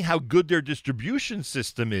knowing how good their distribution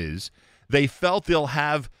system is, they felt they'll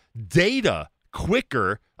have data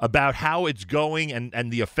quicker about how it's going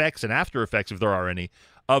and the effects and after effects, if there are any,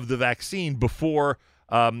 of the vaccine before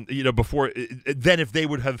if they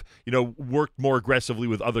would have, worked more aggressively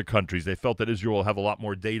with other countries. They felt that Israel will have a lot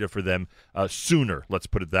more data for them sooner, let's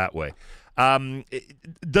put it that way.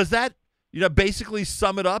 Does that, basically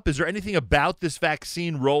sum it up? Is there anything about this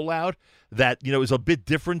vaccine rollout that, is a bit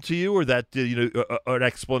different to you, or that, an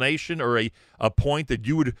explanation or a point that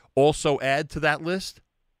you would also add to that list?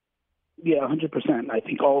 Yeah, 100%. I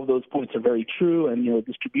think all of those points are very true, and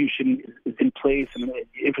distribution is in place, and the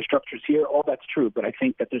infrastructure is here. All that's true, but I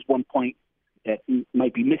think that there's one point that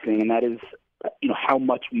might be missing, and that is, how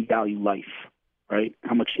much we value life, right?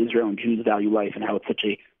 How much Israel and Jews value life, and how it's such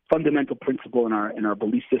a fundamental principle in our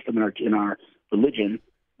belief system, in our religion.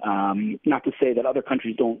 Not to say that other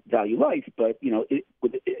countries don't value life, but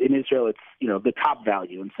in Israel, it's the top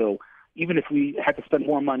value, and so. Even if we had to spend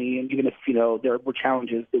more money, and even if there were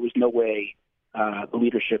challenges, there was no way the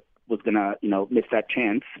leadership was going to miss that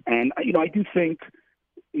chance. And I do think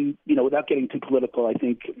without getting too political, I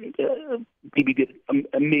think Bibi did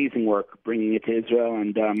amazing work bringing it to Israel.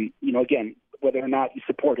 And, again, whether or not you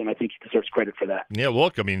support him, I think he deserves credit for that. Yeah,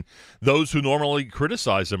 look, I mean, those who normally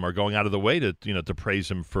criticize him are going out of the way to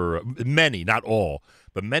praise him for many, not all,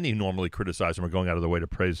 but many who normally criticize him are going out of the way to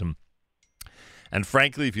praise him. And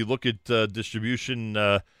frankly, if you look at distribution,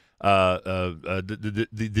 the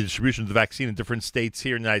distribution of the vaccine in different states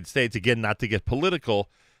here in the United States, again, not to get political,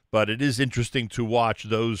 but it is interesting to watch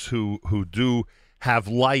those who do have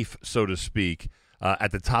life, so to speak,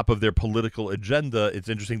 at the top of their political agenda. It's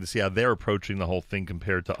interesting to see how they're approaching the whole thing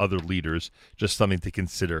compared to other leaders. Just something to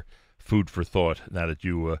consider, food for thought. Now that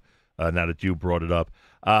you brought it up.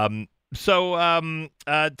 So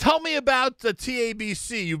tell me about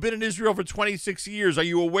TABC. You've been in Israel for 26 years. Are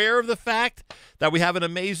you aware of the fact that we have an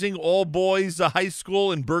amazing all-boys high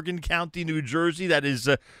school in Bergen County, New Jersey, that is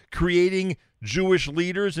creating Jewish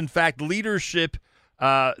leaders? In fact, leadership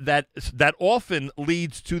that often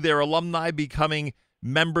leads to their alumni becoming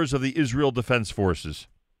members of the Israel Defense Forces.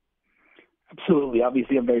 Absolutely.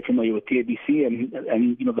 Obviously, I'm very familiar with TABC, and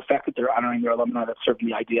the fact that they're honoring their alumni that served in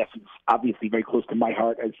the IDF is obviously very close to my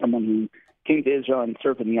heart as someone who came to Israel and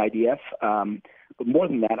served in the IDF. But more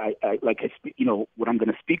than that, what I'm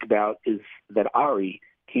going to speak about is that Ari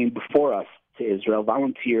came before us to Israel,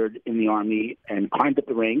 volunteered in the army, and climbed up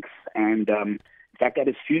the ranks. And in fact, at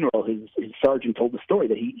his funeral, his sergeant told the story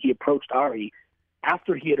that he approached Ari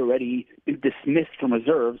after he had already been dismissed from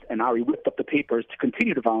reserves, and Ari whipped up the papers to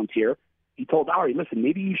continue to volunteer. He told Ari, listen,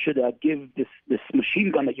 maybe you should give this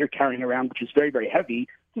machine gun that you're carrying around, which is very, very heavy,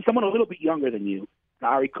 to someone a little bit younger than you. And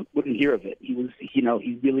Ari wouldn't hear of it. He was, he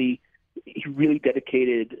really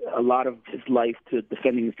dedicated a lot of his life to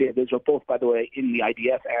defending the state of Israel, both, by the way, in the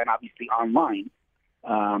IDF and obviously online.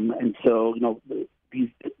 And so,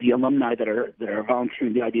 the alumni that are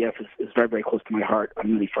volunteering in the IDF is very, very close to my heart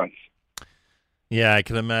on many fronts. Yeah, I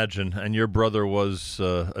can imagine. And your brother was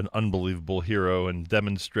an unbelievable hero and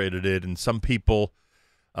demonstrated it. And some people,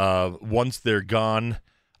 once they're gone,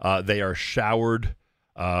 they are showered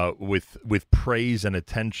with praise and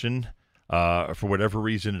attention. For whatever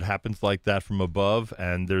reason, it happens like that from above.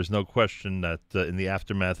 And there's no question that in the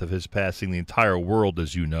aftermath of his passing, the entire world,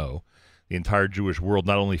 as you know, the entire Jewish world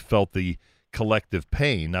not only felt the collective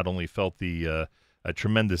pain, not only felt the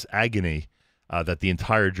tremendous agony, that the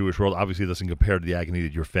entire Jewish world obviously doesn't compare to the agony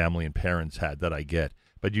that your family and parents had, that I get.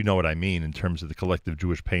 But you know what I mean in terms of the collective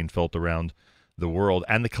Jewish pain felt around the world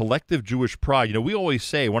and the collective Jewish pride. We always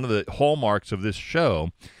say one of the hallmarks of this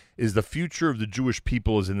show is the future of the Jewish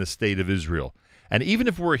people is in the state of Israel. And even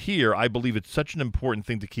if we're here, I believe it's such an important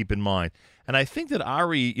thing to keep in mind. And I think that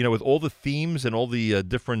Ari, with all the themes and all the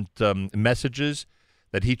different messages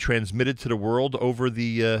that he transmitted to the world over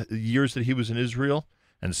the years that he was in Israel,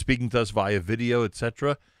 and speaking to us via video,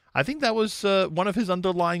 etc., I think that was one of his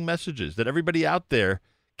underlying messages, that everybody out there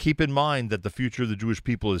keep in mind that the future of the Jewish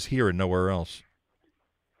people is here and nowhere else.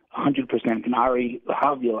 100%. And Ari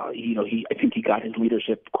Havil, I think he got his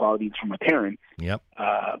leadership qualities from a parent. Yep.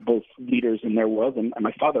 Both leaders in their world. And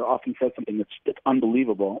my father often says something that's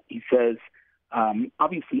unbelievable. He says,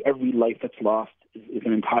 obviously every life that's lost is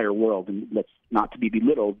an entire world, and that's not to be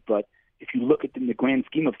belittled, but if you look at it in the grand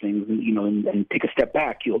scheme of things, and take a step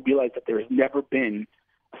back, you'll realize that there has never been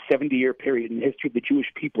a 70-year period in the history of the Jewish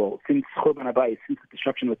people since Churban HaBayit, since the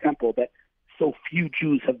destruction of the temple, that so few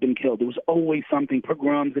Jews have been killed. There was always something,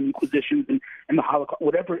 pogroms and inquisitions and the Holocaust,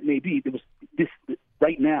 whatever it may be. There was this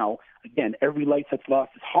right now. Again, every life that's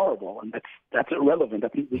lost is horrible, and that's irrelevant. I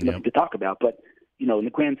think there's nothing to talk about. But in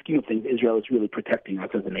the grand scheme of things, Israel is really protecting us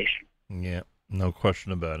as a nation. Yeah, no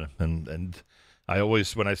question about it. And I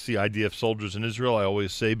always, when I see IDF soldiers in Israel, I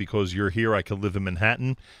always say, because you're here, I could live in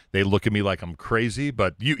Manhattan. They look at me like I'm crazy,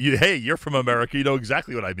 but hey, you're from America, you know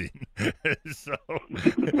exactly what I mean. So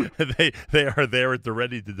they are there at the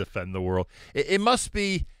ready to defend the world. It must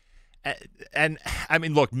be, and I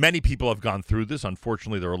mean, look, many people have gone through this.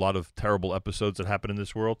 Unfortunately, there are a lot of terrible episodes that happen in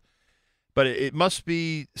this world, but it must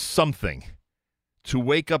be something to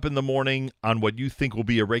wake up in the morning on what you think will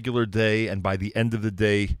be a regular day, and by the end of the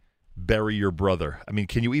day, bury your brother. I mean,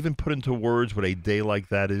 can you even put into words what a day like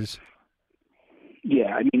that is?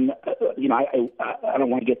 Yeah, I mean, I don't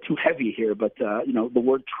want to get too heavy here, but the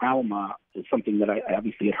word trauma is something that I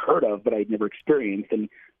obviously had heard of, but I'd never experienced. And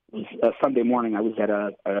it was Sunday morning. I was at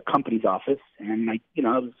a company's office, and I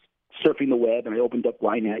was surfing the web, and I opened up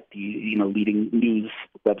Ynet, the leading news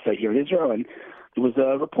website here in Israel, and there was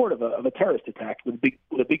a report of a terrorist attack with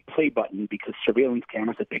a big play button because surveillance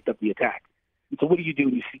cameras had picked up the attack. And so what do?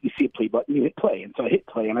 You see a play button, you hit play. And so I hit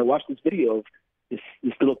play, and I watched this video of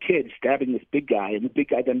this little kid stabbing this big guy, and the big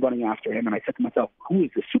guy then running after him. And I said to myself, who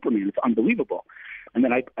is this Superman? It's unbelievable. And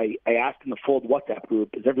then I asked in the Fold WhatsApp group,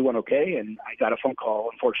 is everyone okay? And I got a phone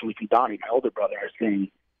call, unfortunately, from Donnie, my older brother,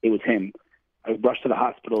 saying it was him. I rushed to the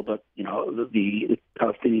hospital, but, the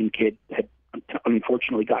Palestinian kid had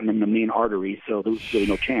unfortunately gotten in the main artery, so there was really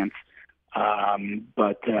no chance. That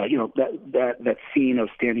scene of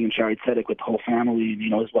standing in Shari Tzedek with the whole family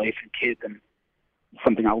and, his wife and kids, and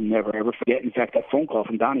something I'll never, ever forget. In fact, that phone call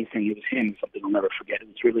from Donnie saying it was him, something I'll never forget. It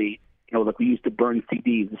was really, like we used to burn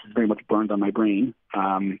CDs. This is very much burned on my brain.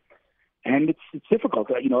 And it's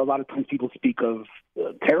difficult. A lot of times people speak of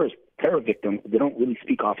terror victims. They don't really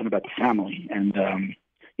speak often about the family. And,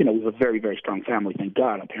 we have a very, very strong family, thank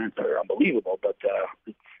God. Our parents are unbelievable, but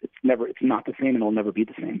it's not the same, and it'll never be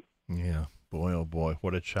the same. Yeah, boy, oh boy,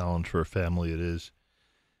 what a challenge for a family it is.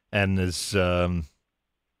 And as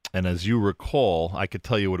you recall, I could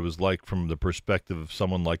tell you what it was like from the perspective of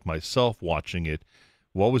someone like myself watching it.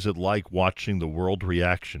 What was it like watching the world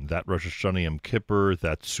reaction? That Rosh Hashanah Yom Kippur,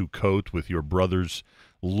 that Sukkot with your brother's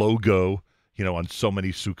logo, on so many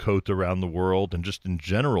Sukkot around the world, and just in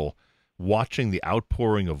general, watching the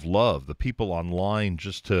outpouring of love, the people online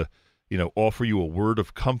just to, offer you a word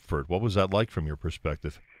of comfort. What was that like from your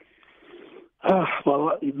perspective?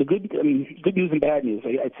 The good news and bad news.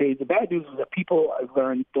 I'd say the bad news is that people, I've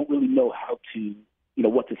learned, don't really know how to,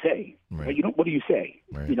 what to say. Right. What do you say?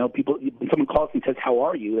 Right. People, when someone calls and says, "How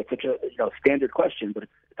are you?" It's such a standard question, but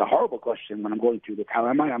it's a horrible question when I'm going through this. How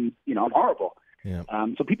am I? I'm horrible. Yeah.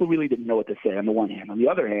 So people really didn't know what to say on the one hand. On the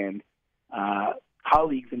other hand,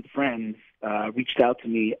 colleagues and friends reached out to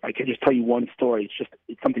me. I can just tell you one story.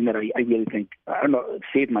 It's something that I really think, it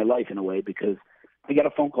saved my life in a way, because I got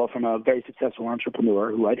a phone call from a very successful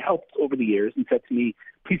entrepreneur who I'd helped over the years, and said to me,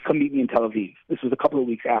 "Please come meet me in Tel Aviv." This was a couple of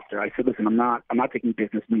weeks after. I said, "Listen, I'm not taking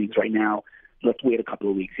business meetings right now. Let's wait a couple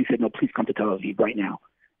of weeks." He said, "No, please come to Tel Aviv right now."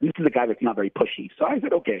 And this is a guy that's not very pushy. So I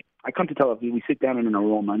said, "Okay." I come to Tel Aviv. We sit down in an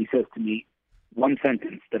aroma, and he says to me one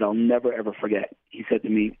sentence that I'll never, ever forget. He said to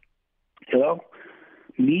me, "Hillel,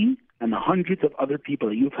 me and the hundreds of other people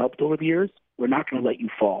that you've helped over the years, we're not going to let you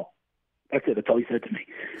fall." That's it. That's all he said to me.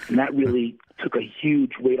 And that really took a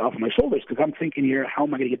huge weight off of my shoulders, because I'm thinking here, how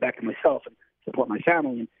am I going to get back to myself and support my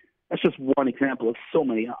family? And that's just one example of so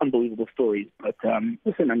many unbelievable stories. But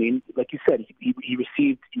listen, like you said, he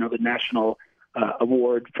received, the national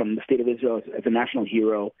award from the State of Israel as a national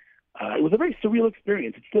hero. It was a very surreal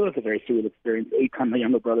experience. It still is a very surreal experience. Eitan, my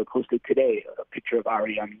younger brother, posted today a picture of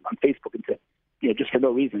Ari on Facebook and said, just for no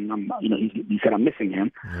reason, he said, "I'm missing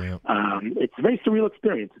him." Yeah. It's a very surreal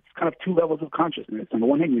experience. It's kind of two levels of consciousness. On the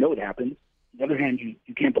one hand, it happens. On the other hand, you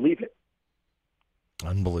can't believe it.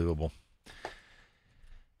 Unbelievable.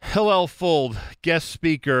 Hillel Fuld, guest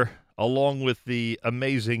speaker, along with the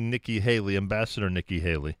amazing Nikki Haley, Ambassador Nikki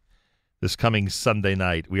Haley, this coming Sunday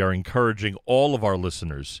night. We are encouraging all of our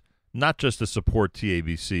listeners not just to support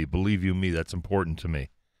TABC. Believe you me, that's important to me.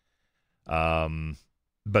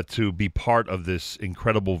 But to be part of this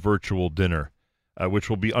incredible virtual dinner, which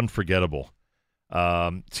will be unforgettable.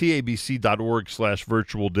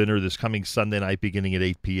 TABC.org/virtual dinner this coming Sunday night beginning at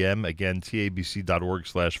 8 p.m. Again,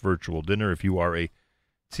 TABC.org/virtual dinner. If you are a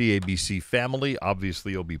TABC family,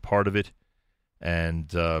 obviously you'll be part of it,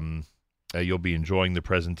 and you'll be enjoying the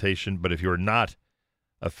presentation. But if you're not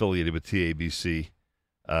affiliated with TABC,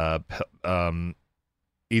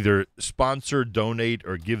 either sponsor, donate,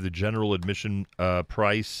 or give the general admission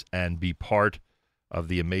price and be part of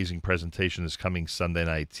the amazing presentation this coming Sunday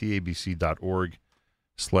night.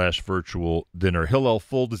 TABC.org/virtual dinner. Hillel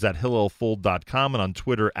Fuld is at HillelFuld.com and on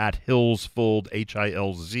Twitter at HillsFuld,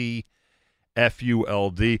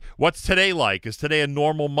 HILZFULD. What's today like? Is today a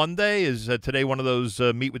normal Monday? Is today one of those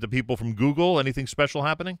meet with the people from Google? Anything special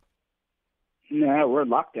happening? No, we're in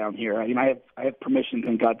lockdown here. I have permission,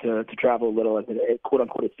 thank God, to travel a little as a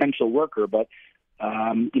quote-unquote essential worker, but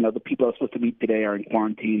the people I'm supposed to meet today are in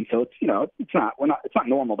quarantine, so it's not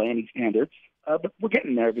normal by any standards. But we're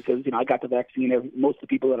getting there because I got the vaccine. Most of the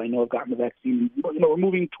people that I know have gotten the vaccine. We're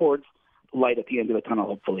moving towards light at the end of the tunnel,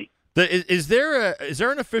 hopefully. Is there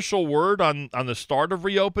an official word on the start of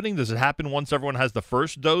reopening? Does it happen once everyone has the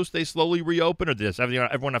first dose, they slowly reopen, or does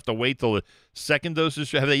everyone have to wait till the second dose is?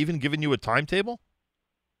 Have they even given you a timetable?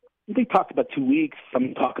 They talked about 2 weeks.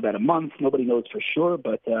 Some talk about a month. Nobody knows for sure.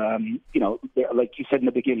 But like you said in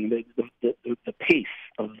the beginning, the pace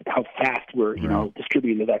of how fast we're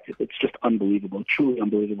distributing the vaccine, it's just unbelievable. Truly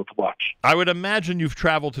unbelievable to watch. I would imagine you've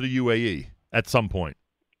traveled to the UAE at some point.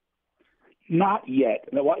 Not yet.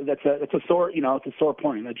 That's a sore, it's a sore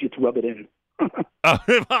point. I just rub it in.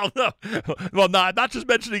 Well, no, I'm not just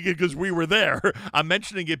mentioning it because we were there. I'm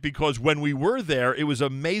mentioning it because when we were there, it was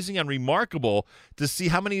amazing and remarkable to see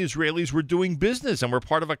how many Israelis were doing business, and we're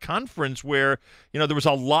part of a conference where, there was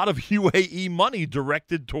a lot of UAE money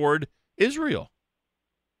directed toward Israel.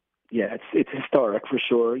 Yeah, it's historic for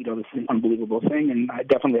sure. This is an unbelievable thing, and I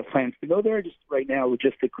definitely have plans to go there. Just right now,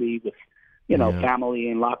 logistically, with family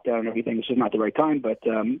and lockdown and everything, it's just not the right time. But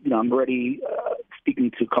I'm already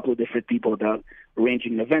speaking to a couple of different people about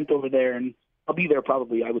arranging an event over there, and I'll be there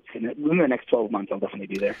probably. I would say in the next 12 months, I'll definitely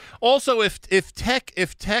be there. Also, if tech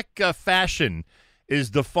fashion is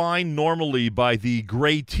defined normally by the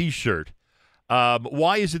gray T-shirt,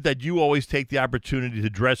 why is it that you always take the opportunity to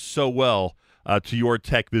dress so well to your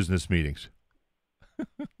tech business meetings?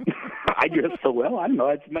 I dress so well. I don't know.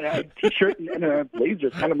 It's my T-shirt and a blazer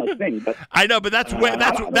is kind of my thing. But I know, but that's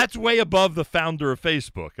way above the founder of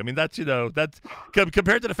Facebook. I mean, that's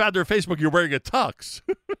compared to the founder of Facebook, you're wearing a tux.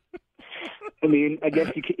 I mean, I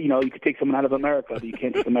guess you could take someone out of America, but you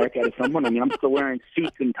can't take America out of someone. I mean, I'm still wearing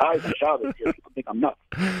suits and ties and Shabbos here. People think I'm nuts.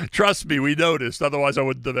 Trust me, we noticed. Otherwise, I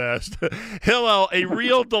wouldn't have asked. Hillel, a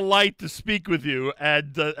real delight to speak with you,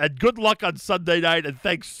 and good luck on Sunday night. And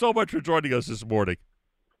thanks so much for joining us this morning.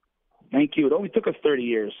 Thank you. It only took us 30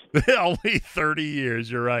 years. Only 30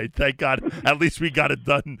 years. You're right. Thank God. At least we got it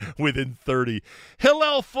done within 30.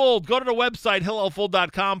 Hillel Fuld. Go to the website,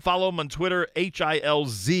 hillelfuld.com. Follow him on Twitter,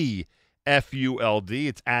 HILZFULD.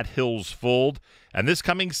 It's at Hills Fuld. And this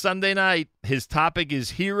coming Sunday night, his topic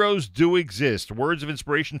is Heroes Do Exist. Words of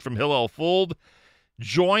inspiration from Hillel Fuld.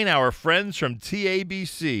 Join our friends from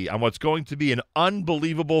TABC on what's going to be an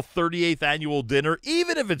unbelievable 38th annual dinner,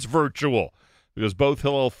 even if it's virtual. Because both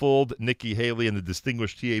Hillel Fuld, Nikki Haley, and the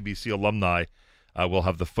distinguished TABC alumni will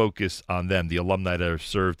have the focus on them, the alumni that are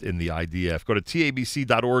served in the IDF. Go to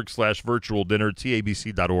tabc.org/virtual dinner,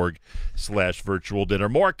 tabc.org/virtual dinner.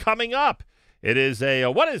 More coming up. It is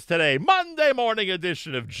what is today? Monday morning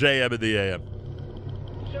edition of JM in the AM.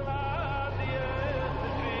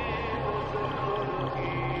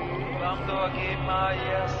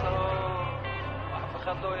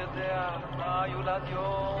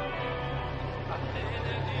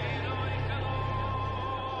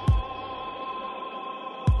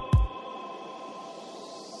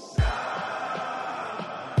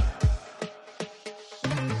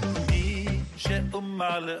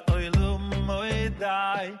 Umar oilum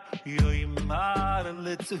moedai yoimar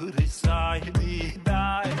leturisai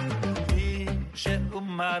dai she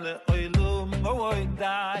umar oilum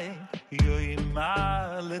moedai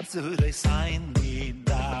yoimar leturisai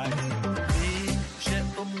dai she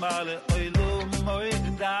umar oilum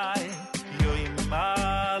moedai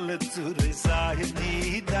yoimar leturisai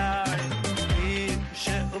dai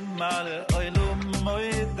she umar oilum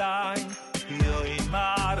moedai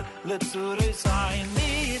Yoimar, let's resign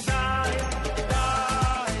me, die,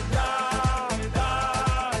 die, die,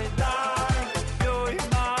 die, die.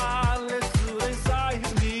 Yoimar, let's resign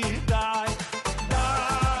me, die,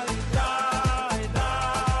 die, die,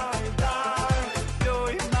 die, die.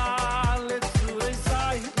 Yoimar, let's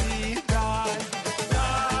resign me, die,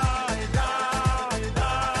 die, die,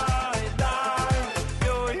 die, die.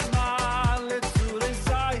 Yoimar, let's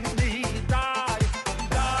resign me, die.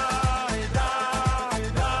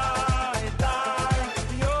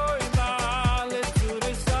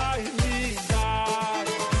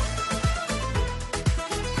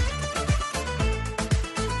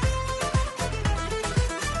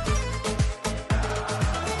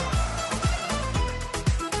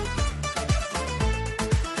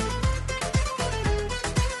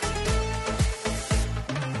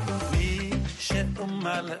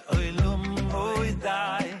 Mal oilum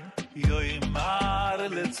moidai yoimar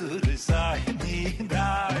leturisai ni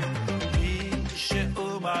dai she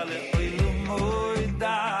umal oilum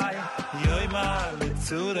moidai yoimar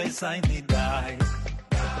leturisai ni dai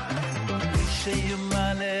she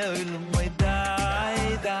umal oilum moidai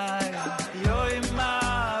dai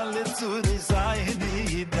yoimar leturisai ni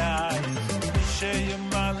dai she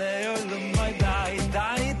umal oilum moidai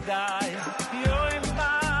dai dai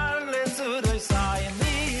yoimar leturisai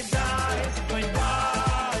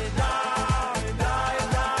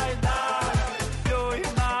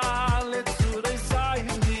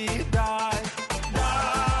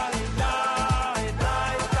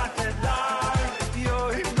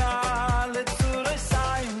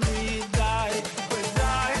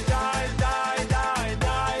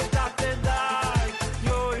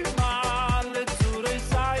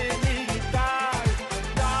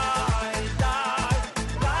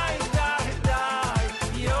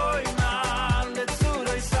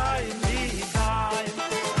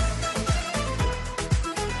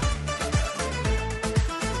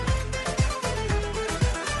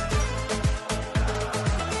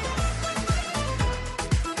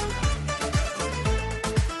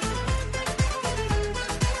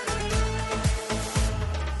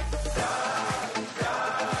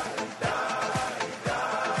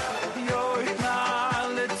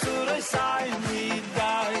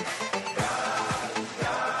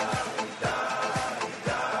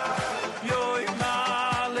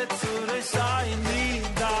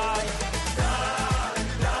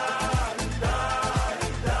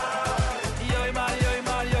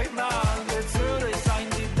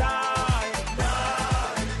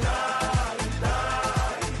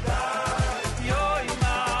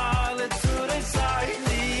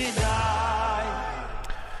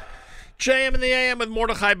JM in the AM with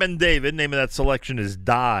Mordechai Ben David. Name of that selection is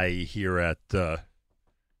Die here at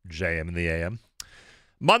JM in the AM.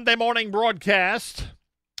 Monday morning broadcast.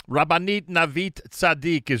 Rabbanit Navit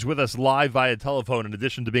Tzadik is with us live via telephone. In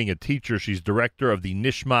addition to being a teacher, she's director of the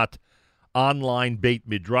Nishmat online Beit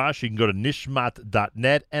Midrash. You can go to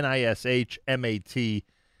nishmat.net,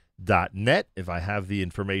 nishmat.net, if I have the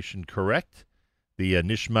information correct. The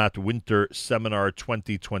Nishmat Winter Seminar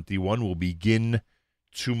 2021 will begin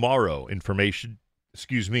tomorrow. Information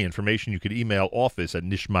you could email office at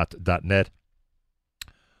nishmat.net.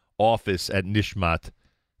 Office at nishmat.net.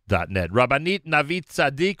 Rabbanit Navit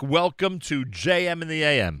Tzadik, welcome to JM in the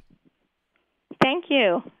AM. Thank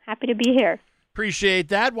you. Happy to be here. Appreciate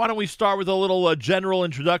that. Why don't we start with a little general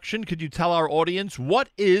introduction? Could you tell our audience, what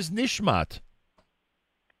is Nishmat?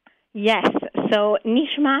 Yes. So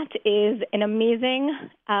Nishmat is an amazing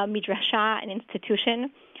midrasha, an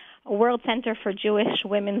institution, a world center for Jewish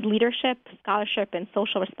women's leadership, scholarship, and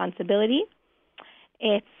social responsibility.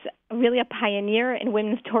 It's really a pioneer in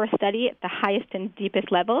women's Torah study at the highest and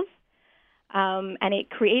deepest levels. And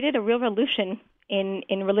it created a real revolution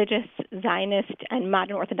in religious, Zionist, and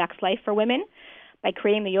modern Orthodox life for women by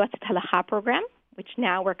creating the Yoatzet Halacha program, which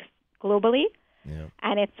now works globally. Yeah.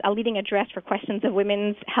 And it's a leading address for questions of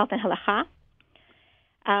women's health and halacha.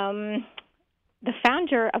 The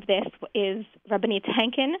founder of this is Rabbanit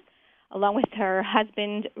Henkin, along with her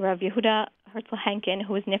husband, Rav Yehuda Herzl Henkin,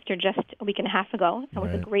 who was nifter just a week and a half ago. It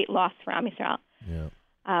was a great loss for Am Yisrael. Yeah.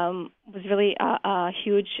 Was really a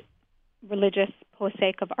huge religious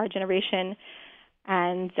posek of our generation,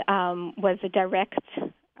 and was a direct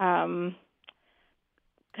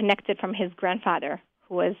connected from his grandfather,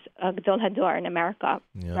 who was a Gdol Hador in America,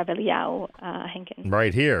 Rav Eliyahu Henkin.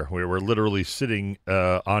 Right here, where we're literally sitting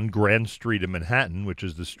on Grand Street in Manhattan, which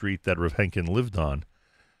is the street that Rav Henkin lived on.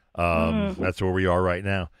 That's where we are right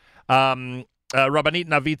now. Rabbanit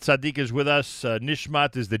Navit Tzadik is with us.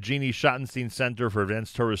 Nishmat is the Jeannie Schottenstein Center for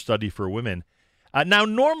Advanced Torah Study for Women. Now,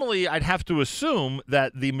 normally, I'd have to assume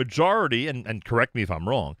that the majority, and correct me if I'm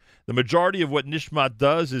wrong, the majority of what Nishmat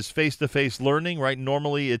does is face-to-face learning, right?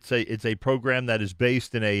 Normally, it's a program that is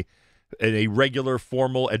based in a regular,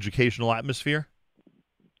 formal educational atmosphere.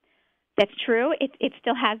 That's true. It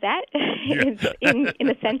still has that in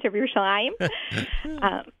the center of Yerushalayim.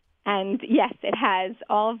 And yes, it has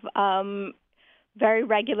all of very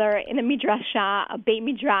regular in a midrasha, a Beit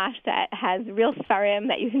Midrash that has real Sfarim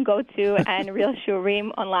that you can go to and real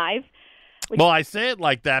Shurim on live. Well, I say it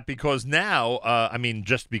like that because now,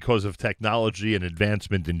 just because of technology and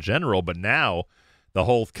advancement in general, but now the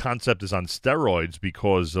whole concept is on steroids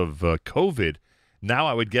because of COVID. Now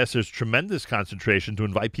I would guess there's tremendous concentration to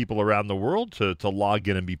invite people around the world to log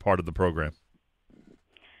in and be part of the program.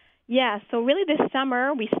 Yeah, so really this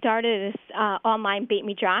summer we started this online Beit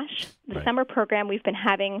Midrash, the summer program we've been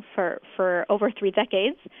having for over 3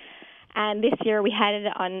 decades. And this year we had it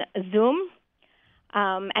on Zoom.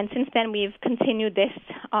 And since then we've continued this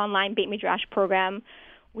online Beit Midrash program.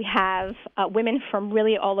 We have women from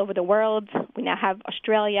really all over the world. We now have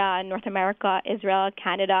Australia, North America, Israel,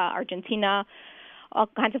 Canada, Argentina, all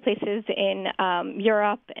kinds of places in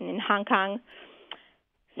Europe and in Hong Kong.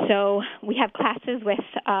 So we have classes with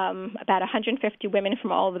about 150 women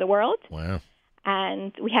from all over the world. Wow.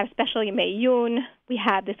 And we have especially Mayun. We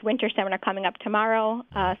have this winter seminar coming up tomorrow,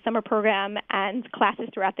 summer program, and classes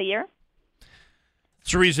throughout the year.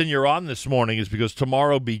 The reason you're on this morning is because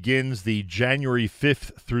tomorrow begins the January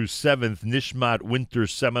 5th through 7th Nishmat Winter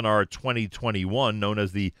Seminar 2021, known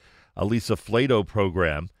as the Elisa Flato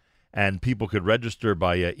program, and people could register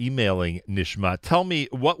by emailing Nishmat. Tell me,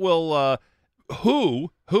 what will,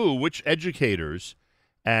 which educators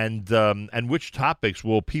and which topics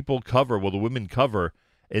will the women cover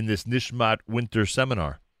in this Nishmat Winter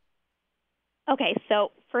Seminar? Okay,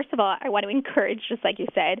 so first of all, I want to encourage, just like you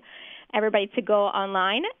said, everybody to go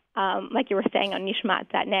online, like you were saying, on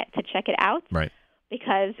nishmat.net to check it out. Right.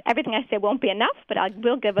 Because everything I say won't be enough, but I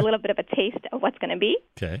will give a little bit of a taste of what's going to be.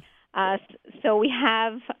 Okay. So we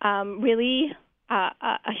have really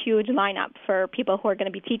a huge lineup for people who are going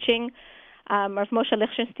to be teaching. Rav Moshe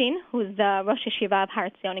Lichtenstein, who's the Rosh Yeshiva of Har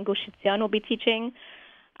Zion in Gush Etzion, will be teaching.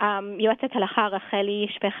 Yoatzet Halacha Racheli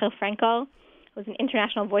Shpecher-Frankel, who's an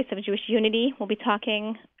international voice of Jewish unity, will be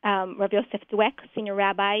talking. Rav Yosef Dweck, senior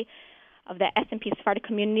rabbi of the S&P Sephardic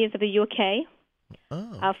communities of the UK.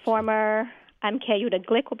 Former MK Yehuda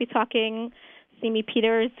Glick will be talking. Simi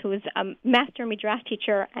Peters, who is a master midrash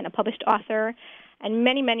teacher and a published author, and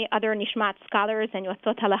many, many other Nishmat scholars and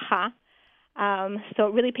Yoatzot Halacha. So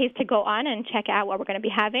it really pays to go on and check out what we're going to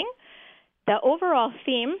be having. The overall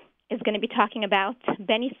theme is going to be talking about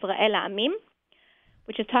Ben Yisrael Ha'amim,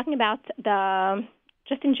 which is talking about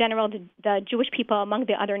just in general, the Jewish people among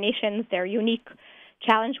the other nations, their unique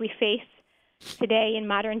challenge we face today in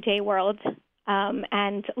modern-day world,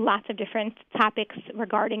 and lots of different topics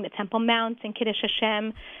regarding the Temple Mount and Kiddush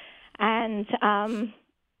Hashem, and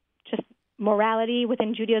just morality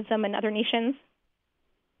within Judaism and other nations.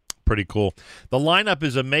 Pretty cool. The lineup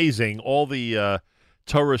is amazing. All the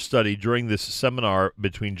Torah study during this seminar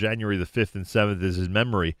between January the 5th and 7th is in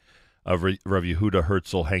memory of Rav Yehuda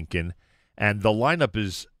Herzl Henkin, and the lineup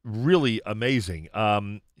is really amazing.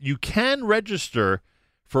 You can register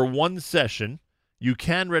for one session. You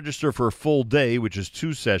can register for a full day, which is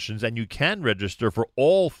 2 sessions, and you can register for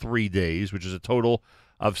all 3 days, which is a total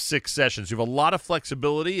of 6 sessions. You have a lot of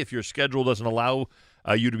flexibility if your schedule doesn't allow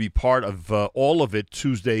you to be part of all of it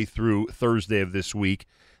Tuesday through Thursday of this week.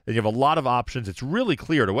 Then you have a lot of options. It's really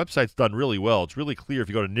clear. The website's done really well. It's really clear if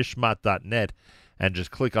you go to nishmat.net and just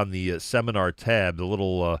click on the seminar tab, the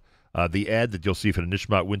little the ad that you'll see for the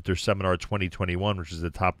Nishmat Winter Seminar 2021, which is the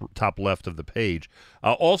top left of the page.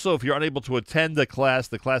 Also, if you're unable to attend the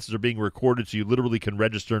classes are being recorded, so you literally can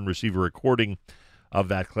register and receive a recording of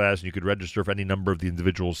that class, and you could register for any number of the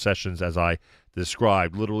individual sessions as I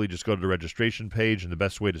described. Literally just go to the registration page, and the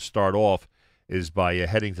best way to start off is by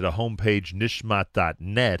heading to the homepage,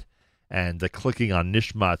 nishmat.net, and clicking on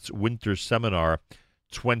Nishmat's Winter Seminar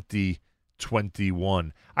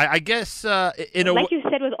 2021. I guess in a like you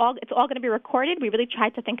said, it's all going to be recorded. We really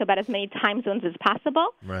tried to think about as many time zones as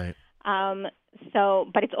possible. Right.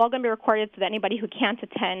 But it's all going to be recorded so that anybody who can't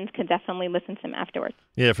attend can definitely listen to them afterwards.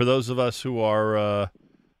 Yeah, for those of us who are,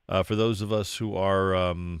 every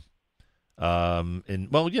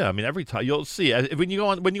time you'll see when you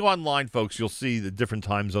go online, folks, you'll see the different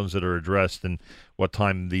time zones that are addressed and what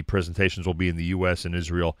time the presentations will be in the U.S. and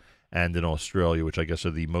Israel and in Australia, which I guess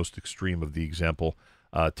are the most extreme of the example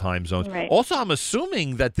time zones. Right. Also, I'm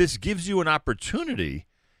assuming that this gives you an opportunity,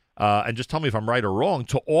 and just tell me if I'm right or wrong,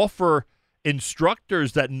 to offer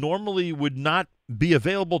instructors that normally would not be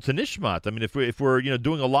available to Nishmat. I mean, if we're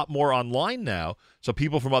doing a lot more online now, so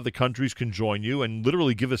people from other countries can join you and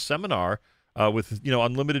literally give a seminar with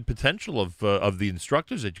unlimited potential of the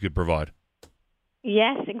instructors that you could provide.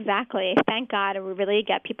 Yes, exactly. Thank God we really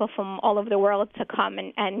get people from all over the world to come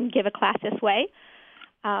and give a class this way.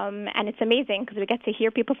 And it's amazing because we get to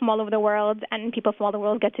hear people from all over the world, and people from all over the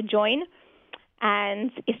world get to join.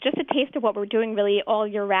 And it's just a taste of what we're doing really all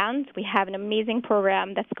year round. We have an amazing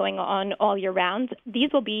program that's going on all year round.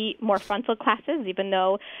 These will be more frontal classes, even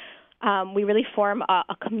though we really form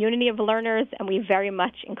a community of learners, and we very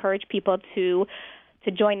much encourage people to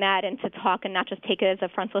join that and to talk and not just take it as a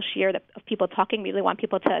frontal shiur of people talking. We really want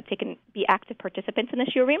people to take and be active participants in the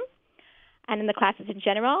shiurim and in the classes in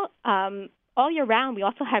general. All year round, we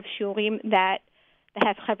also have shiurim that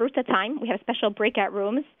have chavruta time. We have special breakout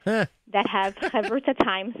rooms that have chavruta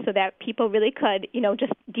time so that people really could,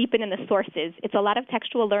 just deepen in the sources. It's a lot of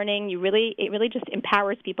textual learning. It really just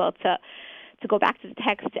empowers people to go back to the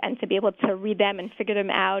text and to be able to read them and figure them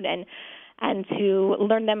out and to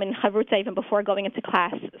learn them in chavruta even before going into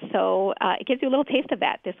class. So it gives you a little taste of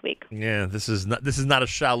that this week. Yeah, this is not a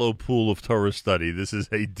shallow pool of Torah study. This is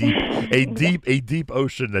a deep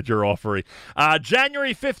ocean that you're offering.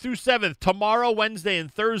 January 5th through 7th, tomorrow, Wednesday,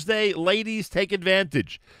 and Thursday. Ladies, take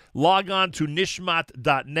advantage. Log on to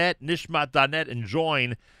nishmat.net, and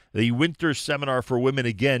join the Winter Seminar for Women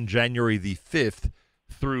again, January the 5th.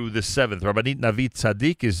 Through the 7th. Rabbanit Navit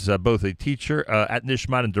Tzaddik is both a teacher at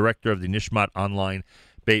Nishmat and director of the Nishmat Online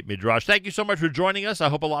Beit Midrash. Thank you so much for joining us. I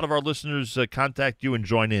hope a lot of our listeners contact you and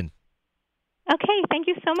join in. Okay, thank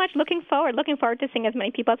you so much. Looking forward to seeing as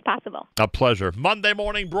many people as possible. A pleasure. Monday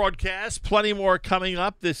morning broadcast. Plenty more coming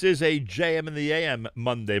up. This is a JM in the AM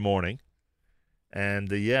Monday morning. And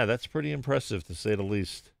that's pretty impressive to say the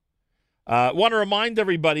least. Want to remind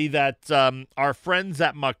everybody that our friends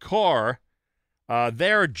at Makor,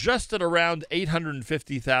 they're just at around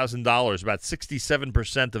 $850,000, about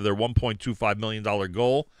 67% of their $1.25 million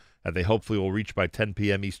goal that they hopefully will reach by 10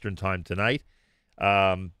 p.m. Eastern Time tonight.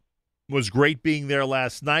 Was great being there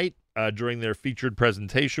last night during their featured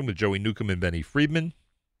presentation with Joey Newcomb and Benny Friedman.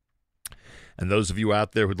 And those of you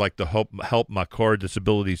out there who'd like to help Makor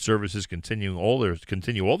Disability Services continue all their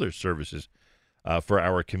services for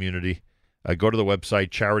our community, go to the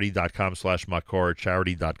website, charity.com/Makor,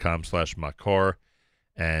 charity.com/Makor,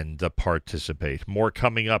 and participate. More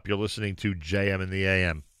coming up. You're listening to JM in the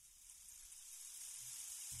AM.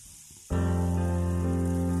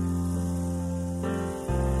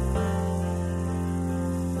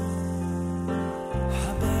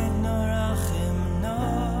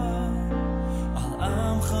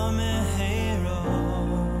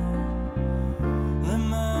 Let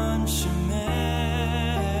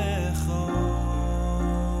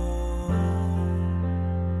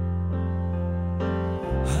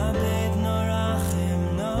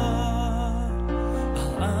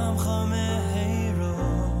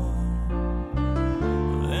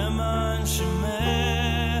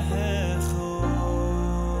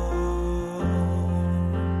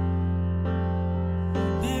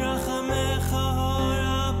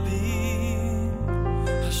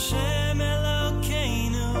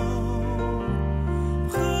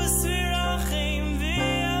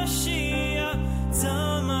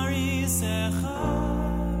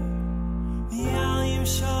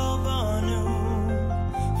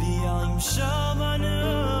ימשול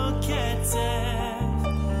בנו קצב,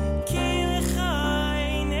 כי לך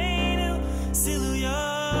עינינו סילויוס,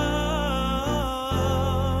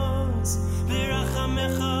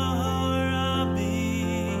 ברחמך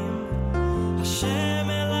הרבים, השם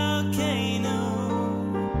אלוקינו,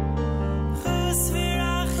 חוס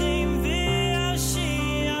ורחם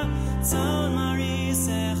ויושיע, צאן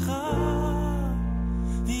מריסך,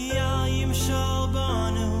 ויל ימשול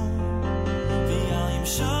בנו, ויל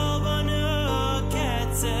ימשול בנו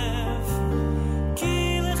קצב,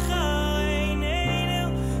 כי לך עינינו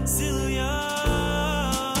סילויוס.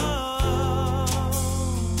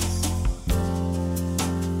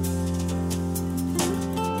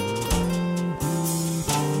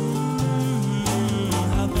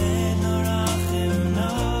 הבנו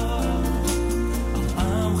רחמנו,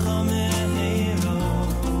 על עמך מהירו,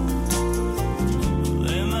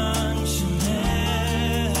 למען שמך.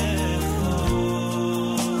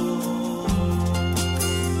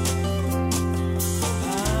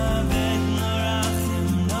 הבנו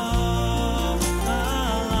רחמנו,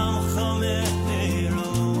 על עמך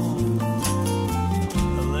מהירו,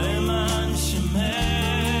 למען שמך.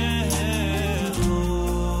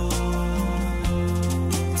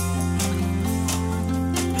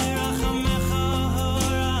 ברחמך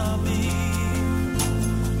הרבים,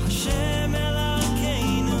 השם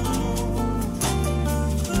אלוקינו,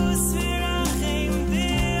 חוס ורחם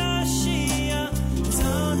ויושיע,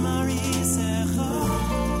 צאן מריסך,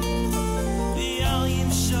 ויל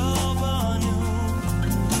ימשול בנו,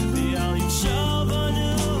 ויל ימשול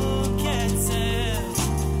בנו קצב,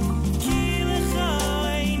 כי לך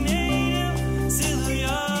עינינו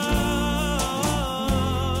סילויוס,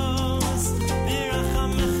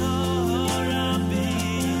 ברחמך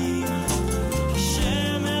הרבים,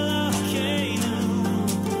 השם אלוקינו,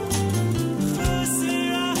 חוס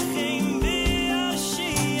ורחם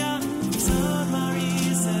ויושיע, צאן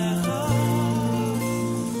מריסך,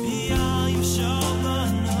 ויל ימשול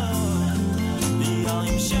בנו, ויל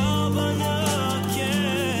ימשול בנו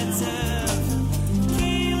קצב,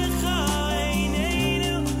 כי לך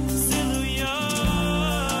עינינו סילויוס.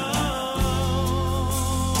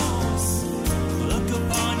 Look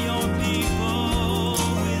upon your people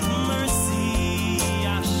with mercy,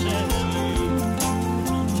 Hashem.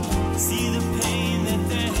 See the pain that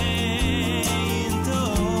they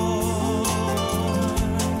endure.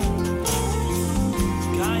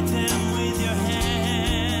 Guide them with your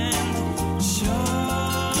hand, show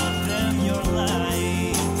them your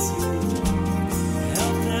light,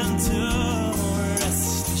 help them to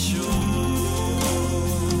rest assured.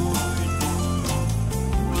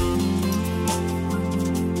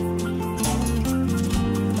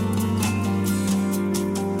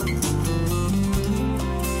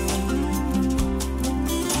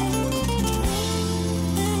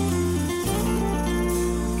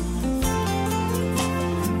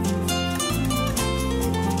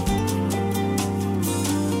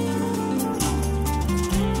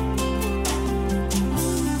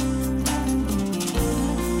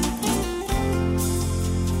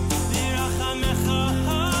 ברחמך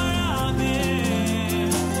הרבים,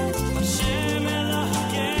 השם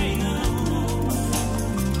אלוקינו,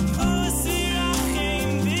 חוס ורחם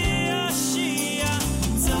ויושיע,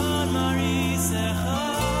 צאן מריסך,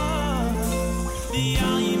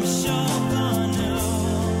 ויל ימשול בנו,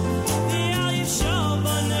 ויל ימשול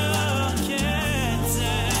בנו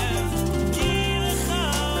קצב, כי לך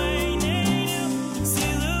עינינו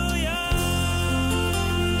סילויוס.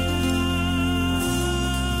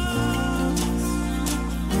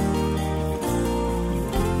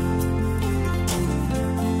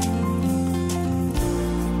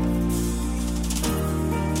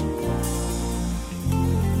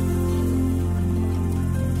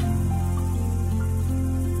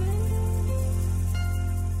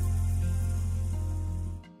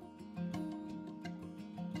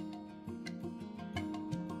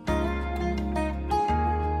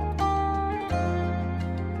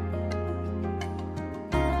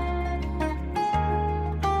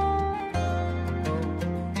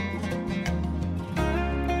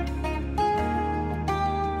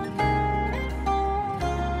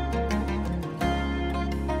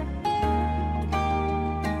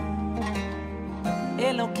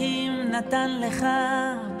 אלוקים נתן לך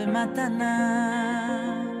במתנה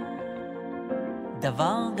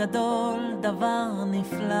דבר גדול, דבר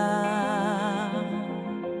נפלא.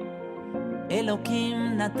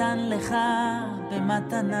 אלוקים נתן לך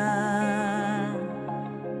במתנה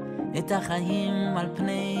את החיים על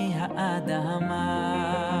פני האדמה.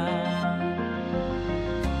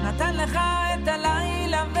 נתן לך את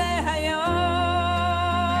הלילה והיום,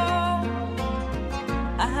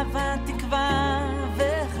 אהבה תקרא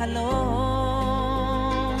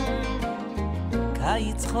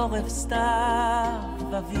קיץ חורף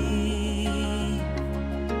סתיו אביב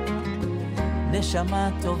נשמה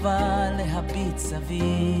טובה להביט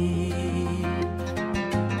סביב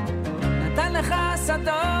נתן לך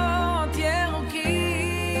שדות ירוקים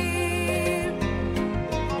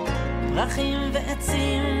פרחים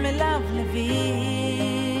ועצים מלבלבים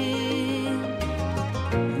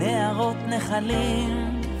נערות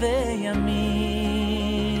נחלים וימים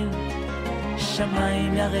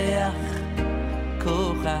שמיים ירח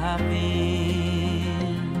כוכבים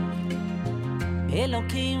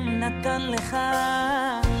אלוקים נתן לך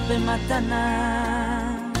במתנה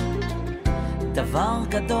דבר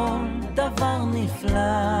גדול, דבר נפלא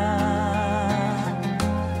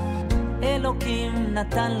אלוקים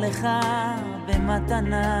נתן לך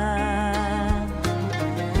במתנה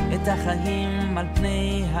את החיים על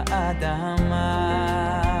פני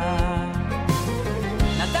האדמה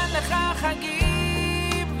נתן לך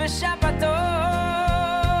חגים ושבתות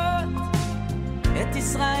את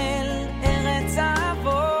ישראל ארץ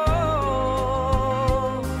אבות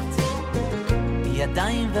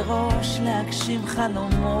ידיים וראש להגשים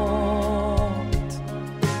חלומות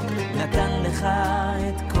נתן לך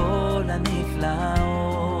את כל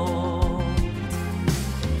הנפלאות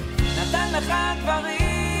נתן לך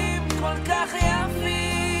דברים כל כך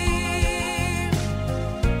יפים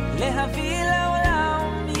להביא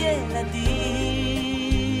לעולם ילדים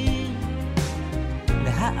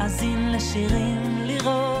להאזין לשירים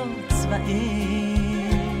לראות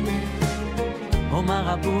צבעים אומר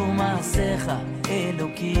רבו מעשיך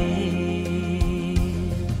אלוקים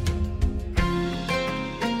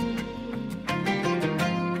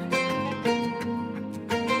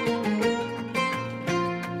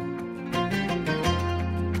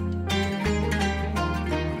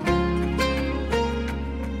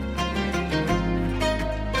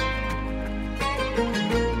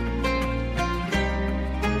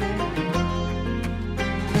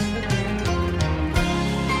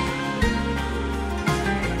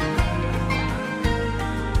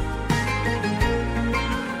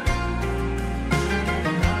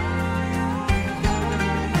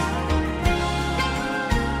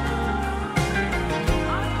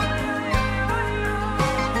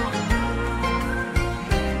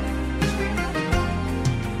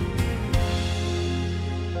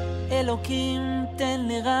אלוקים תן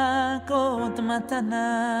לי רק עוד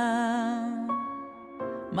מתנה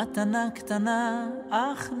מתנה קטנה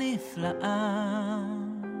אך נפלאה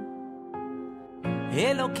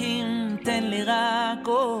אלוקים תן לי רק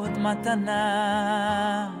עוד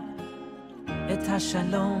מתנה את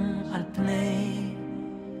השלום על פני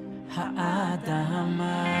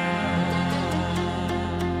האדמה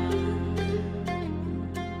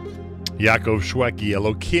Yaakov Shweki,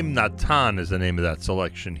 Elokim Natan is the name of that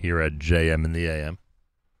selection here at JM in the AM.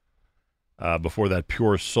 Before that,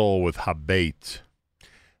 Pure Soul with Habait.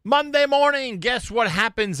 Monday morning, guess what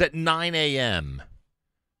happens at 9 a.m.?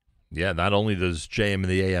 Yeah, not only does JM in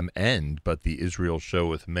the AM end, but the Israel show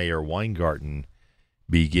with Meir Weingarten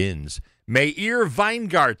begins. Meir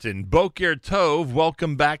Weingarten, Boker Tov,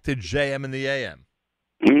 welcome back to JM in the AM.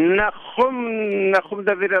 Nachum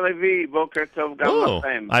David Alevi, Boker Tov Gam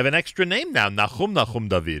Lachem. I have an extra name now, Nachum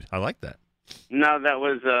David. I like that. No, that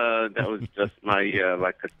was just my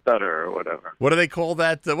like a stutter or whatever. What do they call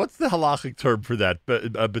that? What's the halachic term for that?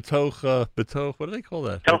 Betoch. What do they call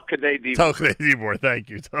that? Toch Kedei Dibor. Toch Kedei Dibor. Thank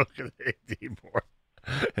you. Toch Kedei Dibor.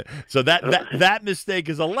 So that mistake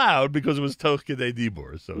is allowed because it was Toch Kedei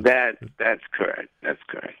Dibor. So that's correct. That's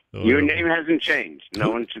correct. Your name hasn't changed.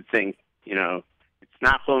 No one should think, it's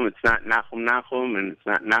Nachum, it's not Nachum, and it's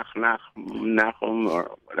not Nachum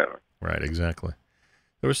or whatever. Right, exactly.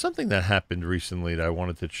 There was something that happened recently that I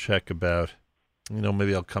wanted to check about.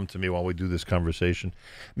 Maybe I'll come to me while we do this conversation.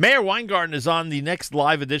 Meir Weingarten is on the next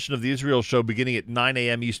live edition of the Israel Show beginning at 9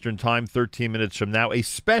 a.m. Eastern Time, 13 minutes from now. A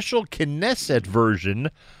special Knesset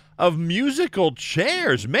version of musical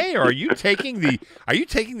chairs. Meir, are you taking the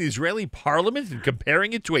Israeli parliament and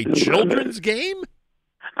comparing it to a children's game?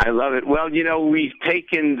 I love it. Well, we've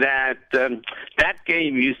taken that. That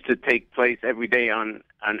game used to take place every day on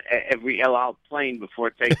every El Al plane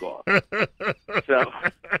before takeoff. So,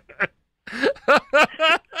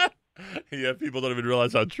 yeah, people don't even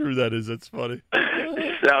realize how true that is. That's funny.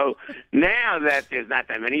 So now that there's not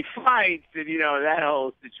that many flights, and that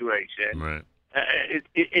whole situation, right?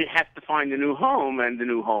 It has to find a new home, and the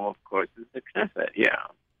new home, of course, is the Knesset. Yeah.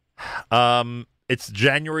 It's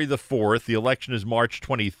January the 4th. The election is March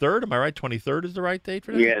 23rd. Am I right? 23rd is the right date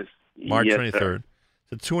for that? Yes. March yes, 23rd. Sir.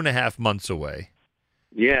 So 2.5 months away.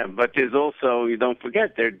 Yeah, but there's also, you don't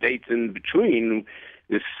forget, there are dates in between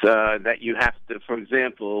this that you have to, for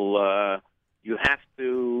example, you have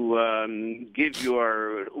to give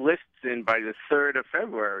your lists in by the 3rd of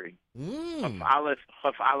February. Of Aleph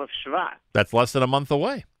Shvat. That's less than a month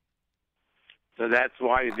away. So that's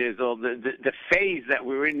why there's all the phase that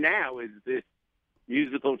we're in now is this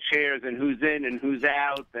musical chairs and who's in and who's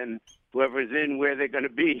out and whoever's in, where they're going to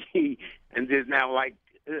be. And there's now like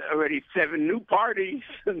already 7 new parties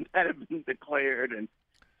that have been declared. And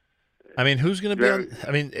I mean, who's going to be on?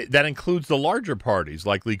 I mean, that includes the larger parties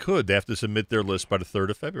like Likud. They have to submit their list by the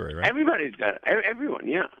 3rd of February, right? Everybody's got it. Everyone,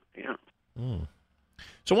 yeah.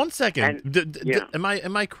 So 1 second,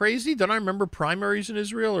 am I crazy? Don't I remember primaries in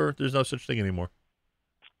Israel, or there's no such thing anymore?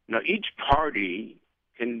 No, each party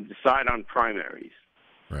can decide on primaries.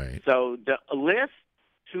 Right. So the last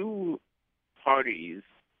 2 parties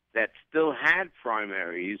that still had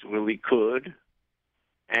primaries were Likud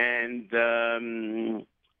and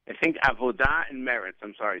I think Avodah and Meretz.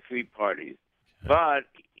 I'm sorry, 3 parties. But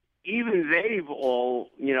even they've all,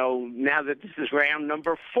 now that this is round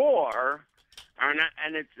number 4, are not,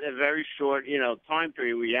 and it's a very short, time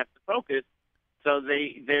period where you have to focus. So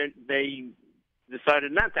they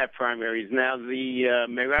decided not to have primaries. Now the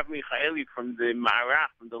Merav Michaeli from the Ma'arach,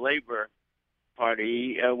 from the Labor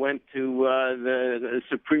Party, went to the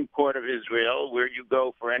Supreme Court of Israel, where you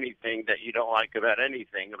go for anything that you don't like about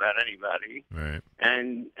anything about anybody. Right.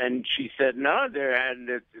 And she said no,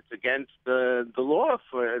 it's against the law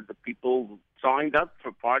for the people signed up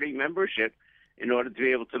for party membership in order to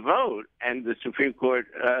be able to vote. And the Supreme Court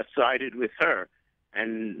sided with her.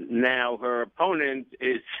 And now her opponent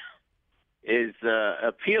is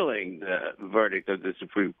appealing the verdict of the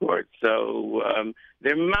Supreme Court. So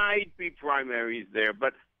there might be primaries there,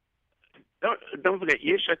 but don't forget,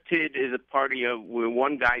 Yesh Atid is a party of where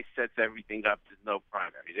one guy sets everything up. There's no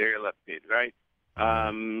primary. They're elected, right?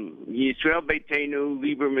 Yisrael Beitenu,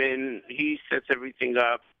 Lieberman, he sets everything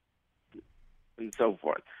up, and so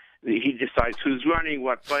forth. He decides who's running,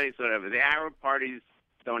 what place, whatever. The Arab parties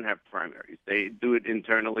don't have primaries. They do it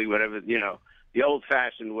internally, whatever, the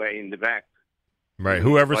old-fashioned way in the back. Right.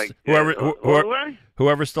 Whoever's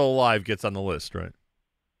still alive gets on the list, right?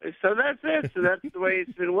 So that's it. So that's the way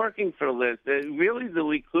it's been working for the list. Really, the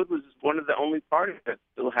Likud was one of the only parties that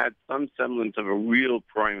still had some semblance of a real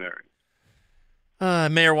primary.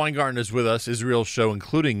 Mayor Weingarten is with us, Israel show,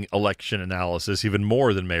 including election analysis, even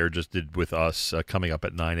more than Mayor just did with us, coming up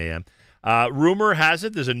at 9 a.m. Rumor has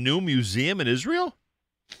it there's a new museum in Israel?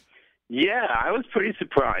 Yeah, I was pretty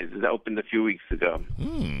surprised. It opened a few weeks ago.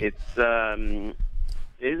 It's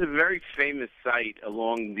a very famous site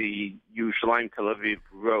along the Yerushalayim-Tel Aviv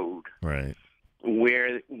road, right?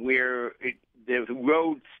 Where the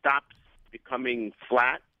road stops becoming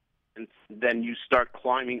flat, and then you start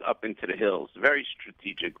climbing up into the hills. Very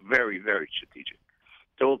strategic, very, very strategic.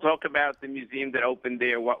 So we'll talk about the museum that opened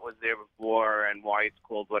there, what was there before, and why it's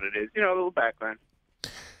called what it is. A little background.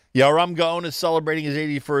 Yoram Gaon is celebrating his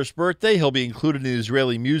 81st birthday. He'll be included in the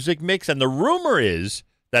Israeli music mix, and the rumor is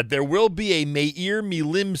that there will be a Meir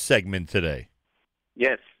Milim segment today.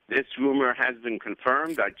 Yes, this rumor has been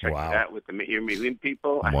confirmed. I checked it out with the Meir Milim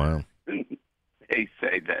people. Wow. They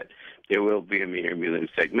say that there will be a Meir Milim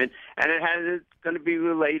segment, and it's going to be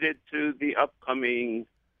related to the upcoming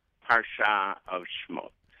Parsha of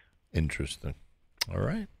Shmot. Interesting. All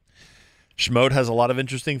right. Shmot has a lot of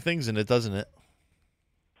interesting things in it, doesn't it?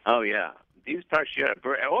 Oh, yeah. These Parsha,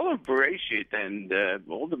 all of Bereshit and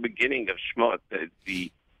all the beginning of Shmot,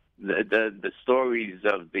 the stories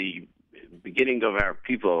of the beginning of our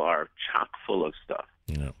people are chock full of stuff.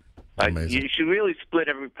 Yeah. You should really split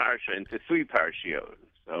every parsha into 3 parshiot.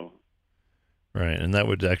 So, right, and that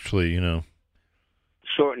would actually,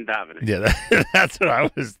 shorten davening. Yeah, that's what I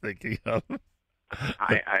was thinking of.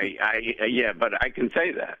 Yeah, but I can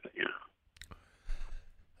say that.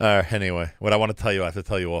 Anyway, what I want to tell you, I have to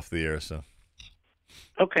tell you off the air. So,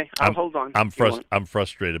 okay, I'll hold on. I'm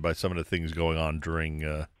frustrated by some of the things going on during.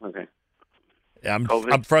 Okay. I'm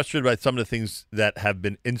frustrated by some of the things that have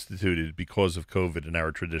been instituted because of COVID in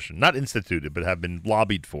our tradition. Not instituted, but have been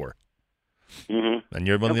lobbied for. Mm-hmm. And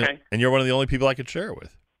you're one of the only people I could share it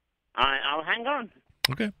with. I'll hang on.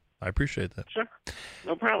 Okay, I appreciate that. Sure,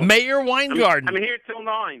 no problem. Mayor Weingarten. I'm here till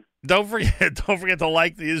 9. Don't forget to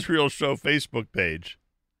like the Israel Show Facebook page.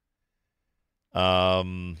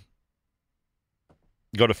 Go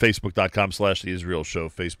to facebook.com/The Israel Show,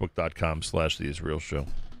 facebook.com/The Israel Show.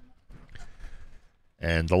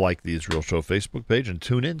 And to like the Israel Show Facebook page and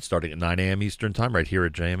tune in starting at 9 a.m. Eastern Time right here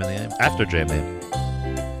at JM in the AM, after JM in the AM.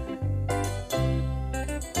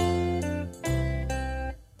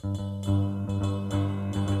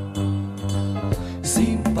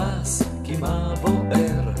 שים פס כמעט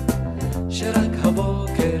בוער, שרק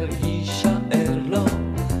הבוקר יישאר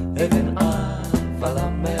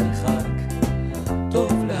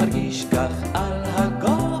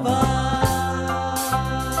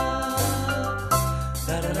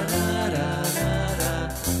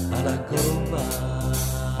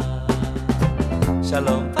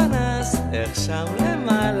שם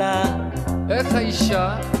למעלה. איך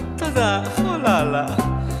האישה? תודה, חולה לה.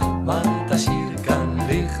 מה תשאיר כאן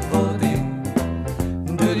לכבודי?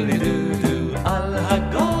 דודלי דודו על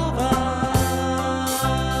הגובה.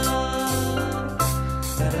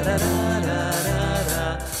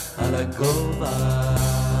 על הגובה.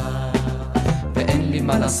 ואין לי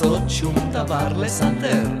מה לעשות שום דבר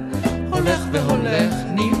לסנטר. הולך והולך,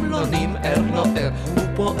 נים לא נים, ער לא ער. הוא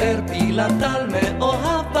פוער פילדל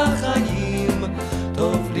מאוהב בחיים.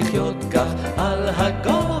 טוב לחיות כך על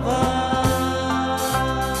הגובה.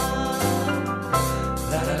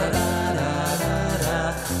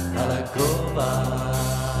 על הגובה.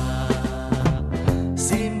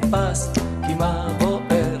 שים פס כמה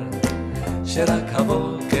בוער, שרק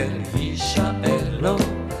הבוקר יישאר לו.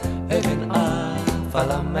 אבן עף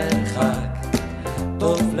על המרחק,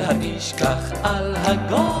 טוב להרגיש כך על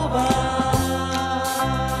הגובה.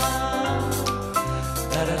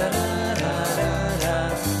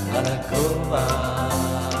 על הגובה.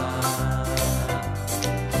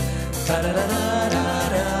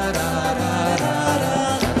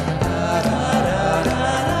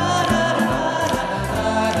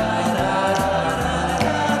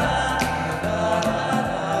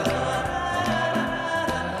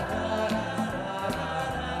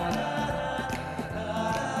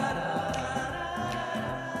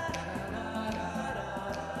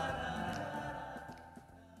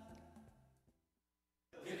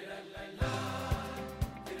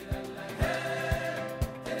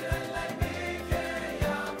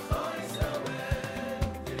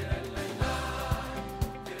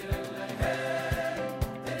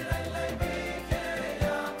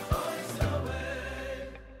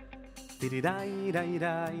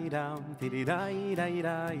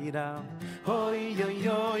 Hoy yo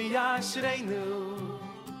yo ashreinu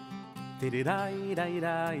tiridai dai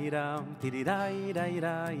dai dam tiridai dai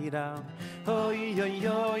dai dam hoy yo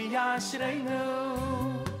yo ashreinu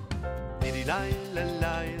tiridai la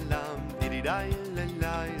la lam tiridai la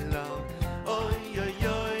la lam hoy yo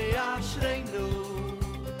yo ashreinu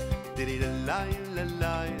tiridai la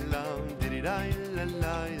la lam tiridai la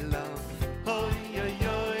la lam hoy yo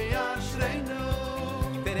yo ashreinu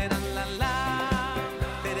tiridai la la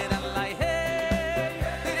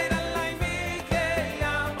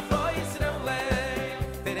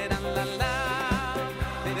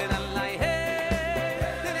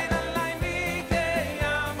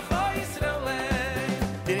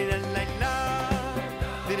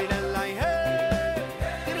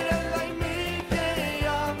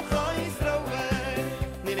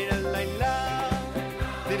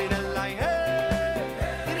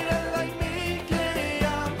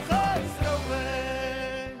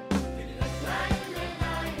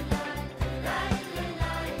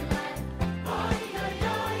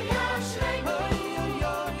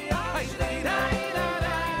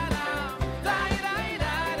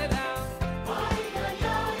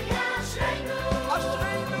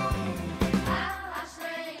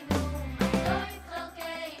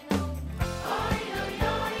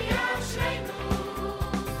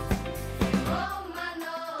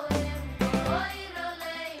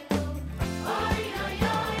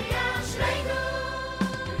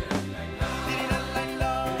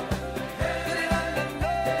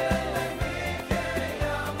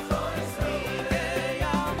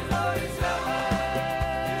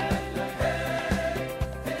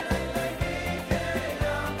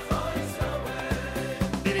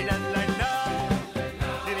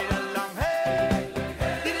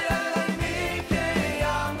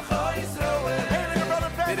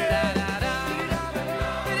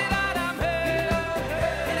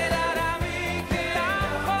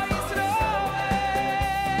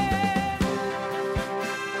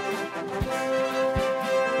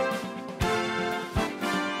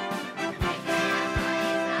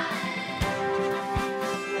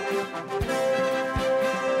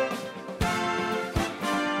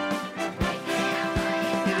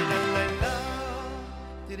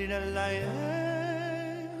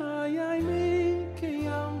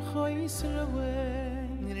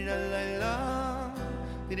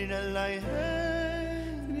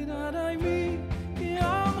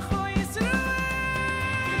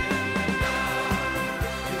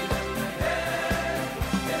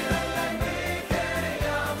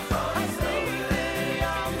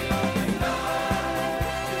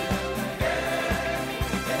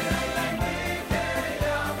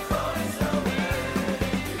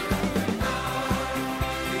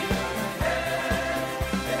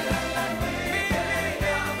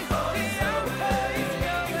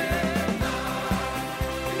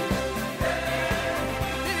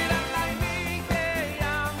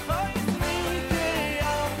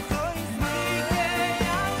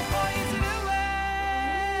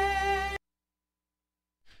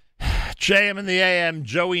JM in the AM,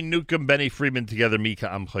 Joey Newcomb, Benny Friedman together, Mika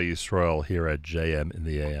Amcha Yisrael here at JM in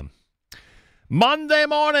the AM. Monday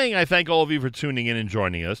morning, I thank all of you for tuning in and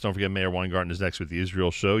joining us. Don't forget, Mayor Weingarten is next with the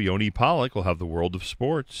Israel Show. Yoni Pollack will have the World of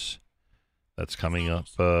Sports. That's coming up.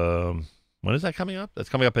 When is that coming up? That's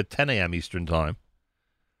coming up at 10 a.m. Eastern Time.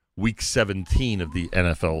 Week 17 of the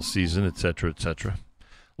NFL season, etc., etc.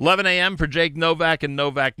 11 a.m. for Jake Novak and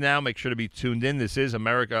Novak Now. Make sure to be tuned in. This is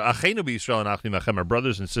America. Achenu b'Yisrael and Achim Achem, our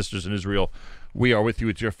brothers and sisters in Israel. We are with you.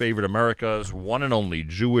 It's your favorite America's one and only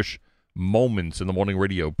Jewish Moments in the Morning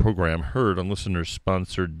radio program, heard on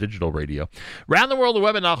listener-sponsored digital radio. Around the world, the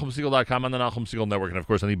web at NachumSegal.com, on the Nachum Segal Network, and, of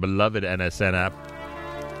course, on the beloved NSN app.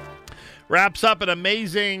 Wraps up an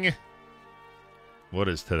amazing... What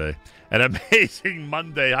is today? An amazing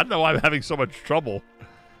Monday. I don't know why I'm having so much trouble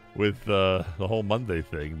with the whole Monday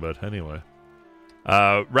thing, but anyway.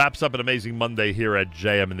 Wraps up an amazing Monday here at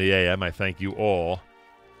JM in the AM. I thank you all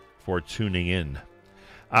for tuning in.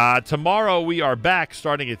 Tomorrow we are back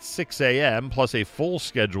starting at 6 a.m., plus a full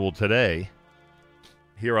schedule today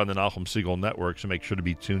here on the Nachum Segal Network, so make sure to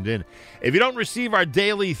be tuned in. If you don't receive our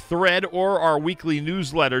daily thread or our weekly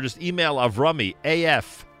newsletter, just email Avrami,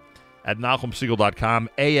 af@NachumSegal.com,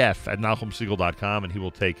 af@NachumSegal.com, and he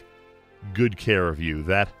will take good care of you.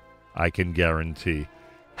 That I can guarantee.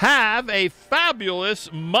 Have a fabulous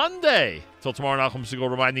Monday. Till tomorrow, Nachum Segal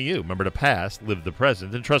reminding you, remember the past, live the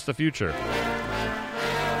present, and trust the future.